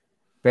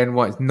 Ben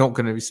White is not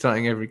going to be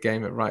starting every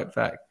game at right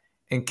back.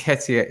 And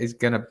Nketiah is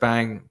going to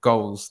bang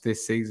goals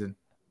this season.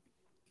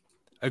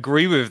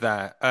 Agree with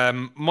that.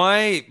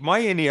 My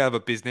any other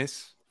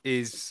business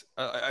is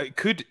it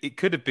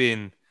could have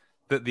been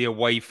that the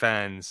away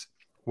fans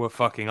were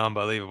fucking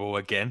unbelievable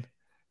again.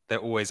 They're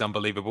always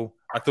unbelievable.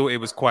 I thought it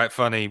was quite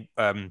funny.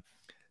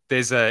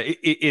 There's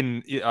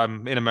in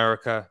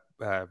America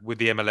with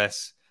the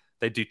MLS,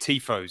 they do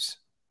tifos,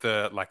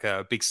 like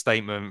a big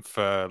statement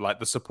for like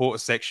the supporter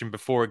section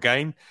before a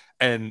game,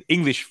 and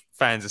English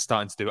fans are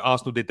starting to do it.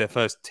 Arsenal did their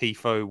first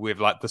tifo with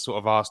like the sort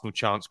of Arsenal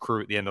chants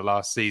crew at the end of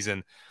last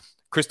season.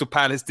 Crystal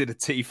Palace did a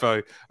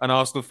tifo, and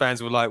Arsenal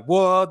fans were like,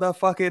 "What the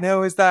fucking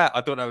hell is that?"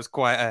 I thought that was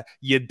quite a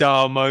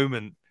Yadar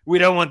moment. We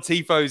don't want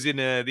tifos in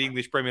the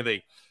English Premier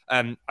League.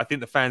 I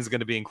think the fans are going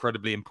to be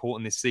incredibly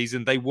important this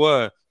season. They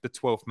were the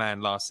 12th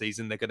man last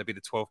season. They're going to be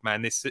the 12th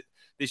man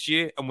this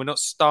year, and we're not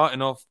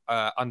starting off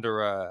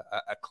under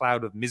a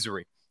cloud of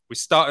misery. We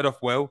started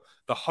off well.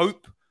 The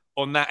hope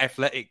on that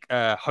athletic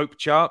hope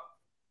chart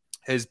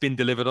has been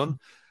delivered on,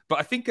 but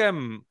I think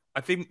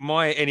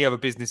my any other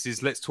business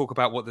is let's talk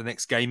about what the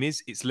next game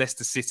is. It's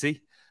Leicester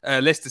City.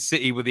 Leicester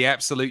City were the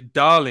absolute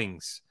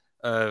darlings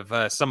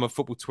of summer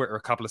football Twitter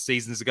a couple of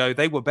seasons ago.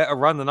 They were better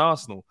run than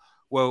Arsenal.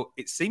 Well,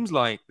 it seems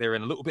like they're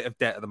in a little bit of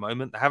debt at the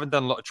moment. They haven't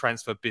done a lot of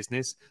transfer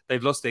business.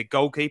 They've lost their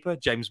goalkeeper.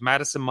 James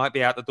Maddison might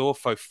be out the door.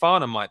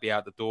 Fofana might be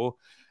out the door.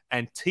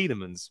 And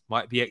Tielemans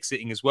might be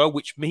exiting as well,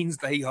 which means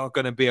they are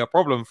going to be a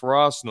problem for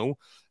Arsenal.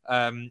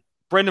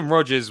 Brendan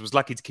Rodgers was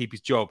lucky to keep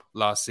his job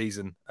last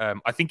season.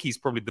 I think he's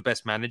probably the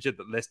best manager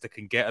that Leicester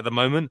can get at the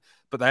moment,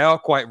 but they are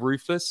quite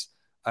ruthless.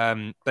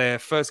 Their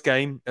first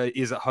game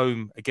is at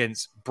home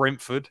against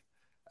Brentford,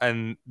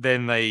 and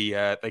then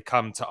they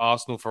come to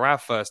Arsenal for our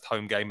first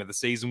home game of the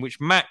season, which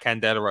Matt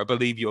Candela, I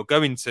believe you're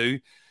going to.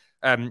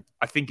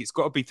 I think it's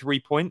got to be 3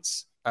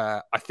 points.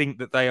 I think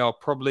that they are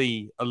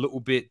probably a little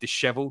bit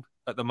disheveled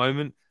at the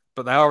moment,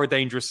 but they are a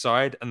dangerous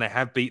side, and they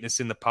have beaten us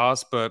in the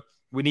past, but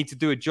we need to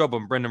do a job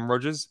on Brendan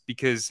Rodgers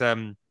because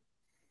we're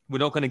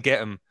not going to get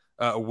them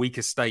a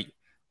weaker state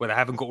where they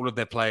haven't got all of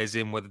their players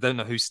in, where they don't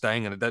know who's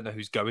staying and they don't know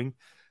who's going.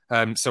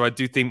 So I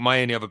do think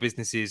my only other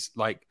business is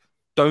like,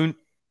 don't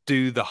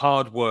do the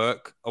hard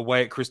work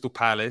away at Crystal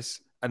Palace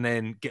and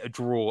then get a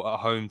draw at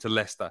home to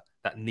Leicester.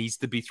 That needs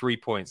to be 3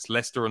 points.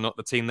 Leicester are not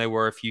the team they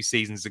were a few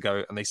seasons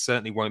ago, and they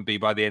certainly won't be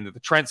by the end of the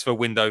transfer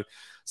window.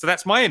 So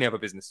that's my only other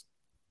business.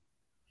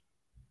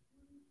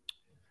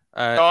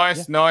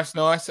 Nice.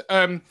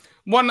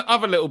 One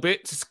other little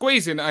bit to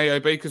squeeze in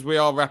AOB, because we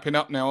are wrapping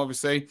up now,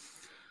 obviously.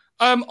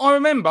 I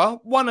remember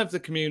one of the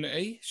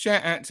community,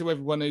 shout out to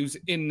everyone who's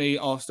in the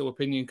Arsenal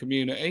Opinion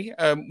community.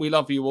 We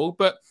love you all,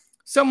 but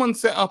someone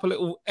set up a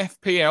little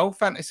FPL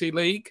fantasy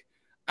league,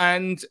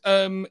 and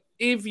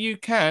if you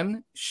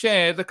can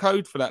share the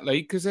code for that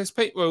league, because there's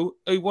people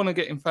who want to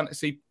get in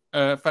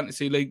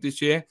fantasy league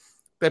this year.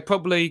 They're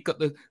probably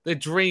they're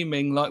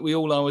dreaming like we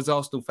all are as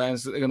Arsenal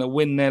fans that they're going to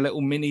win their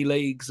little mini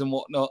leagues and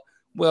whatnot.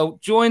 Well,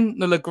 join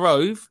the Le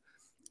Grove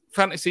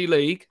Fantasy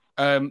League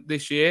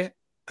this year.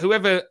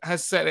 Whoever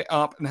has set it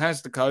up and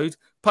has the code,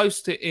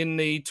 post it in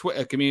the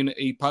Twitter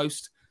community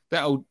post.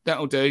 That'll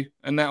do,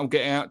 and that'll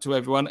get it out to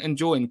everyone and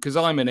join, because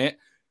I'm in it,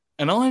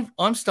 and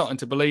I'm starting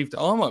to believe that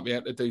I might be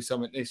able to do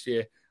something this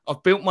year.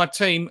 I've built my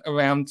team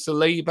around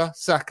Saliba,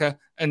 Saka,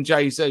 and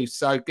Jesus.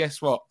 So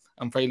guess what?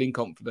 I'm feeling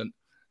confident.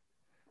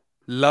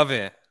 Love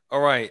it. All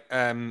right.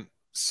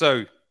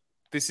 So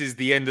this is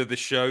the end of the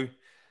show.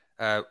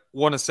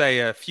 Want to say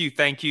a few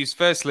thank yous.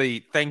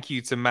 Firstly, thank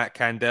you to Matt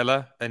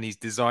Candela and his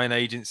design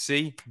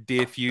agency,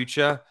 Dear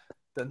Future.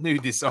 The new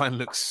design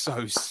looks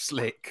so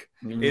slick.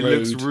 It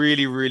looks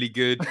really, really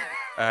good.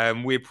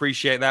 We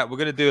appreciate that. We're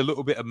going to do a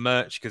little bit of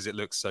merch because it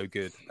looks so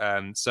good.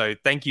 So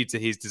thank you to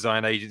his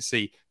design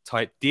agency.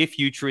 Type Dear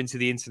Future into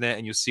the internet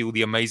and you'll see all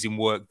the amazing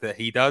work that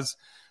he does.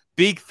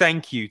 Big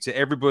thank you to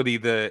everybody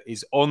that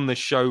is on the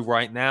show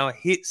right now.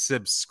 Hit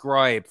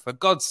subscribe. For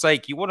God's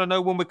sake, you want to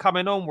know when we're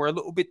coming on? We're a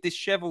little bit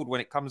disheveled when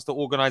it comes to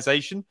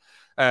organization.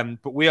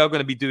 But we are going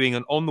to be doing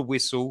an on the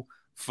whistle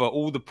for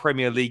all the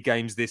Premier League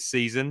games this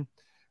season.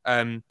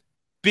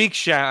 Big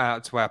shout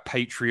out to our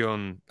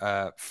Patreon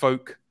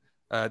folk.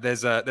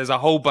 There's a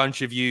whole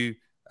bunch of you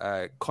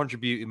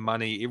contributing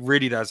money. It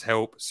really does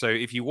help. So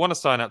if you want to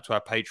sign up to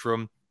our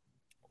Patreon,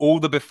 all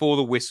the Before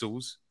the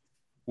Whistles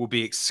will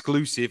be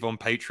exclusive on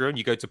Patreon.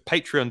 You go to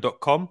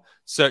patreon.com,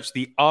 search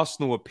the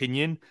Arsenal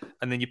Opinion,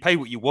 and then you pay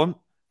what you want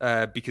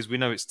because we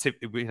know it's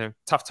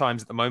tough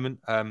times at the moment,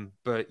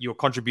 but your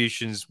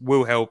contributions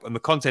will help, and the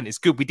content is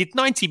good. We did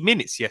 90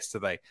 minutes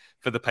yesterday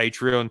for the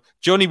Patreon.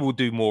 Johnny will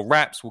do more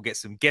raps. We'll get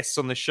some guests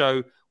on the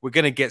show. We're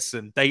going to get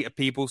some data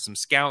people, some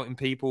scouting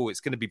people.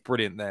 It's going to be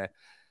brilliant there.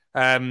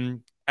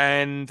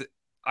 And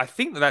I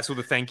think that's all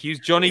the thank yous.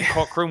 Johnny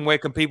Cochran, where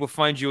can people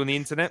find you on the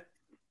internet?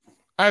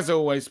 As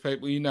always,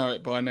 people, you know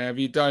it by now. If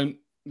you don't,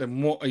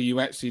 then what are you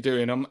actually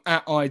doing? I'm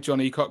at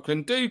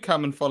iJohnnyCochran. Do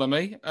come and follow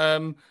me.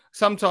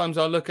 Sometimes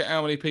I look at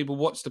how many people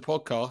watch the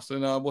podcast,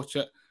 and I watch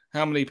it,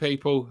 how many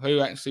people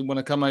who actually want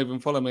to come over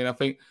and follow me. And I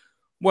think,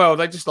 well,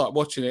 they just like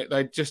watching it.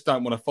 They just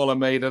don't want to follow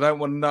me. They don't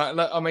want to know.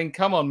 Look, I mean,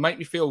 come on, make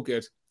me feel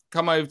good.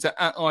 Come over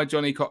to at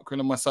iJohnnyCochran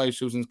on my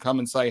socials and come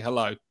and say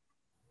hello.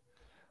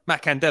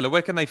 Matt Candela,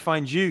 where can they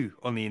find you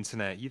on the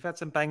internet? You've had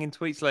some banging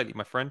tweets lately,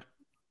 my friend.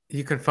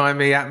 You can find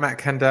me at Matt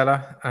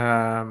Candela.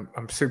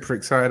 I'm super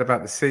excited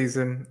about the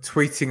season.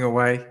 Tweeting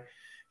away.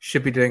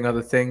 Should be doing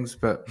other things,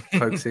 but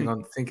focusing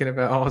on thinking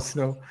about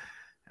Arsenal.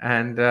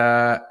 And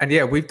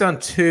yeah, we've done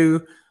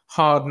 2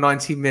 hard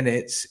 90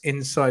 minutes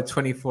inside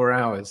 24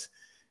 hours.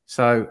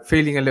 So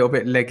feeling a little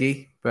bit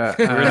leggy, but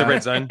we're in the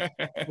red zone.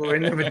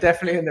 We're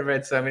definitely in the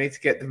red zone. We need to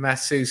get the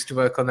masseuse to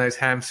work on those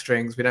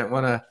hamstrings. We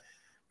want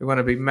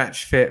to be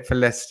match fit for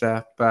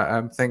Leicester.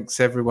 But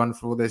thanks everyone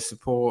for all their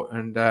support,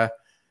 and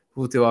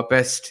we'll do our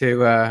best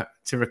to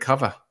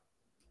recover.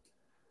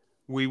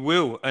 We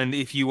will. And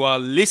if you are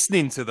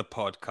listening to the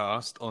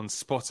podcast on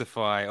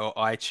Spotify or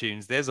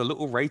iTunes, there's a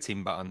little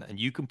rating button, and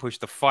you can push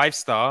the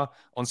 5-star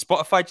on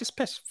Spotify. Just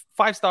press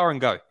 5-star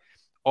and go.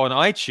 On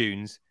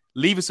iTunes,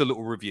 leave us a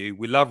little review.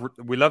 We love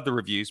the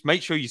reviews.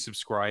 Make sure you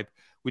subscribe.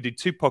 We do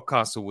 2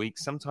 podcasts a week,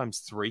 sometimes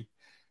 3.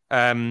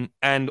 And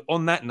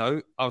on that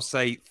note, I'll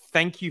say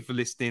thank you for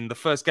listening. The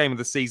first game of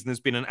the season has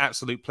been an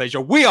absolute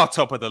pleasure. We are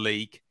top of the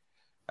league.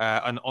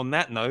 And on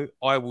that note,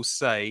 I will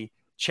say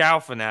ciao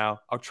for now.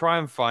 I'll try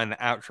and find the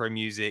outro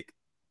music.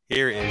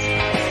 Here it is.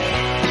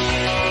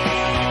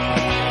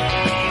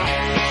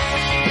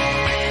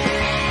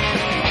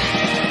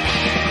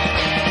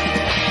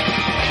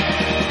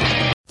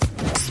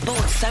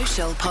 Sports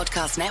Social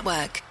Podcast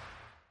Network.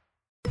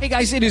 Hey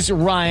guys, it is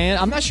Ryan.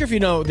 I'm not sure if you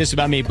know this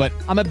about me, but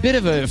I'm a bit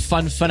of a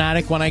fun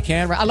fanatic when I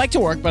can. I like to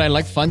work, but I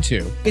like fun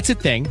too. It's a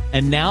thing.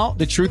 And now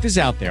the truth is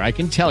out there. I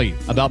can tell you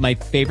about my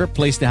favorite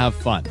place to have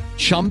fun.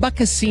 Chumba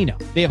Casino.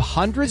 They have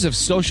hundreds of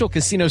social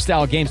casino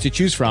style games to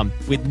choose from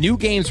with new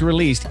games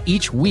released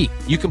each week.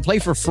 You can play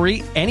for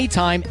free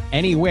anytime,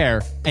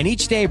 anywhere. And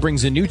each day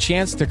brings a new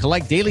chance to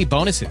collect daily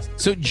bonuses.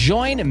 So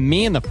join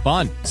me in the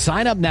fun.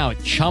 Sign up now at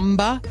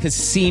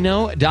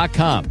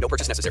ChumbaCasino.com. No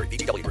purchase necessary.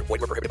 VGW Group. Void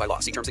where prohibited by law.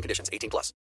 See terms and conditions. 18+.